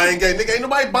 I ain't gay, nigga. Ain't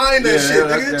nobody buying that shit,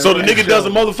 nigga. So the nigga does a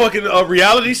motherfucking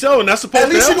reality show, and that's supposed to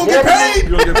at least you gonna get paid.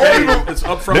 You gonna get paid. It's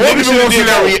up front. The nigga should have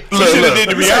did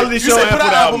the reality show and put out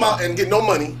an album out and get no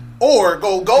money. Or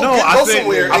go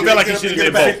somewhere. I feel like you should have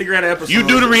did both. You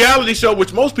do the reality show,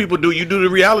 which most people do. You do the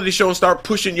reality show and start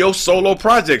pushing your solo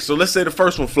project. So let's say the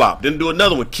first one flopped, then do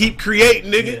another one. Keep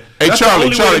creating, nigga. Hey,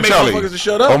 Charlie.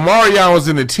 Omarion was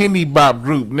in the Teeny Bop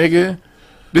group, nigga.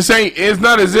 It's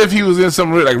not as if he was in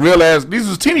some like real ass. These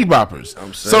was teeny boppers.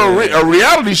 So a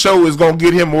reality show is gonna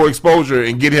get him more exposure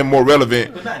and get him more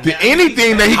relevant to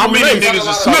anything that he can relate.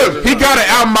 Look, he got an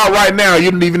album out right now.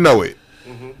 You didn't even know it.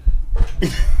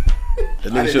 The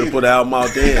nigga should have put an album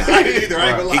out there. I didn't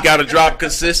either. He got to drop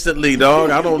consistently, dog.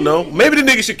 I don't know. Maybe the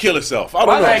nigga should kill himself. I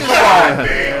don't know.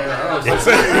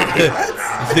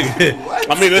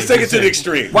 I mean, let's take it to the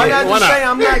extreme. Why not just say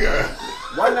I'm not?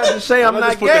 Why not just say I'm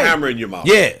not just gay? Put the hammer in your mouth.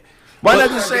 Yeah. Why not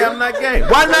just say I'm not gay?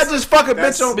 Why not just fuck a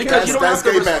bitch on because you don't have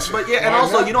to. But and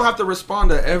also you don't have to respond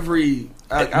to every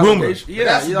allegation. Yeah,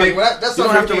 that's big. That's you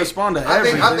don't have to respond to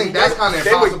everything. I think that's kind of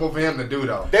impossible for him to do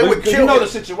though. They would kill. You know the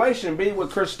situation be with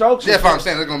Chris Stokes. Yeah, if I'm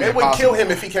saying it's gonna be. They would kill him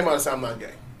if he came out and said I'm not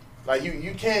gay. Like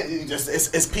you can't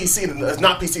it's PC. It's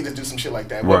not PC to do some shit like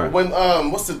that. Right. When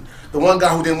what's the one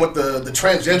guy who didn't want the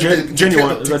transgender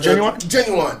Genuine? Is that Genuine?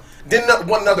 Genuine didn't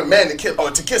want another man to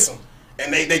kiss him.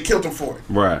 And they killed him for it.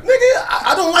 Right. Nigga,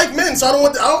 I don't like men, so I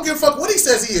don't give a fuck what he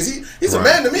says he is. He's a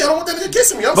man to me. I don't want that nigga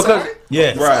kissing me. I'm sorry. Yeah.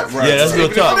 Right. Yeah, that's real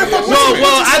talk.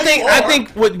 Well, I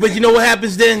think but you know what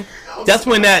happens then? That's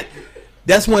when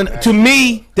to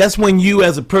me, that's when you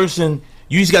as a person,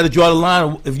 you just got to draw the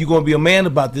line if you're going to be a man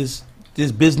about this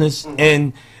business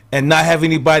and not have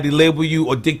anybody label you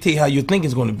or dictate how your thinking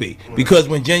is going to be. Because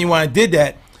when Genuine did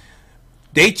that,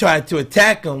 they tried to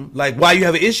attack him, like, why you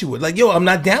have an issue with? Like, yo, I'm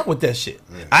not down with that shit.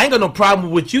 Yeah. I ain't got no problem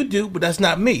with what you do, but that's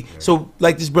not me. Yeah. So,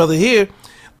 like this brother here,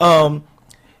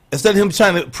 instead of him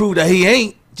trying to prove that he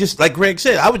ain't, just like Greg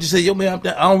said, I would just say, yo, man,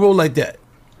 I don't roll like that.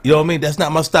 You know what I mean? That's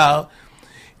not my style.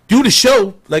 Do the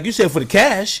show, like you said, for the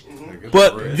cash,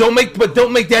 but don't make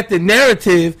that the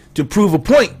narrative to prove a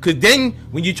point. Because then,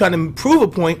 when you're trying to prove a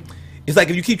point, it's like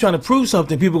if you keep trying to prove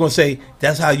something, people are going to say,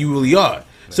 that's how you really are.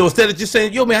 So instead of just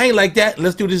saying, "Yo, man, I ain't like that.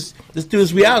 Let's do this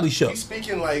reality show." He's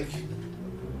speaking like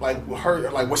her,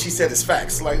 like what she said is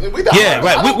facts. Like we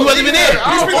right. We wasn't even there.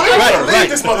 I don't believe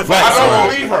this motherfucker. I don't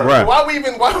believe her. Right.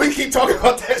 Why we keep talking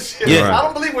about that shit? Yeah. I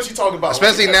don't believe what she talking about.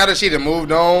 Especially now that she done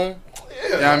moved on. Yeah. You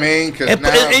know what I mean?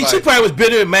 And she probably was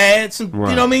bitter and mad. You know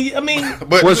what I mean?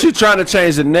 But she trying to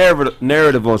change the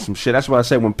narrative on some shit. That's why I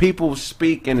say when people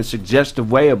speak in a suggestive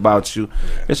way about you,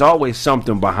 it's always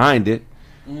something behind it.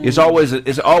 It's always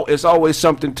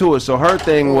something to it. So her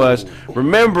thing was,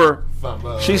 remember,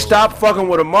 she stopped fucking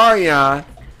with Omarion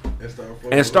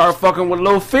and started fucking with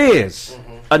Lil Fizz,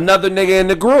 another nigga in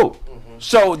the group.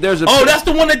 So there's a that's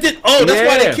the one that did. That's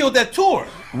why they killed that tour.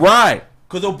 Right.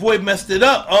 Because old boy messed it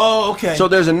up. Oh, okay. So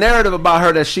there's a narrative about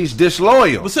her that she's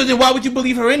disloyal. But so then why would you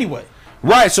believe her anyway?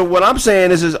 Right. So what I'm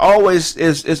saying is always.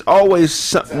 Yeah. Well,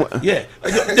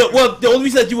 the only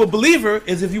reason that you would believe her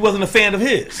is if you wasn't a fan of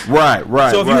his. Right.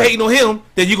 So if you hating on him,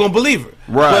 then you're gonna believe her.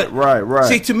 Right.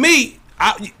 See, to me,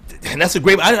 and that's a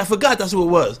great. I forgot that's what it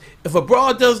was. If a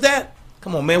broad does that,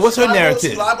 come on, man. What's her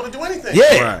narrative? She's liable to do anything.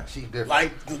 Yeah. Right.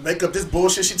 Like make up this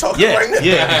bullshit she talking right now.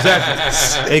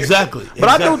 Yeah. Exactly. But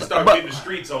I do start getting the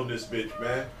streets on this bitch,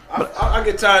 man. I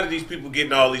get tired of these people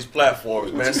getting all these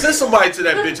platforms, man. Send somebody to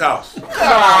that bitch house. Come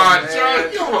on,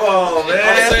 John. Come on, man.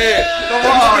 I'm saying, come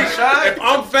on, Sean. If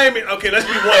I'm famous, okay, let's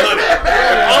be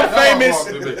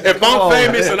 100. If I'm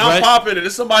famous and I'm popping and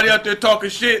there's somebody out there talking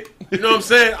shit, you know what I'm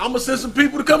saying? I'm gonna send some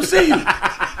people to come see you.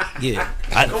 Yeah.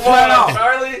 Come on,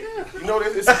 Charlie. You know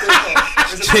this.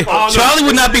 Charlie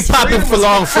would not be popping for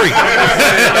long free.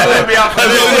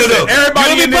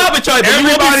 Everybody in popping, Charlie, but you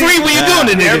won't be free when you're doing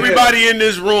it. Everybody in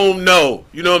this room know.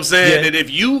 You know what I'm saying? That if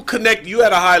you connect, you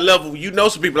at a high level, you know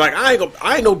some people like I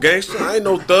ain't no gangster, I ain't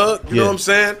no thug. You know what I'm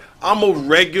saying? I'm a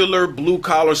regular blue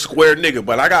collar square nigga,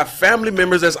 but I got family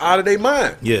members that's out of their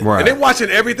mind. Yeah, right. And they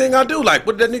watching everything I do. Like,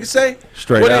 what did that nigga say?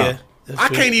 Straight out. I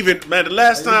can't even, man. The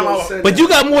last time But you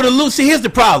got more to lose. See, here's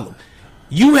the problem.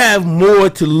 You have more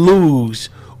to lose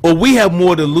or we have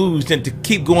more to lose than to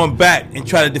keep going back and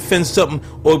try to defend something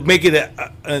or make it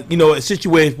a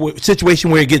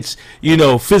situation where it gets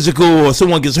physical or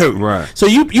someone gets hurt. Right. So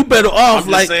you better off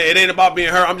I'm just saying, it ain't about being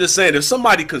hurt. I'm just saying if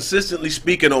somebody consistently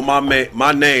speaking on my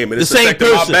name and it's the same affecting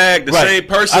person. my bag, the same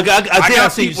person, I got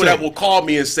people that say. will call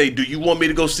me and say, "Do you want me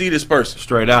to go see this person?"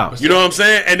 Straight out. You know what I'm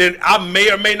saying? And then I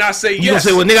may or may not say You yes. gonna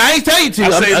say, well, nigga, I ain't tell you to. I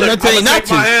say, I'm look, not telling you not take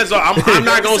to. my hands off. I'm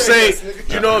not gonna say.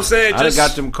 You know what I'm saying? I done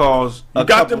got them calls. You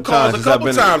got them calls a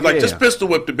couple times. Like, just pistol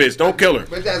whip the bitch. Don't kill her.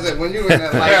 But that's it. When you in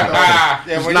that light,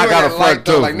 though, when you in that light,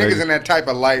 though, like niggas in that type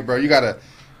of light, bro, you gotta.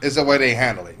 It's the way they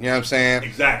handle it. You know what I'm saying?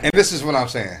 Exactly. And this is what I'm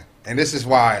saying. And this is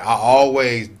why I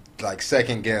always like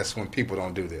second guess when people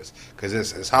don't do this, because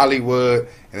it's Hollywood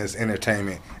and it's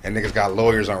entertainment, and niggas got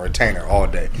lawyers on retainer all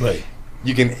day. Right.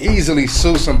 You can easily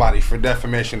sue somebody for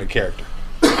defamation of character,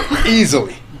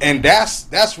 easily, and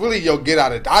that's really your get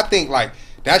out of. I think like.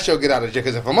 That's your get out of jail.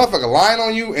 Because if a motherfucker lying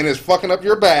on you and is fucking up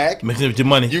your bag, mixing up your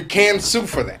money, you can sue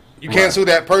for that. You can't sue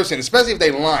that person, especially if they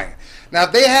lying. Now,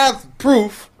 if they have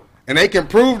proof and they can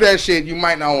prove that shit, you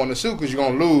might not want to sue because you're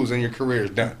gonna lose and your career is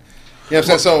done. You know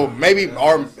what I'm saying? So maybe, or you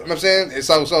know what I'm saying?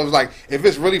 So it's like if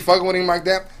it's really fucking with him like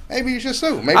that, maybe you should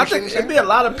sue. Maybe I think there'd be a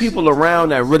lot of people around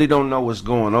that really don't know what's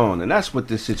going on, and that's what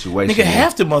this situation. Nigga,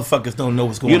 half the motherfuckers don't know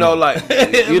what's going on. You know, like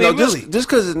really. just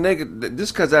because nigga,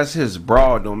 just because that's his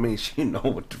broad, don't mean she know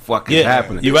what the fuck is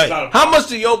happening. You're right. How much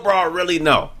do your broad really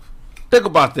know? Think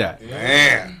about that.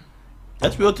 Man,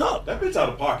 that's real talk. That bitch out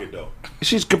of pocket though.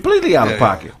 She's completely out of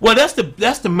pocket. Well, that's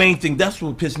the main thing. That's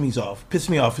what pissed me off. Pissed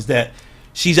me off is that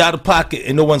she's out of pocket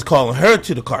and no one's calling her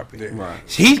to the carpet. Right.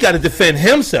 He's got to defend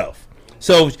himself.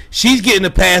 So she's getting a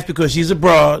pass because she's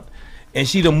abroad and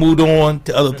she done moved on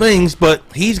to other things, but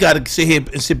he's got to sit here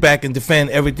and sit back and defend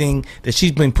everything that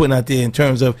she's been putting out there in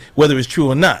terms of whether it's true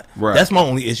or not. Right. That's my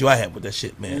only issue I have with that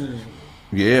shit, man.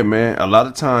 Yeah, man. A lot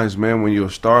of times, man, when you're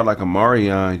a star like a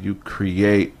Marion, you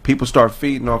create people start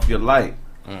feeding off your light.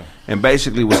 And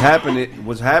basically what's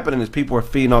happening is people are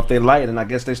feeding off their light, and I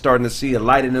guess they're starting to see a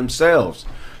light in themselves.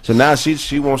 So now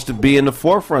she wants to be in the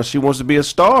forefront. She wants to be a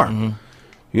star. Mm-hmm.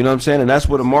 You know what I'm saying? And that's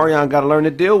what a Marion got to learn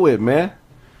to deal with, man.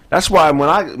 That's why when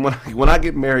I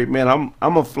get married, man, I'm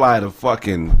gonna fly to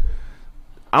fucking.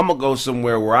 I'm gonna go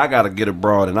somewhere where I gotta get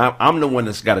abroad, and I'm the one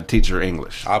that's gotta teach her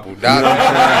English. Abu Dhabi. You know what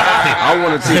I'm saying? I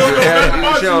want to teach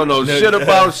her. She don't know shit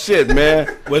about shit,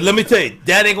 man. Well, let me tell you,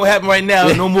 that ain't gonna happen right now.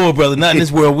 No more, brother. Not in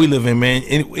this world we live in, man.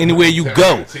 Anywhere you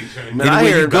go,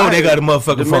 anywhere you go, they got a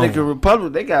motherfucking Dominican phone.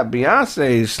 Republic, they got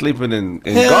Beyonce sleeping in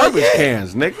garbage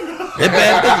cans, nigga. They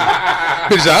bad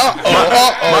My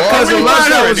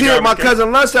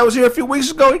cousin Lunch that was here a few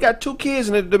weeks ago. He got 2 kids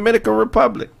in the Dominican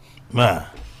Republic. Man.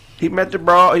 He met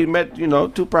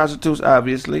two prostitutes,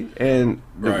 obviously, and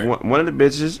one of the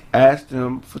bitches asked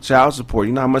him for child support.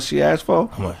 You know how much she asked for?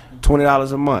 How much?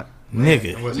 $20 a month.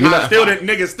 Nigga.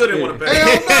 Niggas still didn't want to pay.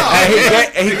 Hell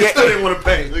no. He still didn't want to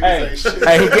pay.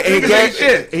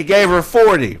 He gave her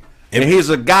 40, and he's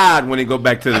a god when he go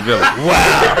back to the village.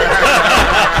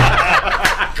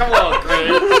 Come on, Craig.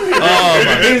 Oh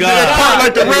my God!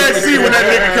 Like the Red Sea when that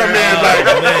nigga come in, like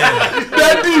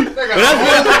Daddy,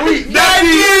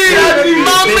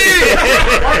 mommy.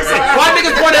 Why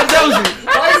niggas point at Josie?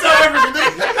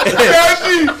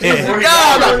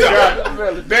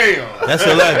 Damn. That's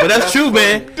a lot, but that's true,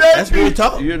 man. That's real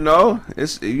talk. You know,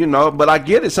 but I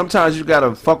get it. Sometimes you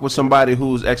gotta fuck with somebody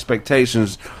whose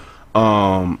expectations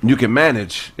you can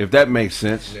manage, if that makes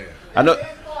sense. Yeah. I know.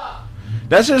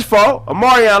 That's his fault.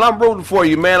 Marion, I'm rooting for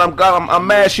you, man. I'm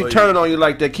mad she turning on you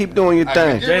like that. Keep doing your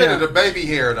thing. Get rid of the baby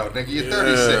hair, though, nigga. You're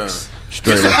 36.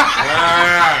 Straight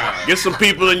up. Get some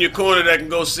people in your corner that can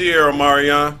go see her,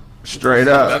 Marion. Straight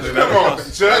up. Ladies and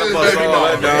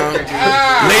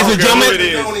gentlemen,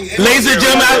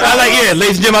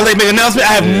 I like make an announcement.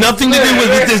 I have nothing to do with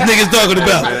what this nigga's talking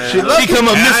about. She come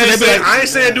up missing. I ain't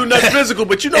saying do nothing physical,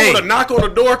 but you know what a knock on the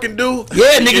door can do?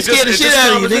 Yeah, nigga scared the shit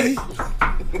out of you, nigga.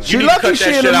 She lucky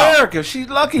she in America. She's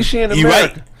lucky she in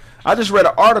America. Right. I just read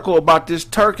an article about this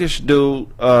Turkish dude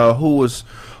who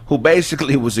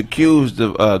basically was accused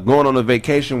of going on a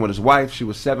vacation with his wife. She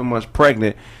was 7 months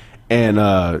pregnant, and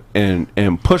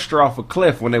pushed her off a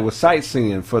cliff when they were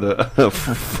sightseeing for the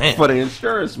for the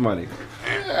insurance money.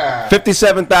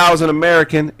 57,000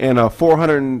 American and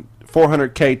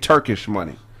 400K Turkish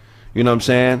money. You know what I'm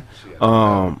saying?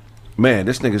 Man,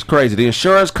 this nigga's crazy. The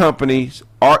insurance companies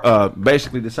are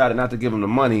basically decided not to give him the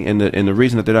money, and the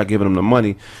reason that they're not giving him the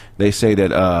money, they say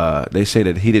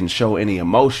that he didn't show any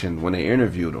emotion when they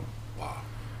interviewed him. Wow.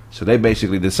 So they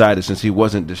basically decided, since he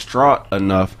wasn't distraught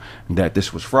enough, that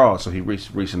this was fraud. So he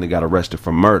recently got arrested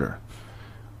for murder.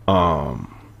 And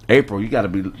April, you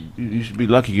should be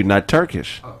lucky you're not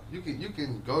Turkish. Oh, you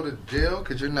can go to jail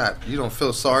because you don't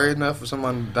feel sorry enough for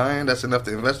someone dying. That's enough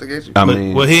to investigate you. I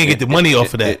mean, well, he didn't get the money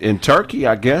off of that. In Turkey,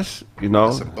 I guess,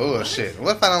 That's some bullshit.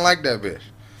 What if I don't like that bitch?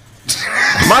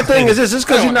 My thing is this: just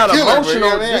because you're not Kill her,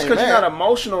 emotional, bro. just because you're not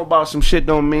emotional about some shit,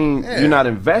 don't mean you're not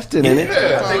invested in it.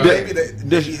 I think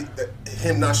maybe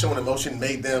him not showing emotion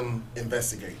made them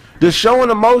investigate. Does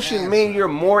showing emotion mean you're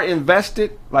more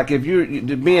invested? Like if you're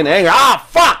being angry,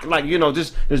 fuck! Like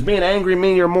just being angry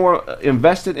mean you're more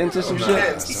invested into some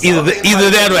shit. Either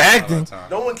that or acting.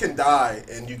 No one can die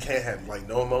and you can't have like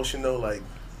no emotion though. Like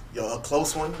a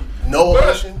close one, no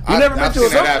emotion. You never been to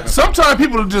a Sometimes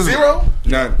people just zero.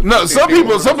 None. No,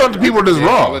 sometimes people are just all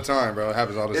wrong. the time, bro. It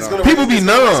happens all the time. People be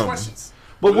numb.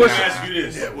 But let me ask you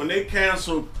this: when they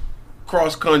cancel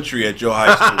cross country at your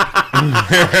high school,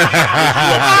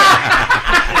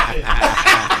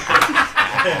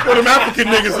 Well, them African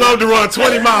niggas love to run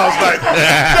 20 miles like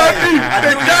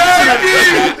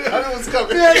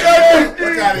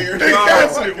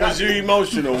was you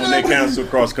emotional when they canceled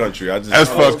cross country? That's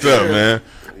fucked up, man.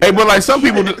 Hey, but like some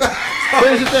people,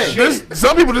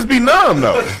 some people just be numb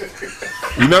though.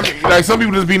 You know, like some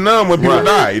people just be numb when people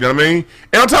die. You know what I mean?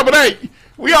 And on top of that,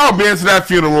 we all been to that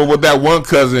funeral with that one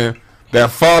cousin that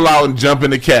fall out and jump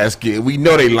in the casket. We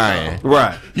know they lying.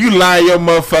 Right. You lying your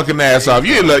motherfucking ass off.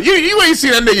 You ain't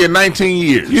seen that nigga in 19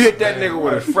 years. You hit that nigga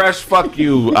with a fresh fuck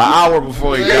you an hour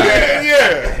before he died.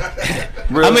 Yeah.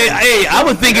 I mean, hey, I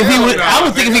would think if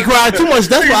he cried too much,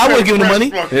 that's why I wouldn't give him the money.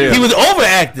 Yeah. He was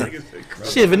overacting.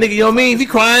 Shit, if a nigga, you know what I mean? If he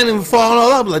crying and falling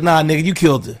all up, like, nah, nigga, you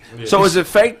killed her. So is it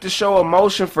fake to show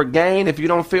emotion for gain if you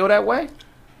don't feel that way?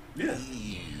 Yeah.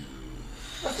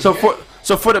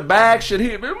 So for the bag, should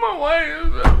he be my way?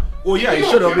 Well, yeah, he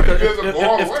should have, because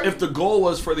if the goal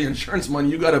was for the insurance money,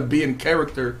 you got to be in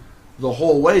character the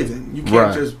whole way. Then you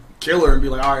can't just kill her and be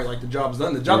like, all right, like the job's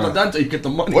done. The job's not done until you get the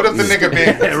money. What if the nigga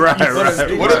been right? What if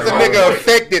the nigga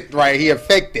affected, right? He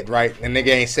affected, right? And nigga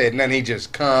ain't said nothing. He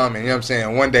just come, and you know what I'm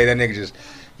saying. One day that nigga just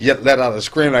let out a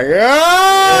scream like,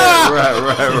 ah! Right.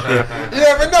 You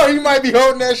never know. He might be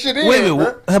holding that shit in. Wait a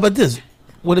minute. How about this?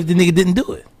 What if the nigga didn't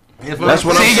do it? That's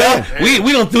what I'm saying.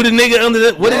 We don't threw the nigga under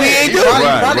the. What if he ain't do it?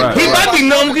 He might be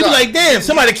numb. He be like, damn,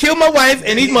 somebody killed my wife,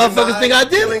 and these motherfuckers think I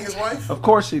did Killing it. his wife? Of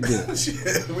course he did.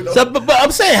 So, but I'm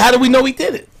saying, how do we know he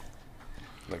did it?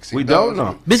 We don't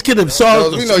know. Bitch could have saw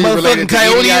some motherfucking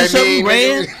coyote or something,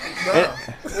 ran.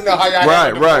 You know how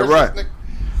y'all Right.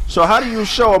 So how do you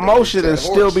show emotion and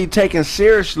still be taken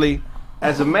seriously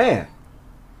as a man?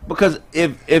 Because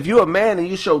if you're a man and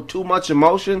you show too much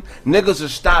emotion, niggas will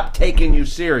stop taking you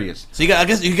serious. So I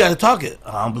guess you got to talk it.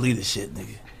 I don't believe this shit,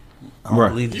 nigga. I don't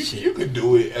believe this shit. You can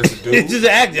do it as a dude. It's just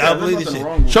an act. I don't believe this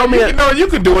shit. Show me. You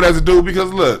can do it as a dude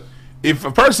because look, if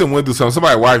a person went through something,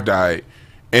 somebody's wife died,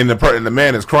 and the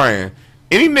man is crying,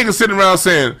 any nigga sitting around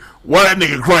saying, "Why that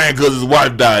nigga crying because his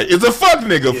wife died?" It's a fuck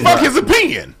nigga. Yeah. Fuck his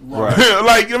opinion. Right.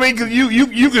 Like I mean, cause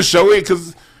you can show it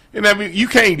because you know what I mean. You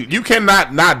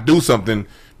cannot not do something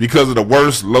because of the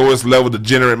worst, lowest level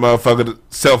degenerate motherfucker,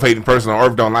 self-hating person on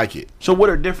earth don't like it. So what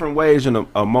are different ways an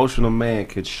emotional man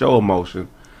could show emotion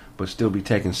but still be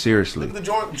taken seriously? Look at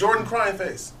the Jordan crying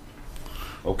face.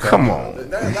 Okay. Come on.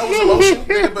 That was emotion.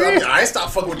 But I mean, I ain't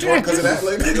stopped fucking with Jordan because of that.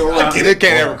 Like, I get it.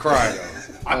 Can't ever cry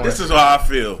though. This is how I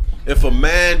feel. If a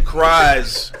man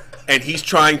cries and he's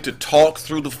trying to talk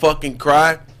through the fucking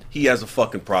cry, he has a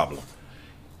fucking problem.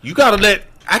 You gotta let.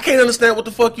 I can't understand what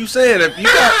the fuck you saying. If you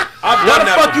got, why the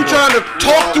fuck you trying to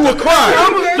talk through a cry?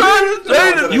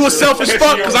 You a selfish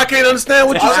fuck because I can't understand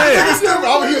what you saying.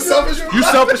 You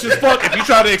selfish as fuck if you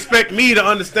try to expect me to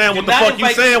understand what the fuck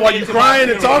you saying while you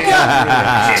crying and talking.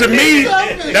 To me,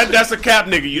 that's a cap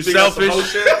nigga. You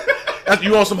selfish.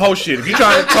 You on some hoe shit. If you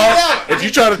trying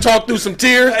to talk through some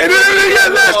tears,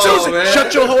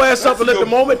 shut your whole ass up and let the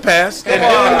moment pass, and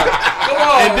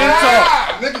then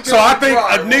talk. So I think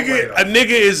a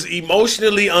nigga is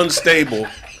emotionally unstable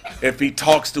if he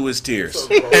talks through his tears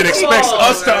and expects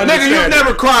us to understand. Nigga, you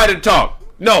never cried and talked.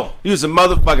 No, you was a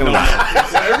motherfucking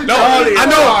liar. No, I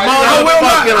know.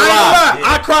 Motherfucking lie.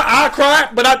 I cry,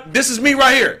 but this is me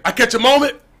right here. I catch a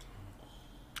moment.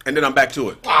 And then I'm back to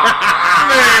it. I'm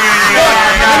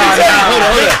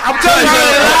telling you.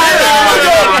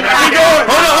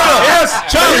 Hold on. Yes,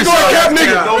 Charlie. Cap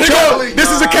nigga. This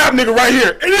is a cap nigga right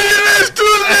here.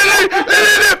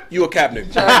 You a cap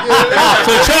nigga.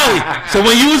 So Charlie, so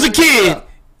when you was a kid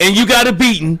and you got a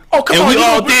beating, and we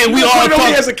all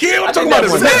talked as a kid. I'm talking about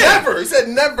as a man. Never. He said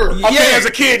never. Okay, as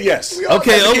a kid, yes.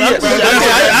 Okay, I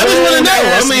just want to know.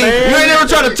 I mean, you ain't never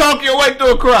tried trying to talk your way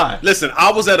through a cry. Listen,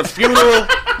 I was at a funeral.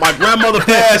 My grandmother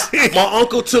passed. My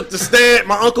uncle took the stand.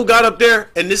 My uncle got up there,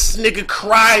 and this nigga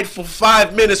cried for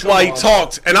 5 minutes while he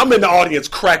talked. And I'm in the audience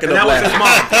cracking up laughing.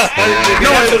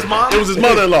 It was his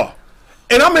mother-in-law.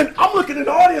 And I'm looking in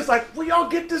the audience like, will y'all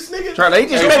get this nigga? Charlie, he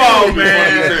just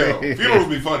man. Funerals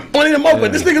be funny. One of them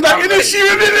open. This nigga's like, and then she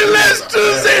remembered last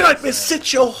Tuesday. Like, man,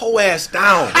 sit your whole ass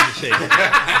down.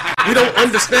 You don't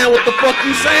understand what the fuck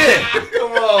you saying.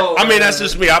 Come on. I mean, that's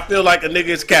just me. I feel like a nigga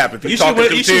is cap. If you talking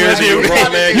through tears, you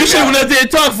should have went up there and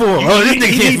talk for him. He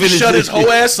need to shut his whole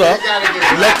ass up,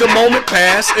 let the moment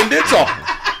pass, and then talk.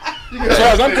 As far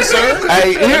as I'm concerned,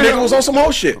 hey, that nigga was on some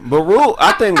whole shit. But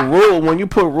I think when you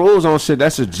put rules on shit,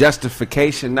 that's a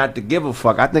justification not to give a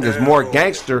fuck. I think it's more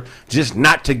gangster just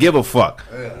not to give a fuck.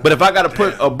 But if I got to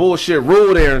put a bullshit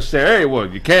rule there and say, hey, well,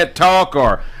 you can't talk,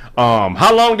 or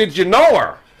how long did you know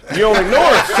her? You only know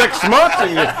her 6 months.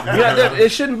 And it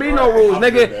shouldn't be no rules,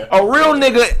 nigga. A real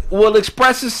nigga will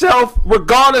express himself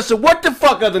regardless of what the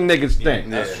fuck other niggas think.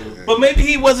 But maybe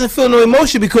he wasn't feeling no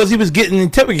emotion because he was getting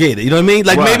interrogated. You know what I mean?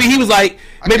 Like maybe he was like,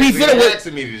 maybe he feeling what?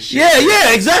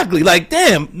 Yeah, exactly. Like,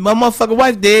 damn, my motherfucking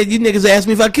wife dead. You niggas asked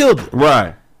me if I killed her.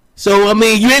 Right. So I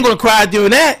mean, you ain't gonna cry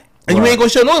doing that, and you ain't gonna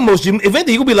show no emotion. If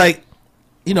anything, you gonna be like,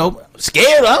 you know,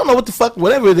 scared. I don't know what the fuck,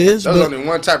 whatever it is. There's only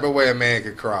one type of way a man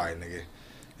can cry, nigga.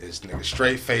 It's nigga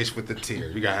straight face with the tear.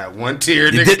 You gotta have one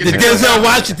tear. The Denzel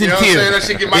Washington tear. That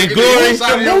shit might get the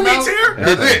movie tear.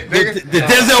 That's it, nigga. The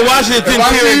Denzel Washington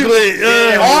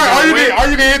tear. Or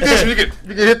you can hit this. You can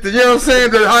hit the. You know what I'm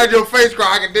saying? To hide your face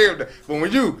cry. I can deal with that. But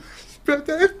when you. I'm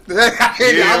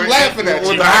laughing at you.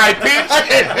 With the high pitch.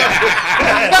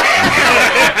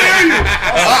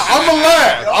 I'ma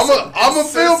laugh. I'ma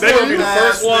feel for you. The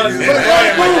first one.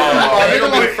 They're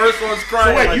gonna be the first one's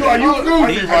crying. Wait, are you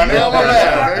goofy, my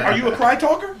nigga? Are you a cry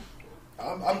talker?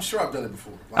 I'm sure I've done it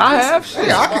before. I have.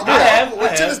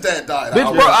 When Jenna's dad died.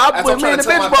 When me and the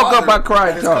bitch broke up, I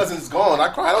cried. His cousin's gone. I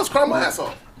cried. I was crying my ass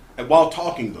off. And while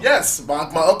talking, though. Yes, my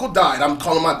uncle died. I'm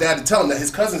calling my dad to tell him that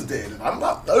his cousin's dead. I'm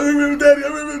not. I remember daddy. I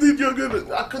remember you're good.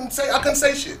 I couldn't say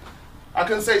shit.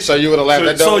 So you would have laughed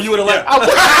at that? So you would have laughed.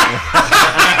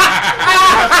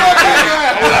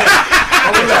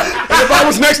 If I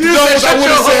was next to those, I would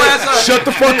have said, shut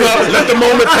the fuck up, let the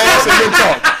moment pass, and then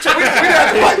talk.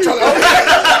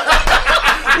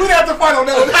 We'd have to fight on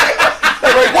that.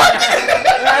 Like, what?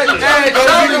 Hey,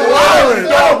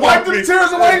 wipe the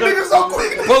tears away, niggas, so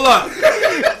quick. Pull up.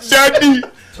 Daddy.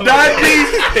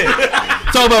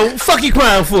 Talk about fuck you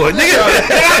crying for, nigga.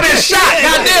 I've been shot.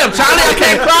 Goddamn, Charlie, I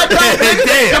can't cry talking.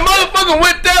 Damn. The motherfucker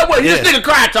went that way. This nigga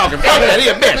cry talking. Fuck that, he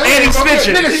a bitch. And he's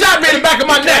snitching. Nigga shot me in the back of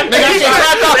my neck. Nigga, I can't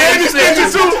cry talking. And he's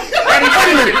snitching too. Wait a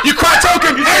minute. You cry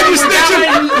talking and you snitching.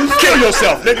 Kill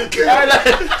yourself, nigga.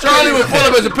 Charlie was full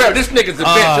of his apparel. This nigga's a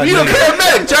bitch. You don't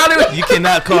paramedic, Charlie. You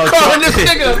cannot call this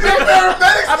nigga a bitch.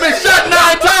 I've been shot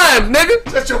 9 times, nigga.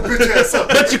 Shut your bitch ass up.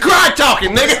 But you cry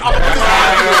talking, nigga.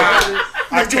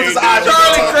 I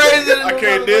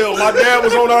can't deal. My dad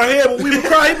was on our head when we were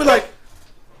crying. He'd be like,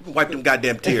 wipe them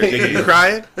goddamn tears, nigga. You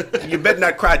crying? You better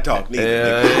not cry talk,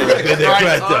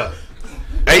 nigga.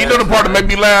 Hey, you know the part that made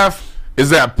me laugh is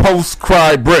that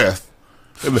post-cry breath.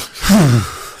 And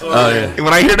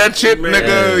when I hear that shit,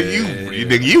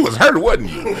 nigga, you was hurt, wasn't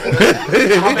you?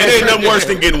 It ain't nothing worse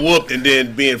than getting whooped and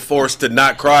then being forced to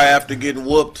not cry after getting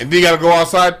whooped. And then you gotta go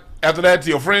outside after that to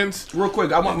your friends. Real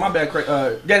quick, I want my bad.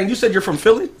 Danny, you said you're from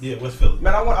Philly? Yeah, what's Philly?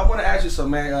 Man, I want to ask you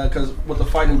something, man, because with the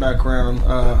fighting background,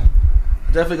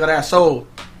 definitely got to ask. So,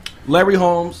 Larry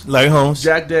Holmes,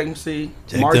 Jack Dempsey,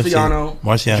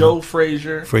 Marciano, Joe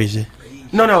Frazier.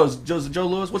 No, it's Joe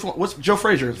Louis. Which one? What's Joe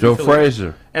Frazier? Joe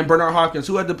Frazier and Bernard Hopkins.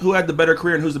 Who had the better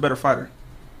career and who's the better fighter?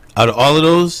 Out of all of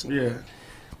those, yeah.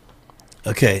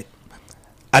 Okay,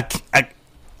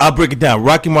 I'll break it down.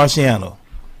 Rocky Marciano.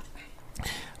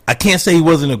 I can't say he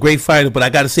wasn't a great fighter, but I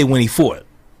got to say when he fought.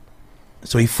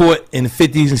 So he fought in the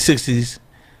 50s and 60s,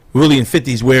 really in the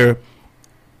 50s, where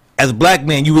as a black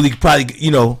man, you really probably,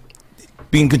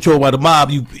 being controlled by the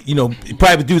mob, you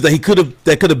probably dudes that could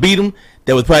have beat him,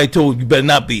 that was probably told you better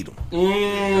not beat him. You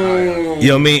know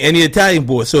what I mean? And the Italian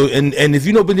boy. So and if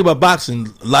you know anything about boxing,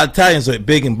 a lot of Italians are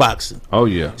big in boxing. Oh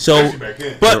yeah. So,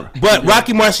 but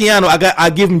Rocky Marciano, I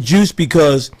give him juice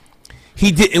because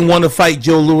he didn't want to fight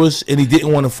Joe Louis and he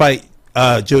didn't want to fight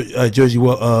Jersey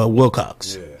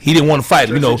Wilcox. Yeah. He didn't want to fight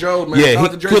him. Joe, man.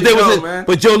 Yeah,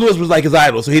 but Joe Louis was like his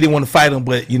idol, so he didn't want to fight him.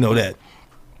 But you know that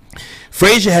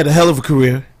Frazier had a hell of a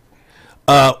career,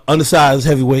 undersized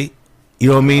heavyweight. You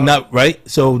know what I mean? Not right,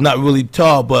 so not really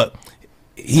tall, but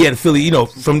he had a Philly.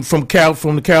 From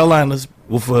the Carolinas,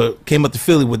 came up to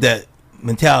Philly with that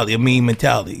mentality, a mean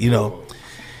mentality.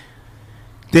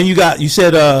 Then you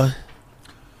said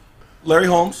Larry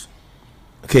Holmes.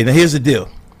 Okay, now here's the deal.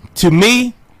 To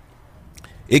me,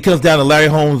 it comes down to Larry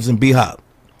Holmes and B-Hop.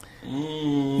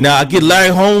 Now I get Larry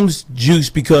Holmes juice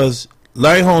because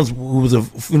Larry Holmes, who was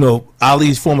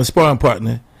Ali's former sparring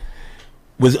partner,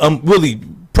 was really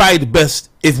probably the best,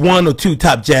 if one or two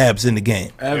top jabs in the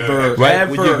game ever. Right?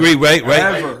 Ever. Would you agree? Right?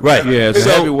 Ever. Right. Yeah, as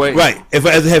a heavyweight. Right. As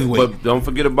a heavyweight. But don't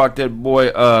forget about that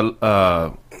boy.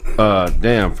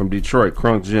 From Detroit,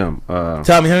 Crunk Jim.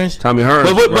 Tommy Hearns. But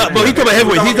he talking about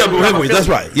heavyweights. He's talking about heavyweights. That's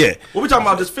right. Yeah. What we talking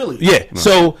about? Just Philly. Yeah. No.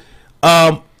 So,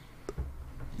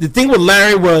 the thing with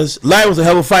Larry was a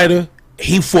hell of a fighter.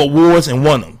 He fought wars and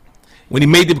won them. When he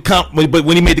made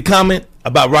the comment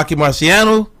about Rocky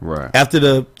Marciano after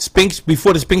the Spinks,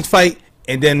 before the Spinks fight,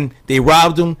 and then they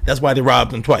robbed him. That's why they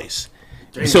robbed him twice.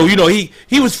 Damn. So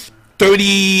he was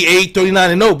 38,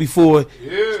 39-0 before,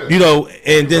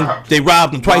 and then they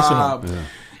robbed him twice on him. Yeah.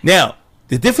 Now,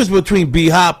 the difference between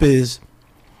B-Hop is,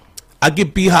 I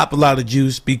give B-Hop a lot of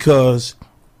juice because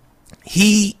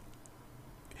he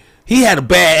had a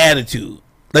bad attitude.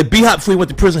 Like B-Hop, before he went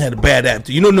to prison, had a bad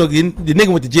attitude. The nigga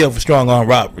went to jail for strong arm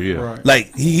robbery. Yeah. Right.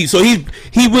 Like he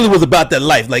really was about that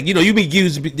life. Like you be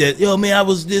accused that man, I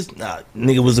was this. Nah,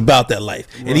 nigga was about that life.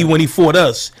 Right. And when he fought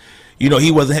us,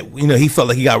 he wasn't. He felt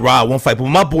like he got robbed one fight, but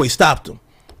my boy stopped him.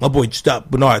 My boy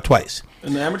stopped Bernard twice.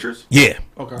 In the amateurs? Yeah.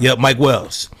 Okay. Yep, Mike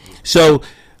Wells. So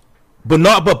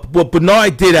Bernard, but what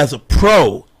Bernard did as a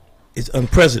pro is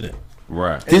unprecedented.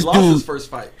 Right. This dude lost his first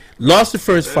fight. Lost the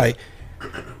first fight.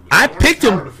 I picked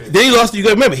him. Then he lost. You got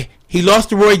to remember, he lost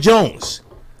to Roy Jones,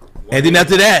 and then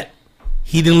after that,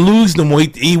 he didn't lose no more.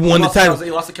 He won the title.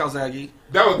 He lost to Calzaghe.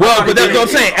 But that's what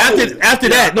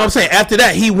I'm saying. After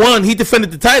that, he won. He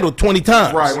defended the title 20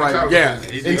 times. Right. Yeah,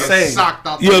 insane.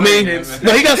 You know what I mean?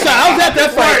 No, he got shot. I was at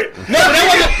that fight. No,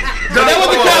 that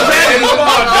wasn't Calzaghe.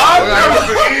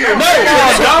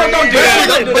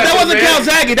 No, but that wasn't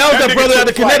Calzaghe. That was that brother out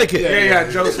of Connecticut. Yeah,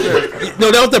 Joe Smith.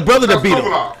 No, that was the brother that beat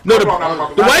him. No,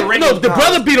 the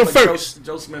brother beat him first.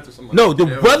 Joe Smith or something. No, the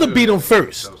brother beat him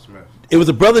first. It was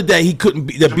a brother that he couldn't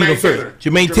beat him first.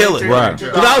 Jermaine Taylor. Right.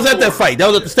 Because I was at that fight. That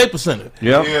was at the Staples Center.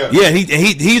 Yeah. Yeah,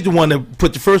 he's the one that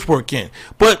put the first work in.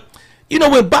 But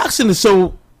when boxing is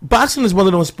one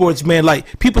of those sports, man.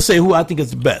 Like people say, who I think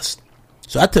is the best.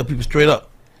 So I tell people straight up,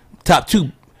 top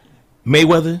two,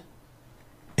 Mayweather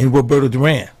and Roberto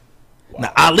Duran. Wow.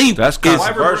 Now Ali, that's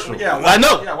controversial. I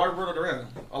know. Yeah, why Roberto Duran?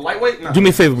 A lightweight? Nah. Do me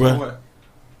a favor, bro.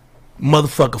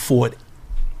 Motherfucker fought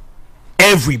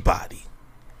everybody.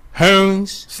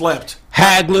 Hearns slept.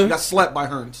 Hagler got slept by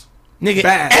Hearns. Nigga,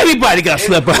 everybody got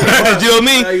slept by Hearns. You know what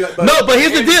I mean? No, but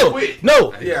here's the deal.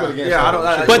 No. Yeah. I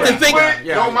don't. But the thing.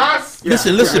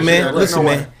 Listen,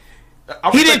 man.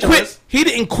 He didn't quit. He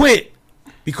didn't quit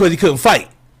because he couldn't fight.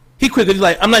 He quit because he's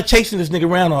like, I'm not chasing this nigga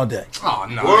around all day. Oh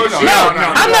no!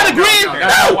 I'm not agreeing.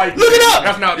 No, look it up.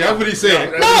 That's what he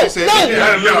said. No.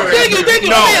 Thank you.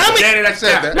 Danny,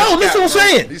 said that. No, listen what I'm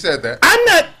saying. He said that. I'm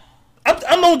not.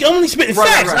 I'm only spitting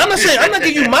facts. I'm not saying. I'm not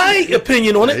giving you my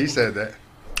opinion on it. He said that.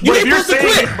 You ain't supposed to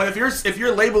quit. But if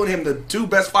you're labeling him the two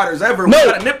best fighters ever, we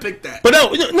gotta nitpick that. But no,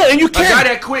 and you can't. A guy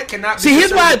that quit cannot. See,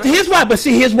 here's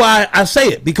why I say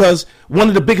it, because one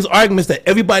of the biggest arguments that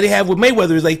everybody have with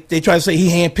Mayweather is they try to say he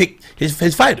handpicked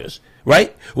his fighters.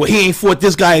 Right? Well, he ain't fought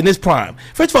this guy in his prime.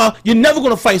 First of all, you're never going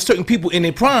to fight certain people in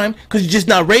their prime because you're just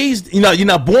not raised. You're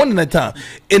not born in that time.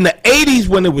 In the 80s,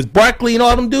 when it was Barkley and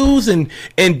all them dudes, and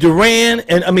Duran,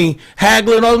 and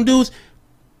Hagler and all them dudes,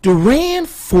 Duran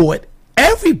fought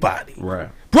everybody.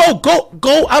 Right. Bro,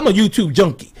 go. I'm a YouTube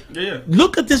junkie. Yeah.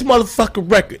 Look at this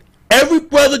motherfucking record. Every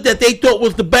brother that they thought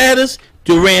was the baddest,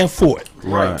 Duran fought.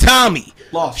 Right. Tommy.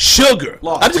 Lost. Sugar.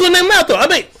 Lost. I'm just going to name them out, though.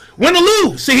 Win or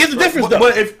lose. See, here's the difference, though.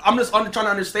 But if I'm just trying to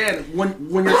understand when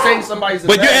you're saying somebody's the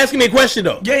best. But you're asking me a question,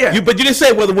 though. Yeah. But you didn't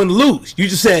say whether win or lose. You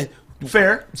just said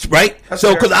fair, right? That's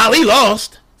so because Ali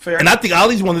lost, fair, and I think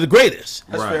Ali's one of the greatest.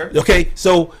 That's fair. Okay,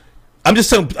 so I'm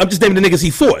just naming the niggas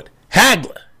he fought: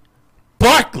 Hagler,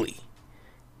 Barkley,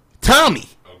 Tommy,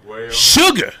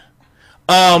 Sugar.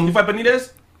 You fight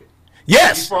Benitez?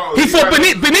 Yes, he fought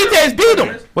Benitez, beat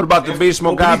him. What about the Beast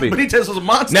Mugabe? Benitez was a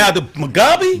monster. Now the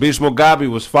Mugabe, Beast Mugabe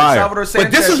was fire.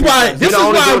 But this is why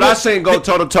I seen go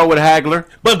toe to toe with Hagler.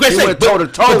 But This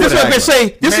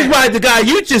is why the guy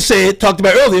you just talked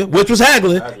about earlier, which was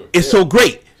Hagler, is so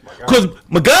great because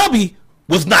Mugabe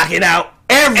was knocking out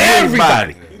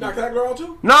everybody. He knocked Hagler out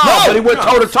too? No, but he went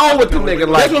toe to toe with the nigga.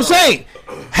 Like that's what I'm saying.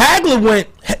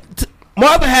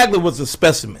 Marvin Hagler was a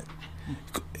specimen.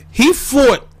 He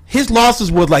fought. His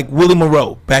losses were like Willie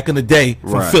Monroe back in the day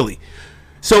from Philly.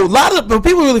 So a lot of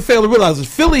people really fail to realize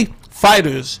is Philly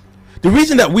fighters, the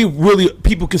reason that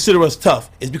people consider us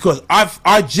tough is because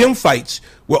our gym fights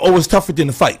were always tougher than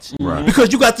the fights. Right.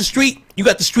 Because you got the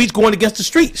streets going against the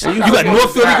streets. You got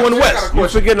North Philly going west. You're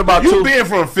forgetting about you being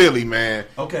from Philly, man.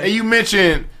 Okay. And you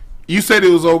mentioned, you said it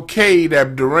was okay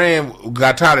that Duran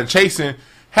got tired of chasing.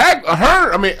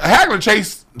 Hagler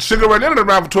chased Sugar Ray Leonard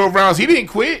around for 12 rounds. He didn't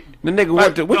quit. The nigga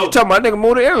went to, what you talking about? That nigga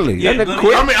moved to Italy. Yeah, that nigga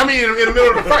quit. I mean, in the middle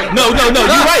of the fight. No, you're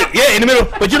right. Yeah, in the middle.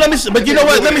 But you know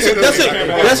what? Let me say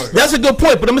that's a good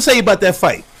point. But I'm gonna say about that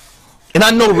fight. And I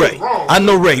know Ray. I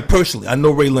know Ray personally. I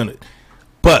know Ray Leonard.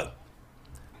 But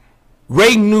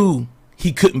Ray knew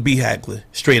he couldn't beat Hagler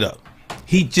straight up.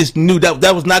 He just knew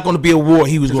that was not going to be a war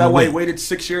he was going to win. Is that why he waited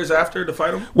 6 years after to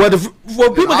fight him? Well,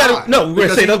 people got to no.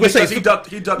 Because he ducked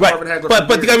right. Marvin Hagler.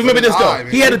 But you got to remember this though.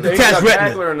 He had a detached retina.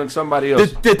 Hagler and then somebody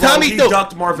else. The time he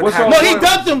ducked Marvin Hagler. No, he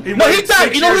ducked him. No, he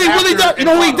ducked. You know who he really ducked? You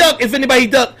know who he ducked? If anybody he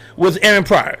ducked was Aaron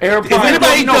Pryor. If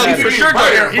anybody he ducked, he for sure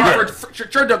ducked. He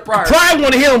for sure ducked Pryor. Pryor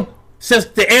wanted him since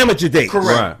the amateur days. Correct.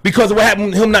 Right. Because of what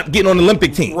happened with him not getting on the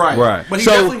Olympic team. Right. But he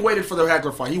definitely waited for the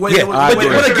Hagler fight. He waited. Yeah,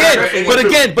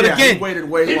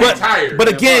 but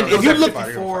again, if you look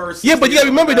for but you got to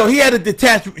remember though, Ray had a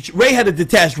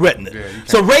detached retina.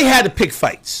 So Ray had to pick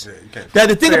fights. Now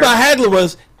the thing about Hagler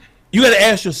was, you got to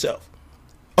ask yourself,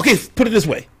 okay, put it this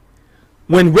way.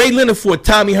 When Ray Leonard fought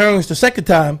Tommy Hearns the second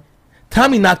time,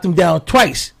 Tommy knocked him down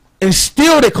twice. And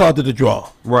still they called it a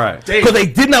draw. Right. Because they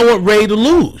did not want Ray to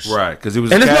lose. Right. Because he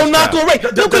was. And there's no knock on Ray.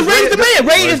 No, because Ray's the man.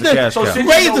 Ray is the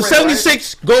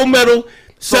 76 gold medal,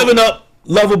 7-up,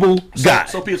 lovable guy.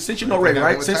 So since you know Ray,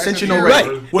 right? Since you know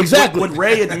Ray, exactly. Would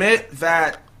Ray admit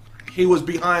that he was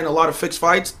behind a lot of fixed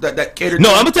fights that catered? No,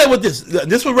 I'm gonna tell you what this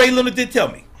is what Ray Leonard did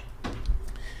tell me.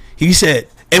 He said,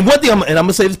 and one thing, and I'm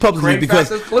gonna say this publicly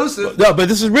because exclusive. No, but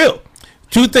this is real.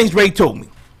 Two things Ray told me,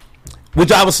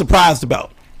 which I was surprised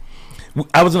about.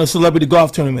 I was in a celebrity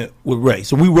golf tournament with Ray,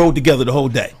 so we rode together the whole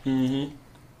day. Mm-hmm.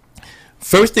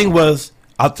 First thing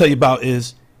I'll tell you about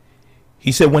is,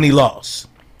 he said when he lost,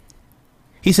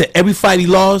 he said every fight he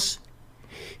lost,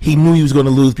 he knew he was going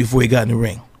to lose before he got in the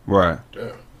ring. Right.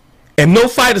 And no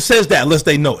fighter says that unless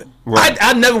they know it. Right.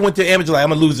 I never went to amateur like, I'm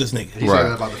going to lose this nigga. He said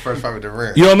that about the first fight with the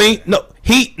ring. You know what I mean?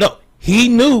 He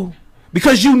knew,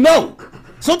 because you know.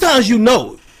 Sometimes you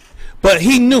know, but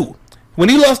he knew. When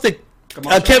he lost to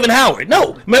Kevin Howard.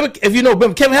 No, remember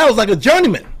Kevin Howard was like a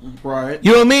journeyman. Right.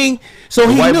 You know what I mean? So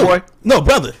the he white knew. Boy? No,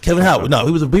 brother, Kevin Howard. No,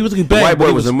 he was a good The bang. white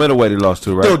boy was a middleweight he lost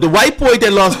to, right? No, the white boy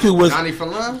that lost to was Donnie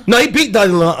Fallon? No, he beat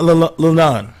Donnie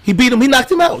Lenon. He beat him. He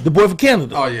knocked him out. The boy from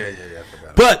Canada. Oh yeah. I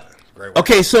forgot. But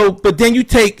okay, but then you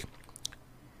take.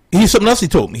 Here's something else he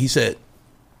told me. He said,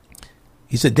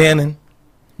 Dannon,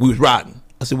 we was riding.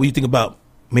 I said, what do you think about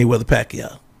Mayweather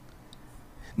Pacquiao?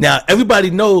 Now everybody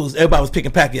knows everybody was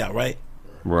picking Pacquiao, right?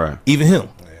 Right. Even him.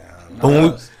 Yeah,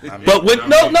 no. Listen to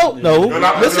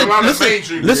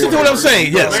what I'm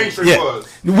saying. Yes, yeah.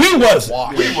 We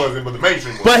wasn't, but the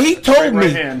mainstream was. But he told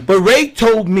me. But Ray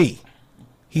told me.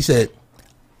 He said,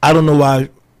 I don't know why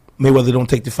Mayweather don't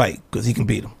take the fight because he can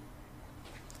beat him.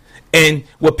 And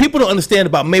what people don't understand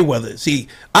about Mayweather, see,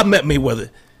 I met Mayweather.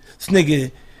 This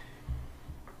nigga.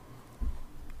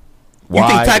 You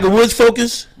think Tiger Woods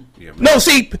focus? Yeah, no,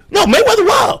 Mayweather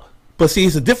wild. But see,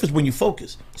 it's a difference when you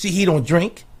focus. See, he don't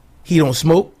drink. He don't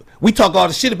smoke. We talk all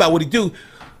the shit about what he do.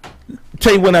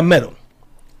 Tell you when I met him.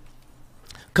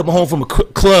 Coming home from a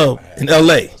club in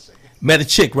L.A. Met a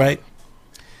chick, right?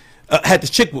 Had this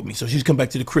chick with me, so she's come back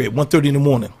to the crib. 1:30 in the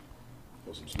morning.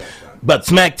 But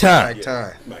smack time.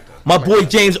 My boy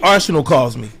James Arsenal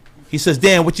calls me. He says,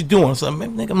 Dan, what you doing? So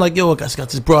I'm like, yo, I got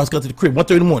this broad, got to the crib.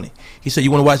 1:30 in the morning. He said,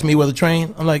 you want to watch Mayweather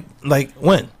train? I'm like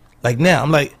when? Like now.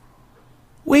 I'm like,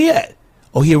 where you at?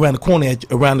 Oh, he around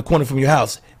the corner from your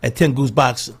house at 10 Goose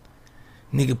Boxing.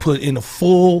 Nigga put in a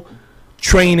full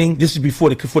training. This is before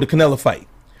the Canelo fight.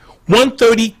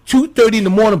 1:30, 2:30 in the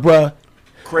morning, bruh.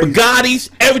 Crazy. Bugattis,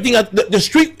 everything. The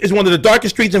street is one of the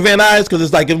darkest streets in Van Nuys because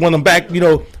it's like one of them back,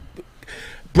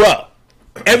 bruh.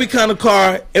 Every kind of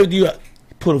car, everything.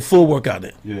 Put a full workout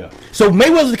in. Yeah. So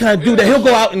Mayweather's the kind of dude that he'll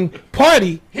go out and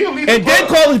party and then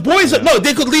call his boys up. No,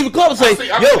 they could leave a club and say,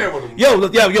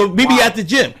 yo, meet me at the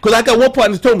gym. Because I got one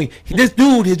partner that told me, this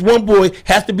dude, his one boy,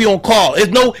 has to be on call.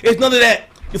 It's none of that.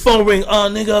 Your phone ring,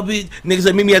 nigga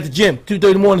said, meet me at the gym. 2:30 in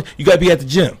the morning, you got to be at the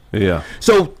gym. Yeah.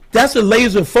 So that's a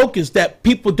laser focus that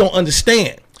people don't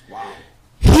understand. Wow.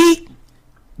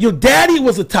 Your daddy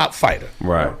was a top fighter.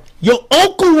 Right.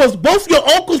 Both your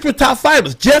uncles were top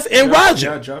fighters, Jeff and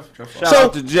Roger. Yeah, Jeff. Shout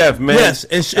out to Jeff, man. Yes,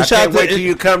 and shout out till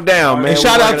you come down, man. And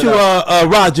shout out to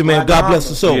Roger, man. God bless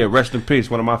his soul. Yeah, rest in peace.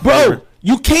 One of my favorites. Bro,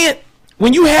 you can't.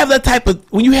 when you have that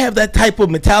type of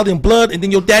mentality and blood, and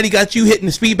then your daddy got you hitting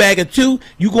the speed bag at 2,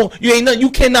 you ain't nothing. You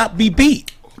cannot be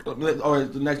beat. All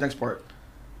right, the next part.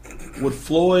 Would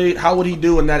Floyd? How would he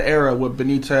do in that era with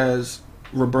Benitez,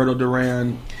 Roberto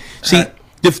Duran? See,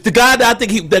 the guy that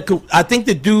I think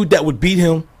the dude that would beat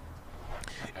him.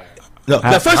 No,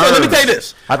 first of all, let me tell you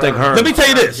this. I think Hearns. Let me tell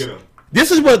you this.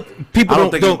 This is what people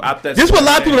don't. This is what a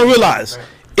lot of people don't realize.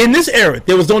 In this era,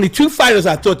 there was only 2 fighters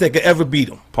I thought that could ever beat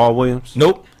him. Paul Williams.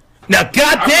 Nope. Now,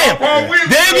 goddamn,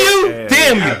 damn you.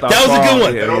 That was a good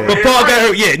one. Yeah. But Paul got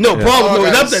hurt. Yeah, no, Paul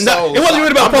was nothing. It wasn't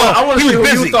really about Paul. He was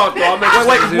busy.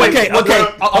 Okay.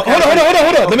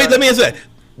 Hold on. Let me answer that.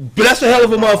 But that's a hell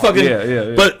of a motherfucker.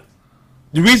 Yeah. But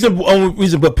the only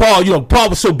reason, but Paul, Paul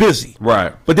was so busy.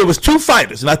 Right. But there was 2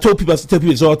 fighters, and I tell people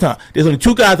this all the time. There's only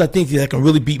 2 guys I think that can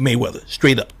really beat Mayweather,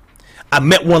 straight up. I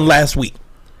met one last week.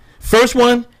 First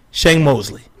one, Shane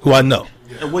Mosley, who I know.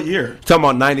 In what year? Talking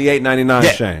about 98, 99,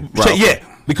 Shane. Right. Yeah.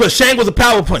 Because Shane was a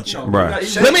power puncher. No, right.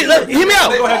 Hear me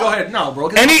out. Go ahead. No, bro.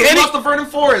 And he lost to Vernon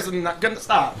Forrest and not gonna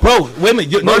stop. Bro, wait a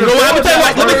minute.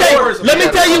 Let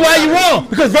me tell you why you're wrong.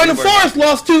 Because Vernon Forrest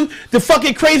lost to the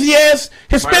fucking crazy ass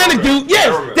Hispanic dude.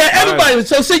 Yes, that everybody.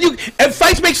 So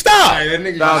fights make style.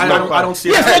 I don't see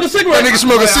it. Yeah, smoke a cigarette. That nigga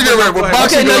smoke a cigarette with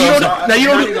boxing gloves. Now you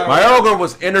don't. Mayorga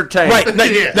was entertained. Right. Now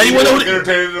you want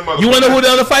to know who the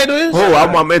other fighter is? Oh,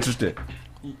 I'm interested.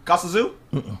 Casazu?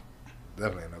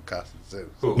 Definitely no Casazu.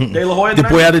 De La Hoya? The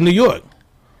boy out of New York.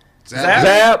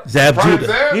 Zab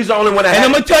Judah. He's the only one that And had.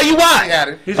 I'm going to tell you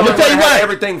why. He's the only one that had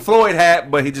everything Floyd had,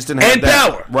 but he just didn't have and that.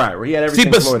 power. Right. He had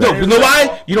everything Floyd had.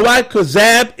 had. You know why? Because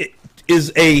Zab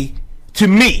is to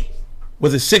me,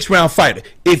 was a 6-round fighter.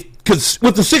 Because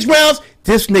with the 6 rounds,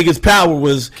 this nigga's power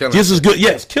was just as good.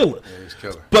 Yes, killer. Yeah, he's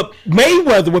killer. But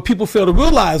Mayweather, what people fail to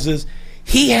realize is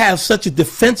he has such a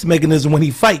defense mechanism when he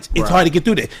fights. It's hard to get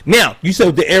through that. Now, you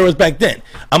said the eras back then.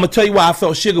 I'm going to tell you why I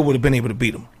felt Sugar would have been able to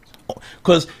beat him.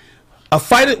 Because a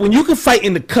fighter, when you can fight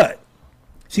in the cut,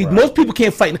 see, most people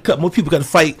can't fight in the cut. Most people got to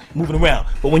fight moving around.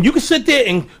 But when you can sit there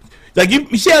and, like,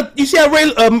 you see how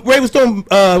Ray was throwing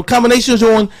combinations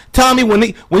on Tommy when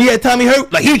he had Tommy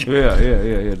hurt? Like, huge.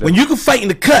 Yeah. When you can fight in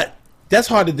the cut, that's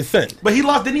hard to defend. But he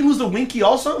lost. Didn't he lose the Winky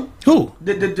also? Who?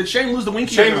 Did Shane lose the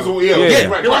Winky? Shane was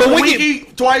Yeah. He lost the Winky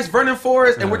twice, Vernon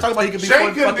Forrest, and we're talking about he could be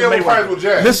Shane couldn't deal with fights with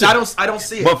Jack. Listen, I don't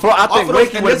see it. But I think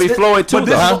Winky would be Floyd too,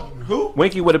 though. Who?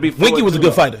 Winky would have been Floyd. Winky was a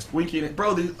good fighter. Winky,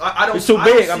 bro. I don't. It's too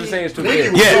big. I'm just saying it's too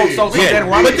big. Yeah.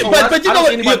 But you know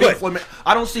what?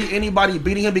 I don't see anybody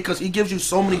beating him because he gives you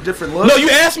so many different looks. No, you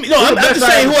asked me. No, I'm just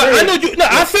saying who I know. You. No,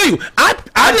 I feel you. I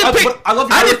didn't pick.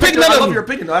 I didn't pick none of them. I love your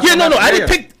opinion. Yeah, no. I didn't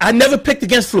pick. I never picked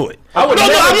against Floyd. I would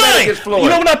never bet against Floyd. You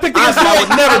know when I picked against Floyd? I would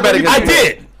never bet against Floyd. I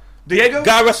did. Diego?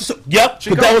 God rest his soul. Yep,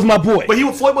 but that was my boy. But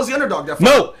Floyd was the underdog. That fight.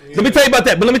 No, let me tell you about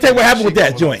that. But let me tell you what happened with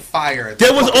that joint. Fire.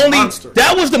 There was only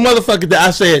that was the motherfucker that I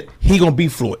said he gonna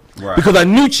beat Floyd because I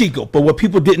knew Chico. But what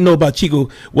people didn't know about Chico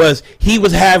was he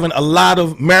was having a lot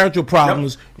of marital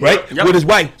problems, with his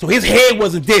wife. So his head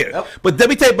wasn't there. Yep. But let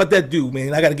me tell you about that dude,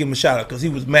 man. I got to give him a shout out because he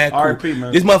was mad cool. R.I.P.,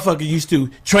 man. This motherfucker used to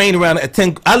train around at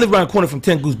 10. I live around the corner from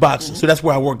 10 Goose Boxing, so that's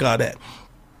where I work out at.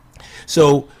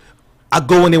 So I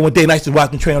go in there one day and I used to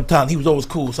watch him train up time. He was always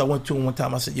cool. So I went to him one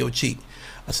time. I said, yo, Cheek.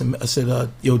 I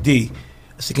said, yo, D.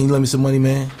 I said, can you lend me some money,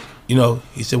 man? You know,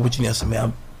 he said, what you need? I said,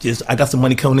 man, I got some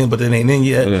money coming in, but it ain't in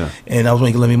yet. Yeah. And I was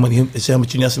waiting to lend me money. He said, how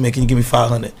much you need? I said, man, can you give me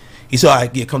 500? He said, all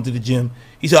right, yeah, come to the gym.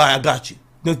 He said, all right, I got you.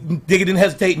 Nigga didn't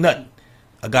hesitate, nothing.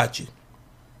 I got you.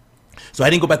 So I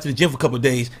didn't go back to the gym for a couple of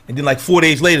days. And then like 4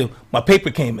 days later, my paper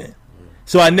came in.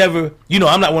 So I never,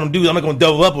 I'm not one of them dudes. I'm not going to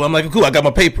double up. I'm like, cool, I got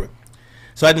my paper.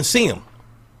 So I didn't see him.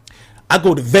 I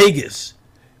go to Vegas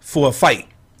for a fight,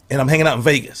 and I'm hanging out in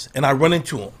Vegas, and I run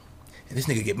into him, and this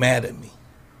nigga get mad at me.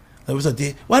 Like, what's up,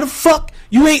 dude? Why the fuck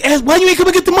you ain't ask? Why you ain't come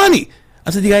and get the money? I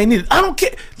said, I ain't need it. I don't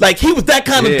care. Like, he was that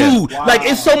kind of dude. Wow. Like,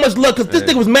 it's so much luck, because this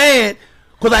nigga was mad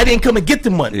because I didn't come and get the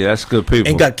money. Yeah, that's good people.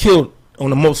 And got killed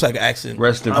on a motorcycle accident.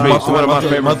 Rest in peace. One of my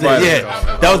favorite fighters.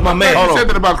 Yeah, that was my man. You said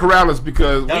that about Corrales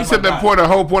because when you said that point, the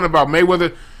whole point about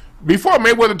Mayweather. Before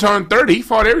Mayweather turned 30, he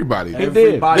fought everybody. He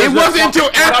did. It wasn't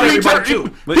until after he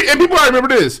turned. And people gotta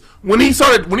remember this: when he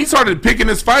started picking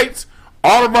his fights,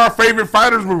 all of our favorite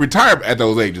fighters were retired at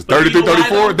those ages, 33,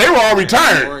 34. They were all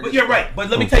retired. But you're right.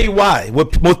 But let me tell you why.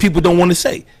 What most people don't want to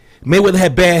say. Mayweather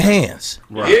had bad hands.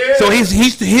 Right. Yeah. So his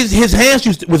hands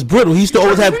was brittle. He used to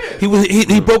always have.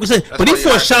 He broke his hand. But he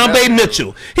fought Shambae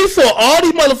Mitchell. He fought all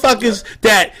these motherfuckers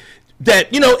that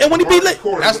and when he beat that's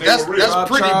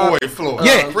Pretty Boy Floyd.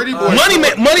 Yeah, Pretty Boy. Money.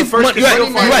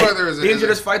 Mayweather is injured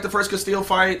his fight, the first Castillo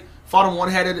fight. fought him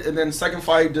one-handed, and then second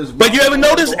fight just. But you ever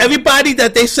notice everybody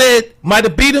that they said might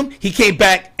have beat him, he came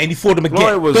back and he fought him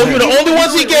again. Those were the only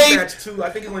ones he gave. I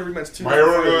think he only rematched 2.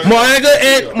 Moraga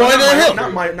and Hill.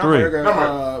 Not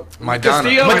Moraga.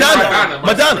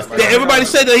 Madonna. Everybody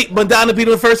said that Madonna beat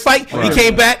him the first fight. He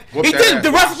came back. He did.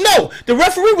 The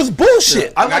referee was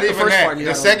bullshit. I like the first fight.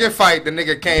 The second fight, the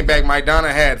nigga came back. Madonna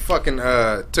had fucking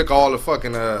took all the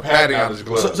fucking padding out of his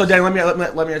glove. So Dan, let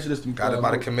me answer this. Got him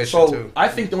out of commission too. I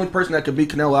think the only person that could beat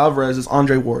Canelo Alvarez is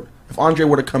Andre Ward. If Andre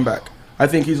were to come back, I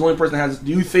think he's the only person that has.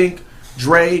 Do you think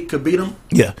Dre could beat him?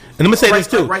 Yeah, and I'm gonna say this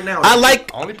too. Right now, I'm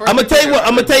gonna tell you what.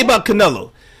 I'm gonna tell you about Canelo.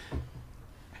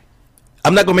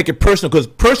 I'm not gonna make it personal because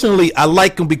personally I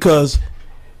like him because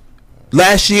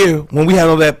last year when we had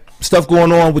all that stuff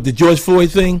going on with the George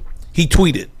Floyd thing, he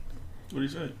tweeted. What did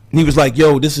he say? And he was like,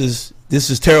 "Yo, this is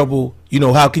terrible. You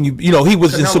know, how can you? You know, he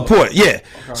was in support. Yeah.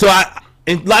 Okay. So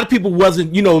and a lot of people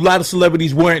wasn't. You know, a lot of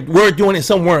celebrities were doing it.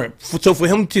 Some weren't. So for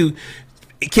him to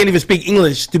can't even speak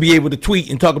English to be able to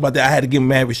tweet and talk about that, I had to give him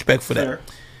mad respect for that. Fair.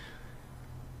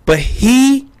 But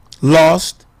he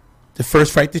lost the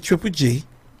first fight to Triple G.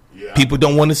 Yeah. People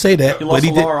don't want to say that. He lost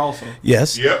to Lara also.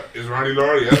 Yes. Yep, it's Ronnie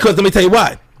Lara. Yeah. Because let me tell you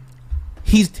why.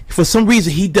 For some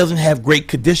reason he doesn't have great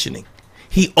conditioning.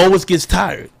 He always gets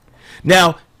tired.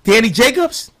 Now, Danny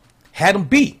Jacobs had him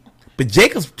beat. But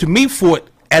Jacobs, to me, fought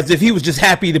as if he was just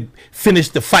happy to finish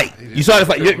the fight. You saw the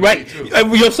fight, right? You know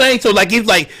what I'm saying? So, like, he's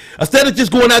like, instead of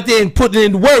just going out there and putting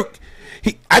in work,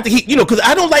 I think he, because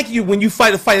I don't like you when you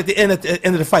fight a fight at the end of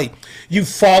the fight, you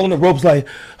fall on the ropes like,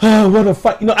 oh, what a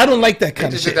fight. I don't like that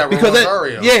kind of shit.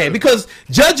 Because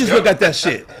judges look at that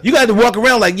shit. You got to walk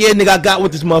around like, yeah, nigga, I got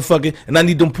with this motherfucker, and I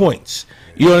need them points.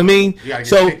 You know what I mean?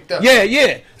 So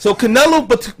yeah. So Canelo,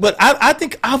 but I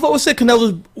think I've always said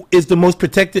Canelo is the most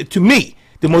protected to me.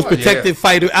 The most protected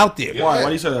fighter out there. Why? Why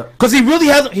do you say that? Because he really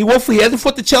hasn't. He hasn't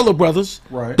fought the Cello brothers.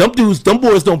 Right. Them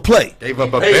boys don't play. Gave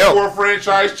up a belt. For a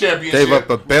franchise championship. Gave up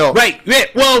a belt. Right. Yeah.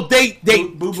 Well, they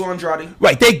Bubu Andrade.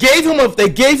 Right. They gave him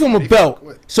a belt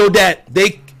so that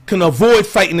they can avoid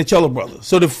fighting the Cello brothers.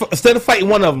 So instead of fighting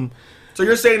one of them. So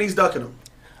you're saying he's ducking them?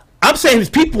 I'm saying his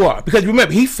people are, because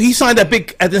remember he signed that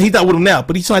big. He's not with him now,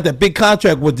 but he signed that big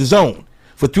contract with DAZN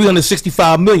for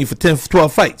 $365 million for 10,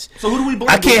 12 fights. So who do we blame?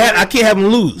 I can't have him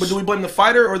lose. But do we blame the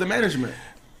fighter or the management?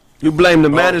 You blame the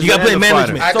management. You got to blame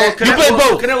management. So you blame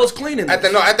both. Canelo's clean in that.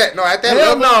 No,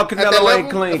 Canelo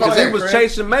ain't clean because he was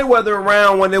chasing Mayweather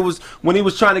around when he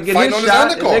was trying to get his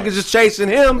shot. And niggas just chasing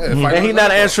him, and he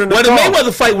not answering the call. Well, the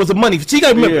Mayweather fight was the money. So you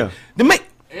got to remember,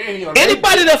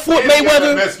 anybody that fought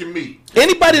Mayweather.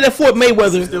 Anybody that fought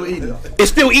Mayweather is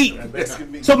still eating.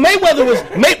 So Mayweather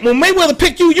when Mayweather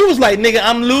picked you, you was like, nigga,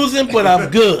 I'm losing, but I'm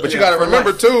good. But you got to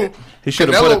remember too, he should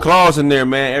have put a clause in there,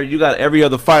 man. You got every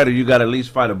other fighter, you got to at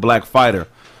least fight a black fighter.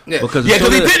 Yeah, because he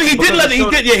didn't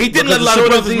let a lot of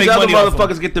brothers make money. Other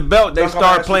motherfuckers get the belt, they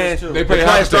start playing.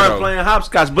 They start playing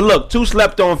hopscotch. But look, two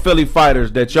slept-on Philly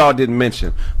fighters that y'all didn't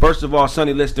mention. First of all,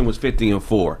 Sonny Liston was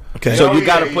 50-4. Okay, so you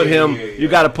got to put him. You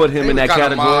got to put him in that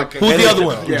category. Who's the other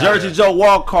one? Jersey Joe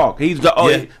Walcott. He's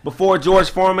the before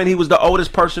George Foreman. He was the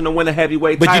oldest person to win a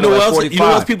heavyweight title. But you know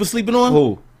what else people sleeping on?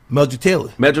 Who? Meldrick Taylor.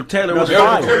 Meldrick Taylor was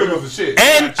fire. Taylor was the shit.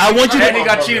 And I want you to. And he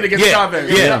got cheated against Chavez.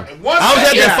 Yeah. I was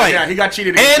at that fight. Yeah, he got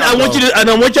cheated against Chavez. And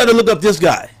I want y'all to look up this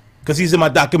guy because he's in my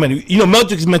documentary. You know,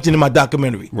 Meldrick is mentioned in my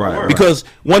documentary. Right. Because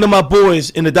one of my boys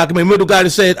in the documentary, middle guy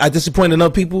that said I disappointed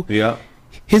other people. Yeah.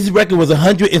 His record was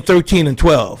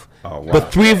 113-12. Oh, wow.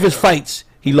 But 3 of his fights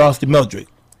he lost to Meldrick.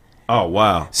 Oh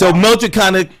wow. So Meldrick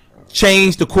kind of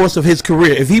changed the course of his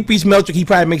career. If he beats Meldrick, he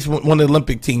probably makes one of the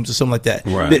Olympic teams or something like that.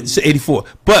 Right. It's 84.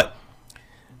 But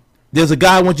there's a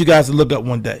guy I want you guys to look up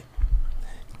one day.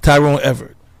 Tyrone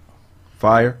Everett.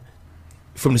 Fire.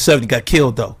 From the 70s. Got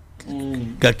killed, though.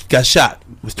 Got shot.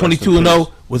 Was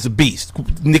 22-0. Was a beast.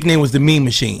 Nickname was the Mean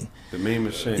Machine. The Mean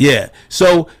Machine. Yeah.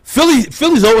 So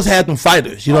Philly's always had them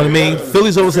fighters. You know what I mean?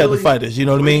 Philly's always had the fighters. You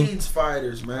know what I mean?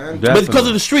 Fighters, man. But because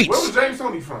of the streets. Where was James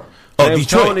Tony from? Oh,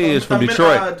 Detroit. Tony is from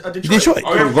Detroit. Detroit.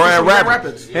 From Grand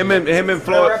Rapids. Him and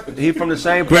Floyd. He from the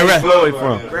same place Floyd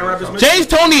from. Grand Rapids. James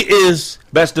Tony is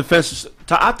best defensive.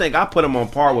 I think I put him on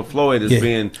par with Floyd as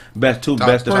being best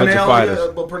defensive fighters.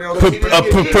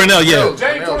 Purnell, yeah.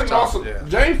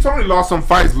 James Tony lost some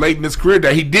fights late in his career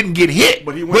that he didn't get hit,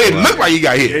 but it looked like he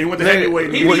got hit. Yeah, he went to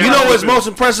heavyweight. You know what's most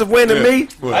impressive win to me?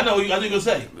 I know what you're gonna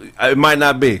say. It might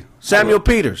not be. Samuel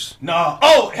Peters. No.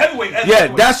 Oh, heavyweight. Yeah,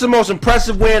 that's the most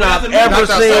impressive win I've ever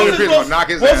seen.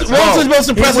 What's his most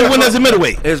impressive win as a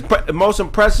middleweight? His most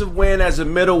impressive win as a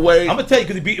middleweight. I'm gonna tell you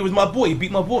because it was my boy. He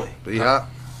beat my boy. Yeah.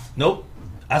 Nope.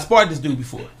 I sparred this dude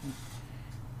before.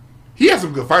 He had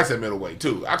some good fights at middleweight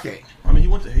too. I can't. I mean, he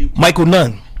went to Michael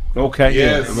Nunn. Okay.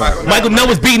 Yes. Michael Nunn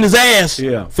was beating his ass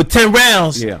Yeah. for 10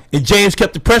 rounds, Yeah. and James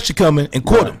kept the pressure coming and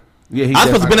caught him. Yeah, he I was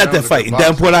supposed to have been at that definitely fight in was a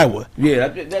Davenport, Iowa. Yeah,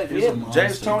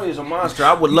 James Toney is a monster.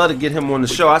 I would love to get him on the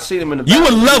show. I seen him in the. You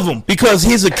would love him because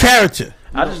he's a character.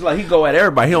 I just like he go at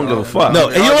everybody. He don't give a fuck. No,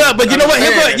 and you know what? But you know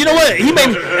what? You know what? He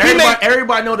made.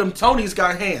 Everybody know them Tonys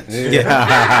got hands. Yeah.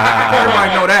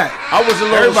 Everybody know that.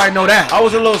 Everybody know that. I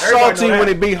was a little Everybody salty know when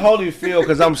that. he beat Holyfield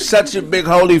because I'm such a big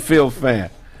Holyfield fan.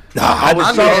 I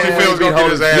was salty when he Holyfield's beat gonna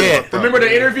get his ass Holyfield. whooped, though. Remember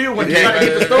the interview when he tried to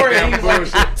get the story and he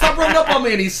was like, "Stop running up on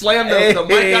me!" and he slammed the mic out of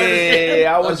his hand. Hey,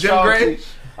 I was Jim Gray.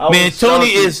 salty. Man, Tony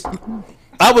is.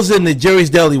 I was in the Jerry's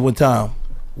Deli one time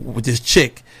with this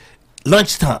chick,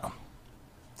 lunchtime.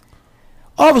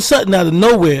 All of a sudden, out of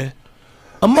nowhere,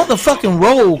 a motherfucking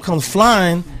roll comes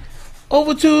flying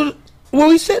over to where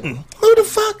we sitting. Who the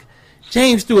fuck?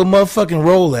 James threw a motherfucking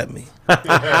roll at me. Like,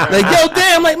 yo,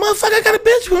 damn, like, motherfucker, I got a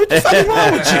bitch. What the fuck is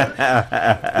wrong with you?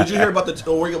 Did you hear about the?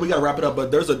 Oh, we gotta wrap it up.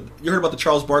 But you heard about the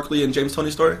Charles Barkley and James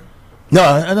Toney story? No,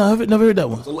 I never heard that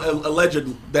one. It's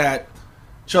alleged that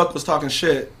Chuck was talking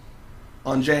shit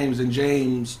on James, and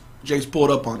James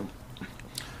pulled up on him.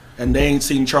 And they ain't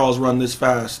seen Charles run this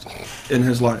fast in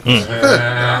his life. This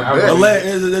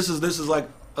is like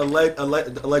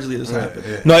allegedly this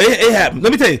happened. No, it happened.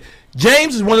 Let me tell you,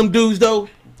 James is one of them dudes though,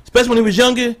 especially when he was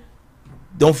younger.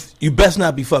 You best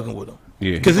not be fucking with him.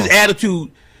 Yeah. Because his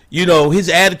attitude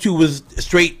was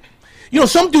straight. You know,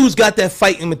 some dudes got that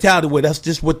fighting mentality where that's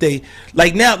just what they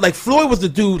like now. Like Floyd was the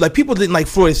dude. Like people didn't like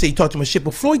Floyd say he talked too much shit,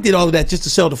 but Floyd did all of that just to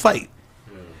sell the fight.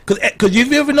 Because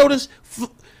you ever noticed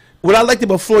what I liked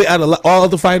about Floyd out of all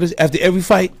other fighters after every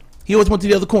fight, he always went to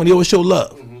the other corner. He always showed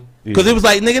love. Because it was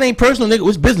like, nigga, it ain't personal, nigga.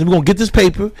 It's business. We're gonna get this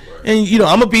paper, and you know,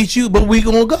 I'm gonna beat you, but we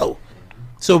gonna go.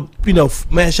 So you know,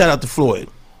 man, shout out to Floyd.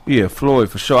 Yeah,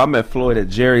 Floyd for sure. I met Floyd at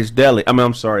Jerry's Deli.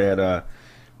 I'm sorry, at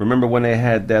remember when they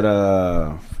had that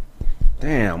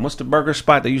damn, what's the burger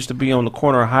spot that used to be on the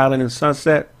corner of Highland and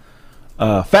Sunset?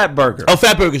 Fat Burger. Oh,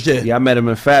 Fat Burger, shit. Yeah, I met him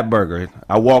in Fat Burger.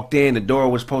 I walked in, the door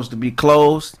was supposed to be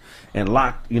closed and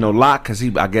locked because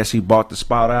I guess he bought the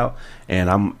spot out, and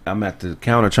I'm at the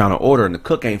counter trying to order, and the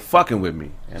cook ain't fucking with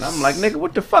me, and I'm like, nigga,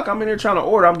 what the fuck? I'm in here trying to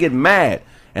order. I'm getting mad.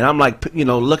 And I'm like,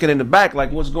 looking in the back,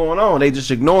 like, what's going on? They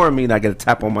just ignoring me, and I get a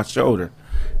tap on my shoulder.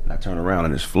 And I turn around,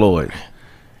 and it's Floyd.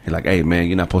 He's like, hey, man,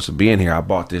 you're not supposed to be in here. I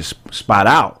bought this spot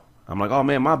out. I'm like, oh,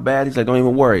 man, my bad. He's like, don't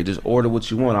even worry. Just order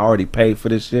what you want. I already paid for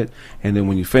this shit. And then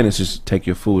when you finish, just take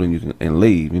your food and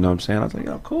leave. You know what I'm saying? I was like,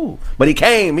 oh, cool. But he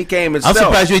came himself. I'm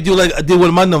surprised you did one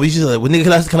of my numbers. He's just like, well,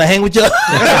 nigga, can I hang with you? I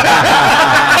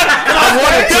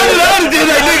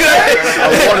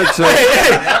wanted to.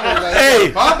 Hey,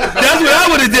 that's what I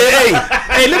would have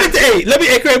did.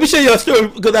 Let me show you a story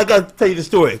because I got to tell you the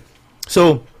story.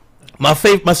 So, my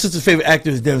sister's favorite actor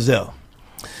is Denzel.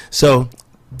 So,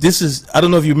 I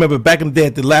don't know if you remember back in the day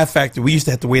at the Laugh Factory, we used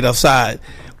to have to wait outside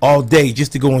all day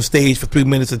just to go on stage for 3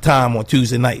 minutes at a time on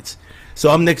Tuesday nights. So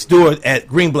I'm next door at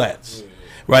Greenblatt's,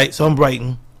 right? So I'm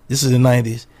writing. This is the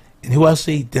 90s. And who I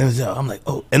see? Denzel. I'm like,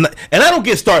 oh. And I don't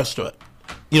get starstruck.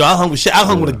 You know, I hung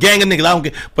with a gang of niggas. I don't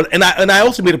get, and I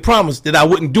also made a promise that I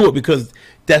wouldn't do it because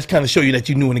that's kind of show you that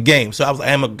you knew in the game. So I was like,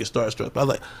 I'm gonna get starstruck. But I was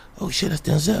like, oh shit, that's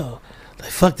Denzel. Like,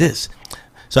 fuck this.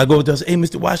 So I go with Denzel. Hey,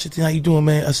 Mr. Washington, how you doing,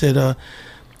 man? I said,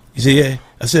 he said, yeah.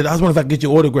 I said, I was wondering if I could get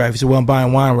your autograph. He said, well, I'm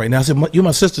buying wine right now. I said, you're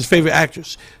my sister's favorite actor.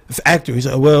 He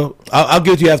said, well, I'll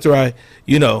give it to you after I,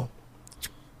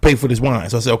 pay for this wine.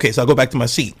 So I said, okay. So I go back to my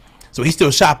seat. So he's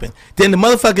still shopping. Then the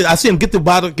motherfucker, I see him get the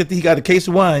bottle, he got a case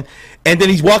of wine, and then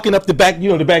he's walking up the back,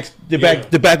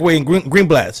 the back way in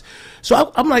Greenblatt's.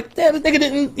 So I'm like, damn, this nigga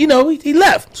didn't, he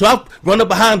left. So I run up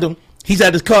behind him. He's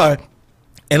at his car.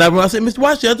 And I said, Mr.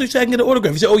 Washington, I thought I can get an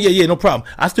autograph. He said, oh, yeah, no problem.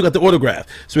 I still got the autograph.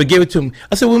 So I gave it to him.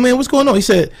 I said, well, man, what's going on? He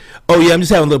said, oh, yeah, I'm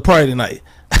just having a little party tonight.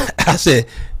 I said,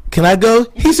 can I go?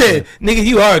 He said, nigga,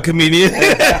 you are a comedian. True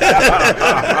story,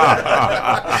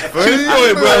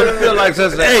 bro. I feel like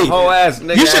such a whole ass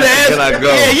nigga. You should have asked. Can I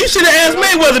go? Yeah, you should have asked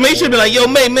Mayweather, man. You should have been like, yo,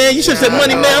 man, you should have said,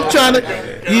 money, man, I'm trying to,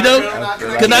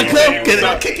 can I come?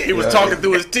 He was talking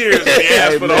through his tears when he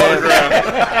asked for the autograph.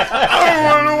 I don't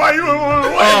want to know why you don't want to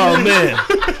know. Oh, man.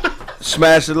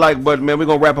 Smash the like button, man. We're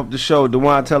going to wrap up the show.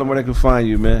 DeJuan, tell them where they can find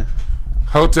you, man.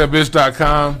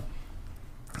 HotelBitch.com.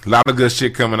 A lot of good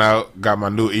shit coming out. Got my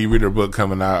new e-reader book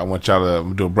coming out. I want y'all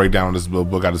to do a breakdown on this little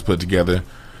book I just put together.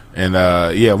 And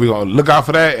yeah, we're going to look out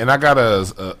for that. And I got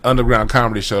a underground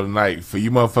comedy show tonight. For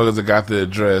you motherfuckers that got the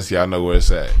address, y'all know where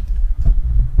it's at.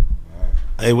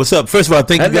 Hey, what's up? First of all,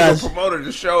 thank you guys. That nigga promoted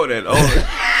the show then. Oh.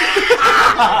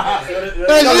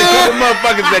 There's only a couple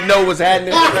motherfuckers that know what's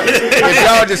happening. If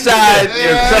y'all decide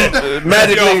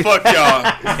magically, yo, fuck y'all.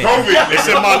 COVID. It's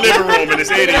in my living room, and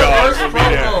it's 80 y'all. It's gonna be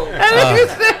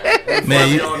there.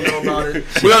 Man, we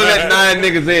gonna let 9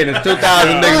 niggas in. There's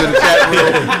 2,000 niggas in the chat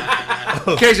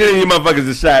room. In case any of you motherfuckers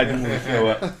decide you want to show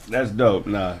up. That's dope.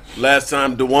 Nah. Last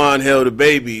time Dewan held a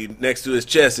baby next to his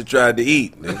chest and tried to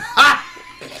eat.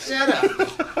 Shut up.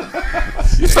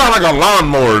 You sound like a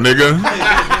lawnmower, nigga.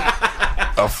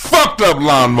 A fucked up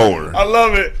lawnmower. I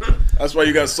love it. That's why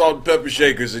you got salt and pepper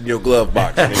shakers in your glove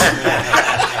box. This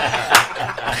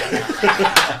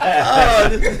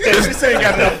ain't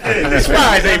got enough. This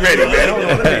fries ain't ready, man.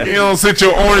 Hold on. You don't sit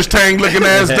your orange tang looking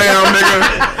ass down,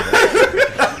 nigga.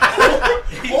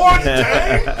 Orange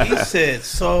tang? he said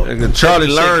so. Charlie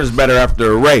learns better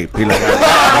after a rape. He like, now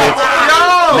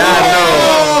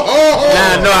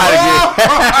I know how to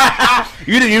get.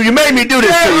 You made me do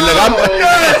this to you. Look, I'm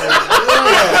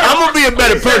gonna be a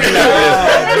better person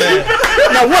after this.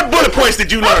 Now, what bullet points did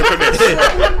you learn from this?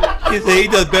 He said he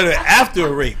does better after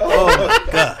a rape. Oh my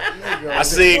god! I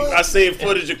seen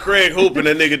footage of Craig hooping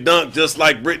that nigga dunk just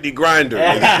like Brittany Griner.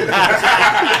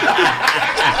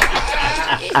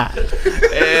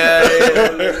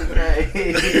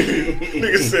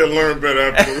 Nigga said learn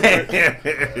better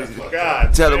after.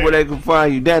 God. Tell them where they can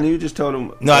find you, Danny. You just told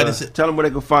them. No, I just tell them where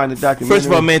they can find the documentary. First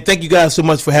of all, man, thank you guys so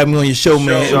much for having me on your show,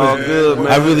 man. It's all good, man.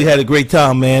 I really had a great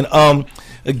time, man.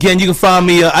 Again, you can find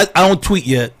me. I don't tweet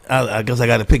yet. I guess I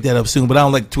got to pick that up soon. But I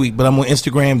don't like to tweet. But I'm on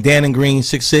Instagram, Dan and Green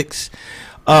 66.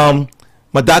 My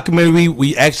documentary,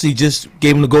 we actually just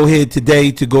gave them the go ahead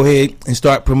today to go ahead and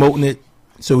start promoting it.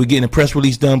 So we're getting a press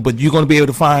release done. But you're going to be able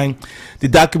to find the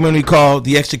documentary called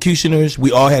The Executioners.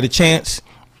 We All Had a Chance.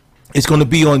 It's going to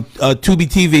be on Tubi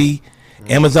TV,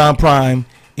 Amazon Prime,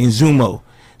 and Zumo.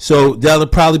 So that'll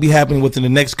probably be happening within the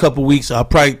next couple weeks. I'll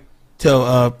probably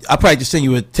just send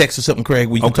you a text or something, Craig,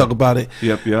 where you can talk about it.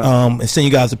 Yep. And send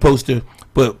you guys a poster.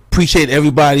 But appreciate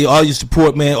everybody, all your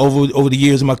support, man, over the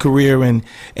years of my career. And,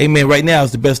 hey, man, right now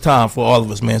is the best time for all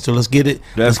of us, man. So let's get it.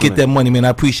 Definitely. Let's get that money, man. I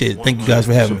appreciate it. Think you guys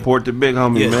for having me. Support the big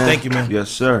homie, man. Thank you, man. Yes,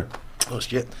 sir. Oh,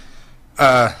 shit.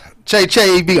 Che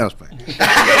EB, I'm playing. Take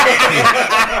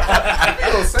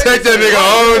that nigga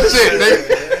old shit,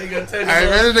 nigga. Hey,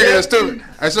 man, this nigga is stupid.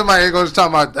 Hey, somebody gonna talk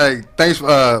about, hey, thanks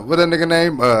for, what that nigga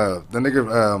name? The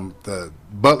nigga, the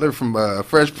butler from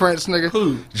Fresh Prince, nigga.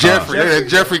 Who? Jeffrey. Yeah,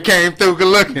 Jeffrey came through. Good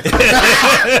looking.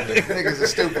 Niggas are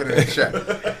stupid in this shit.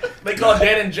 They call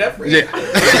Dan and Jeffrey. Yeah. They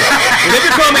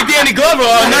can call me Danny Glover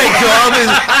all night, dog.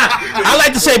 I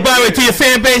like to say bye to your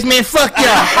fan base, man. Fuck y'all.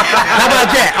 How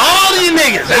about that? All of you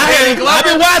niggas. I've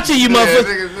been watching you,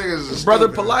 motherfuckers. Niggas Brother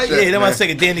stupid. Polite. Yeah, that's why I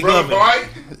say Danny Glover.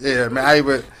 Yeah, man. Hey,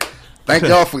 but thank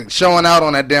y'all for showing out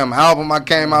on that damn album I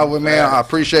came out with, man. I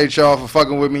appreciate y'all for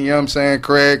fucking with me. You know what I'm saying,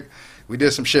 Craig? We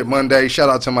did some shit Monday. Shout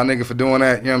out to my nigga for doing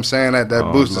that. You know what I'm saying?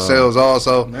 That boosted sales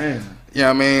also. Man. You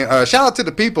know what I mean? Shout out to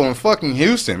the people in fucking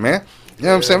Houston, man. You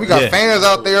know what I'm saying? We got fans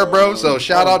out there, bro. So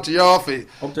shout out to y'all for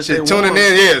shit, tuning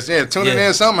in. Tuning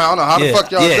in somehow. I don't know how the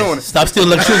fuck y'all doing it. Stop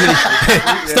stealing electricity.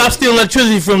 Stop stealing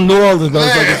electricity from New Orleans,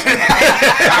 motherfuckers.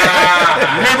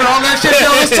 Remember all that shit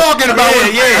y'all was talking about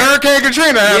when Hurricane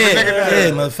Katrina happened, nigga?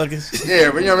 Yeah, motherfuckers.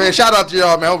 Yeah, but you know what I mean? Shout out to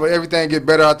y'all, man. Hope everything get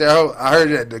better out there. I heard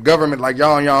that the government like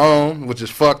y'all on your own, which is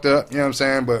fucked up. You know what I'm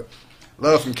saying? But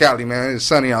love from Cali, man. It's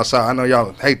sunny outside. I know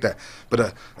y'all hate that. But, you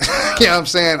know what I'm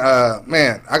saying?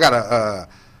 Man, I got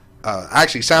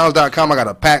actually, sounds.com, I got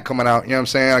a pack coming out. You know what I'm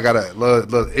saying? I got a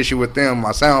little issue with them,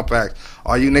 my sound packs.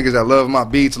 All you niggas that love my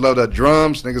beats, love the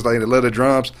drums, niggas like that love the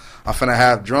drums, I'm finna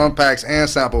have drum packs and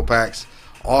sample packs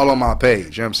all on my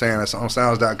page. You know what I'm saying? That's on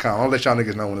sounds.com. I'll let y'all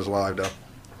niggas know when it's live, though.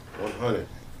 100.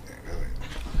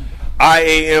 I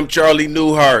am Charlie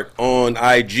Newhart on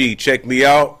IG. Check me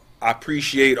out. I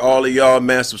appreciate all of y'all,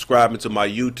 man, subscribing to my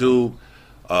YouTube.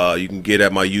 You can get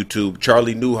at my YouTube,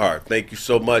 Charlie Newhart. Thank you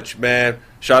so much, man.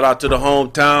 Shout out to the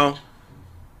hometown.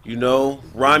 You know,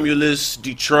 Romulus,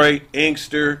 Detroit,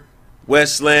 Inkster,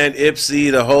 Westland,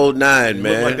 Ypsi, the whole nine,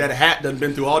 man. Look like that hat done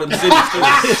been through all them cities, too.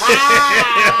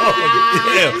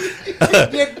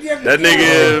 That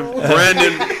nigga,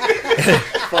 Brandon.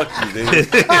 Fuck you,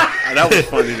 nigga. That was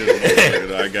funny.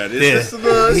 I got it. It's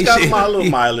got my little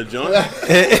mileage on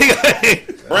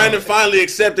it. Brandon finally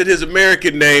accepted his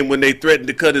American name when they threatened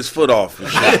to cut his foot off and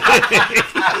shit.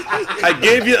 I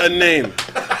gave you a name.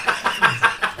 Fuck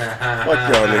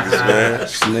y'all niggas, man.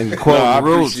 Nigga quote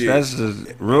roots. That's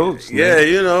the roots. Yeah,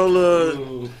 you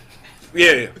know,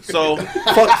 yeah. So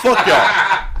fuck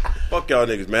y'all. Fuck y'all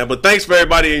niggas, man. But thanks for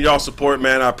everybody and y'all support,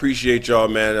 man. I appreciate y'all,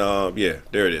 man. Yeah,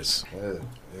 there it is.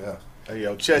 Yeah. Hey,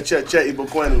 yo, Chet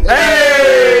Ibukwenu.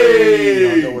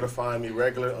 Hey! Y'all know where to find me.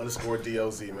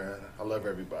 Regular_DOZ, man. I love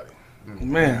everybody.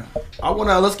 Man,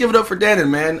 let's give it up for Dannon,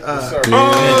 man. Sir.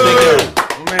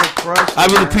 Man, Crush. I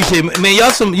really appreciate it, man.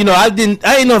 Y'all I didn't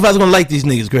know if I was gonna like these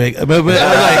niggas, Greg. Because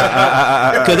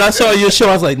I saw your show,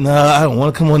 I was like, nah, I don't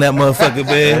want to come on that motherfucker,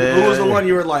 man. Who was the one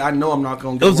you were like, I know I'm not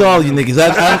gonna get? It was all you niggas.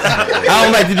 I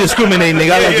don't like to discriminate, nigga.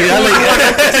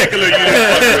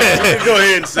 Go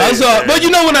ahead and say but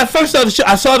you know, when I first saw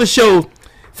the show,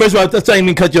 First of all, I didn't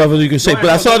even cut you off, as you can say, but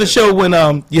I saw the show when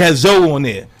you had Zoe on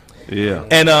there. Yeah.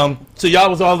 And so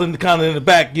y'all was all in the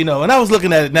back, and I was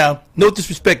looking at it now. No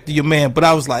disrespect to your man, but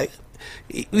I was like,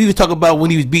 we was talking about when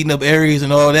he was beating up Aries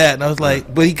and all that, and I was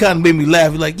like, but he kind of made me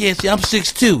laugh. He's like, yeah, see, I'm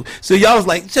 6'2". So y'all was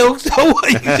like, so what?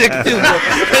 You 6'2"?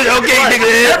 Okay, nigga.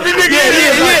 Every nigga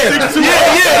yeah.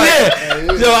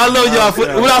 So I love y'all.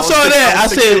 When I saw that, I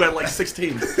said, at like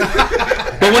 16.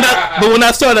 But when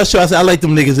I saw that show, I said, I like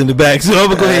them niggas in the back, so I'm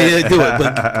gonna go ahead and do it.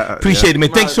 But appreciate it,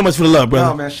 man. Thanks so much for the love, brother.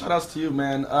 No, man. Shout outs to you,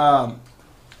 man.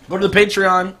 Go to the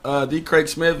Patreon. D. Craig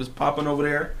Smith is popping over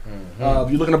there. If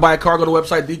you're looking to buy a car, go to the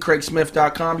website,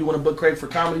 dcraigsmith.com. You want to book Craig for a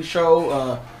comedy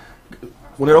show.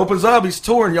 When it opens up, he's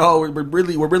touring, y'all. We're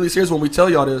really serious when we tell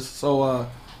y'all this. So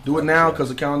do it now because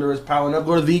the calendar is piling up.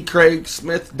 Go to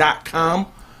thecraigsmith.com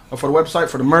for the website,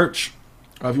 for the merch.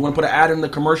 If you want to put an ad in the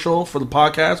commercial for the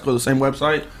podcast, go to the same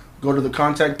website. Go to the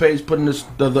contact page, put in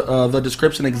the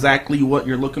description exactly what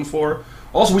you're looking for.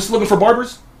 Also, we're still looking for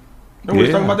barbers. Remember we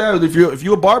were talking about that? If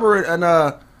you're a barber in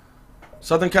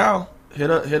Southern Cal,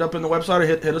 hit up in the website or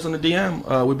hit us in the DM.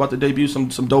 We about to debut some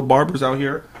dope barbers out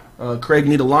here. Craig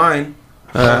need a line.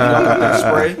 That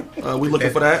spray. We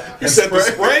looking for that. You said the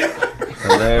spray?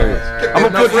 Hilarious.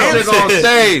 I'm gonna put this nigga on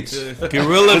stage.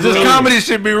 This comedy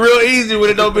should be real easy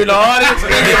when it don't be in the audience. You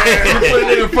put a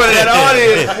nigga in front of that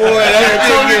audience, boy.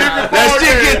 That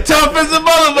shit get tough as a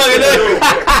motherfucker.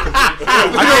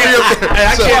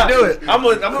 I can't do it. I'm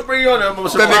gonna bring you on there. That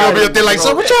nigga gonna be up there like,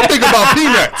 so what y'all think about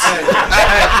peanuts?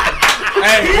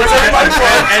 Hey, what's everybody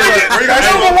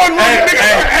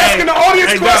asking the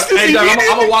audience questions. I'm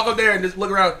gonna walk up there and just look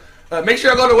around. Make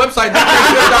sure I go to the website,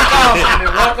 dcraigsmith.com, and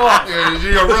then walk off. Yeah,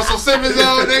 you got Russell Simmons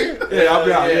out, nigga? Yeah, I'll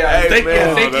be out. Yeah, thank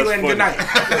you, and good night.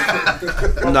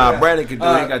 Nah, Brandon can do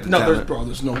it. He got the talent.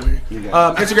 There's no way.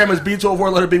 Instagram is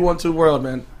B12World, let it be 12 World,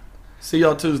 man. See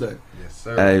y'all Tuesday. Yes,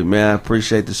 sir. Hey, man, I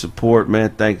appreciate the support,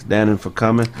 man. Thanks, Dannon, for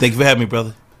coming. Thank you for having me,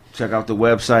 brother. Check out the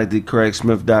website,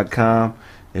 thecraigsmith.com.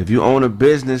 If you own a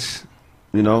business,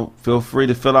 feel free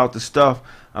to fill out the stuff.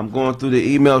 I'm going through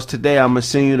the emails today. I'm going to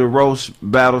send you the roast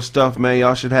battle stuff, man.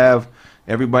 Y'all should have,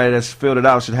 everybody that's filled it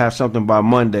out should have something by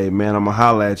Monday, man. I'm going to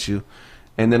holler at you.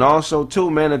 And then also, too,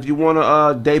 man, if you want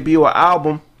to debut an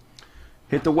album,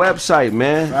 hit the website,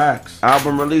 man. Facts.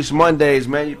 Album release Mondays,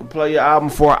 man. You can play your album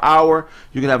for an hour.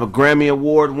 You can have a Grammy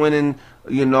Award-winning,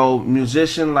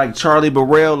 musician like Charlie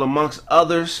Burrell, amongst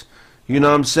others. You know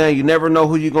what I'm saying? You never know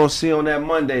who you're going to see on that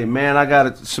Monday, man. I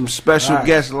got some special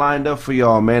guests lined up for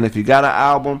y'all, man. If you got an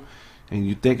album and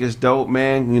you think it's dope,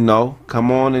 man,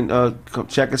 come on and come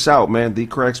check us out, man.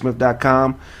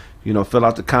 thecraigsmith.com. Fill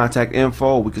out the contact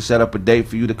info. We can set up a date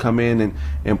for you to come in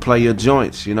and play your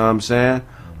joints. You know what I'm saying?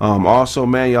 Also,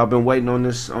 man, y'all been waiting on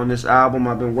this album.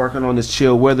 I've been working on this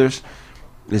Chill Withers.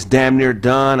 It's damn near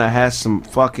done. I had some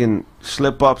fucking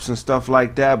slip-ups and stuff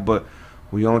like that, but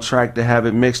we on track to have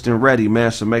it mixed and ready,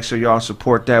 man. So make sure y'all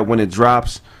support that when it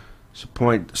drops.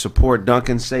 Support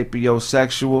Duncan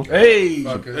Sapiosexual. Hey.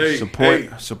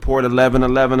 Support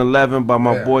 11-11-11 by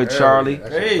my boy Charlie.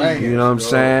 Hey. You know what I'm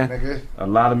saying? A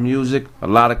lot of music, a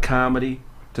lot of comedy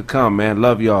to come, man.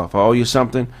 Love y'all. If I owe you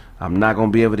something, I'm not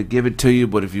gonna be able to give it to you,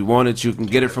 but if you want it, you can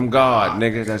get it from God,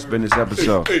 nigga. That's been this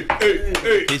episode.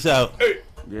 Peace out.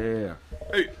 Yeah.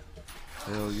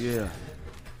 Hell yeah.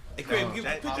 Hey, Craig, give a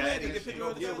picture of that.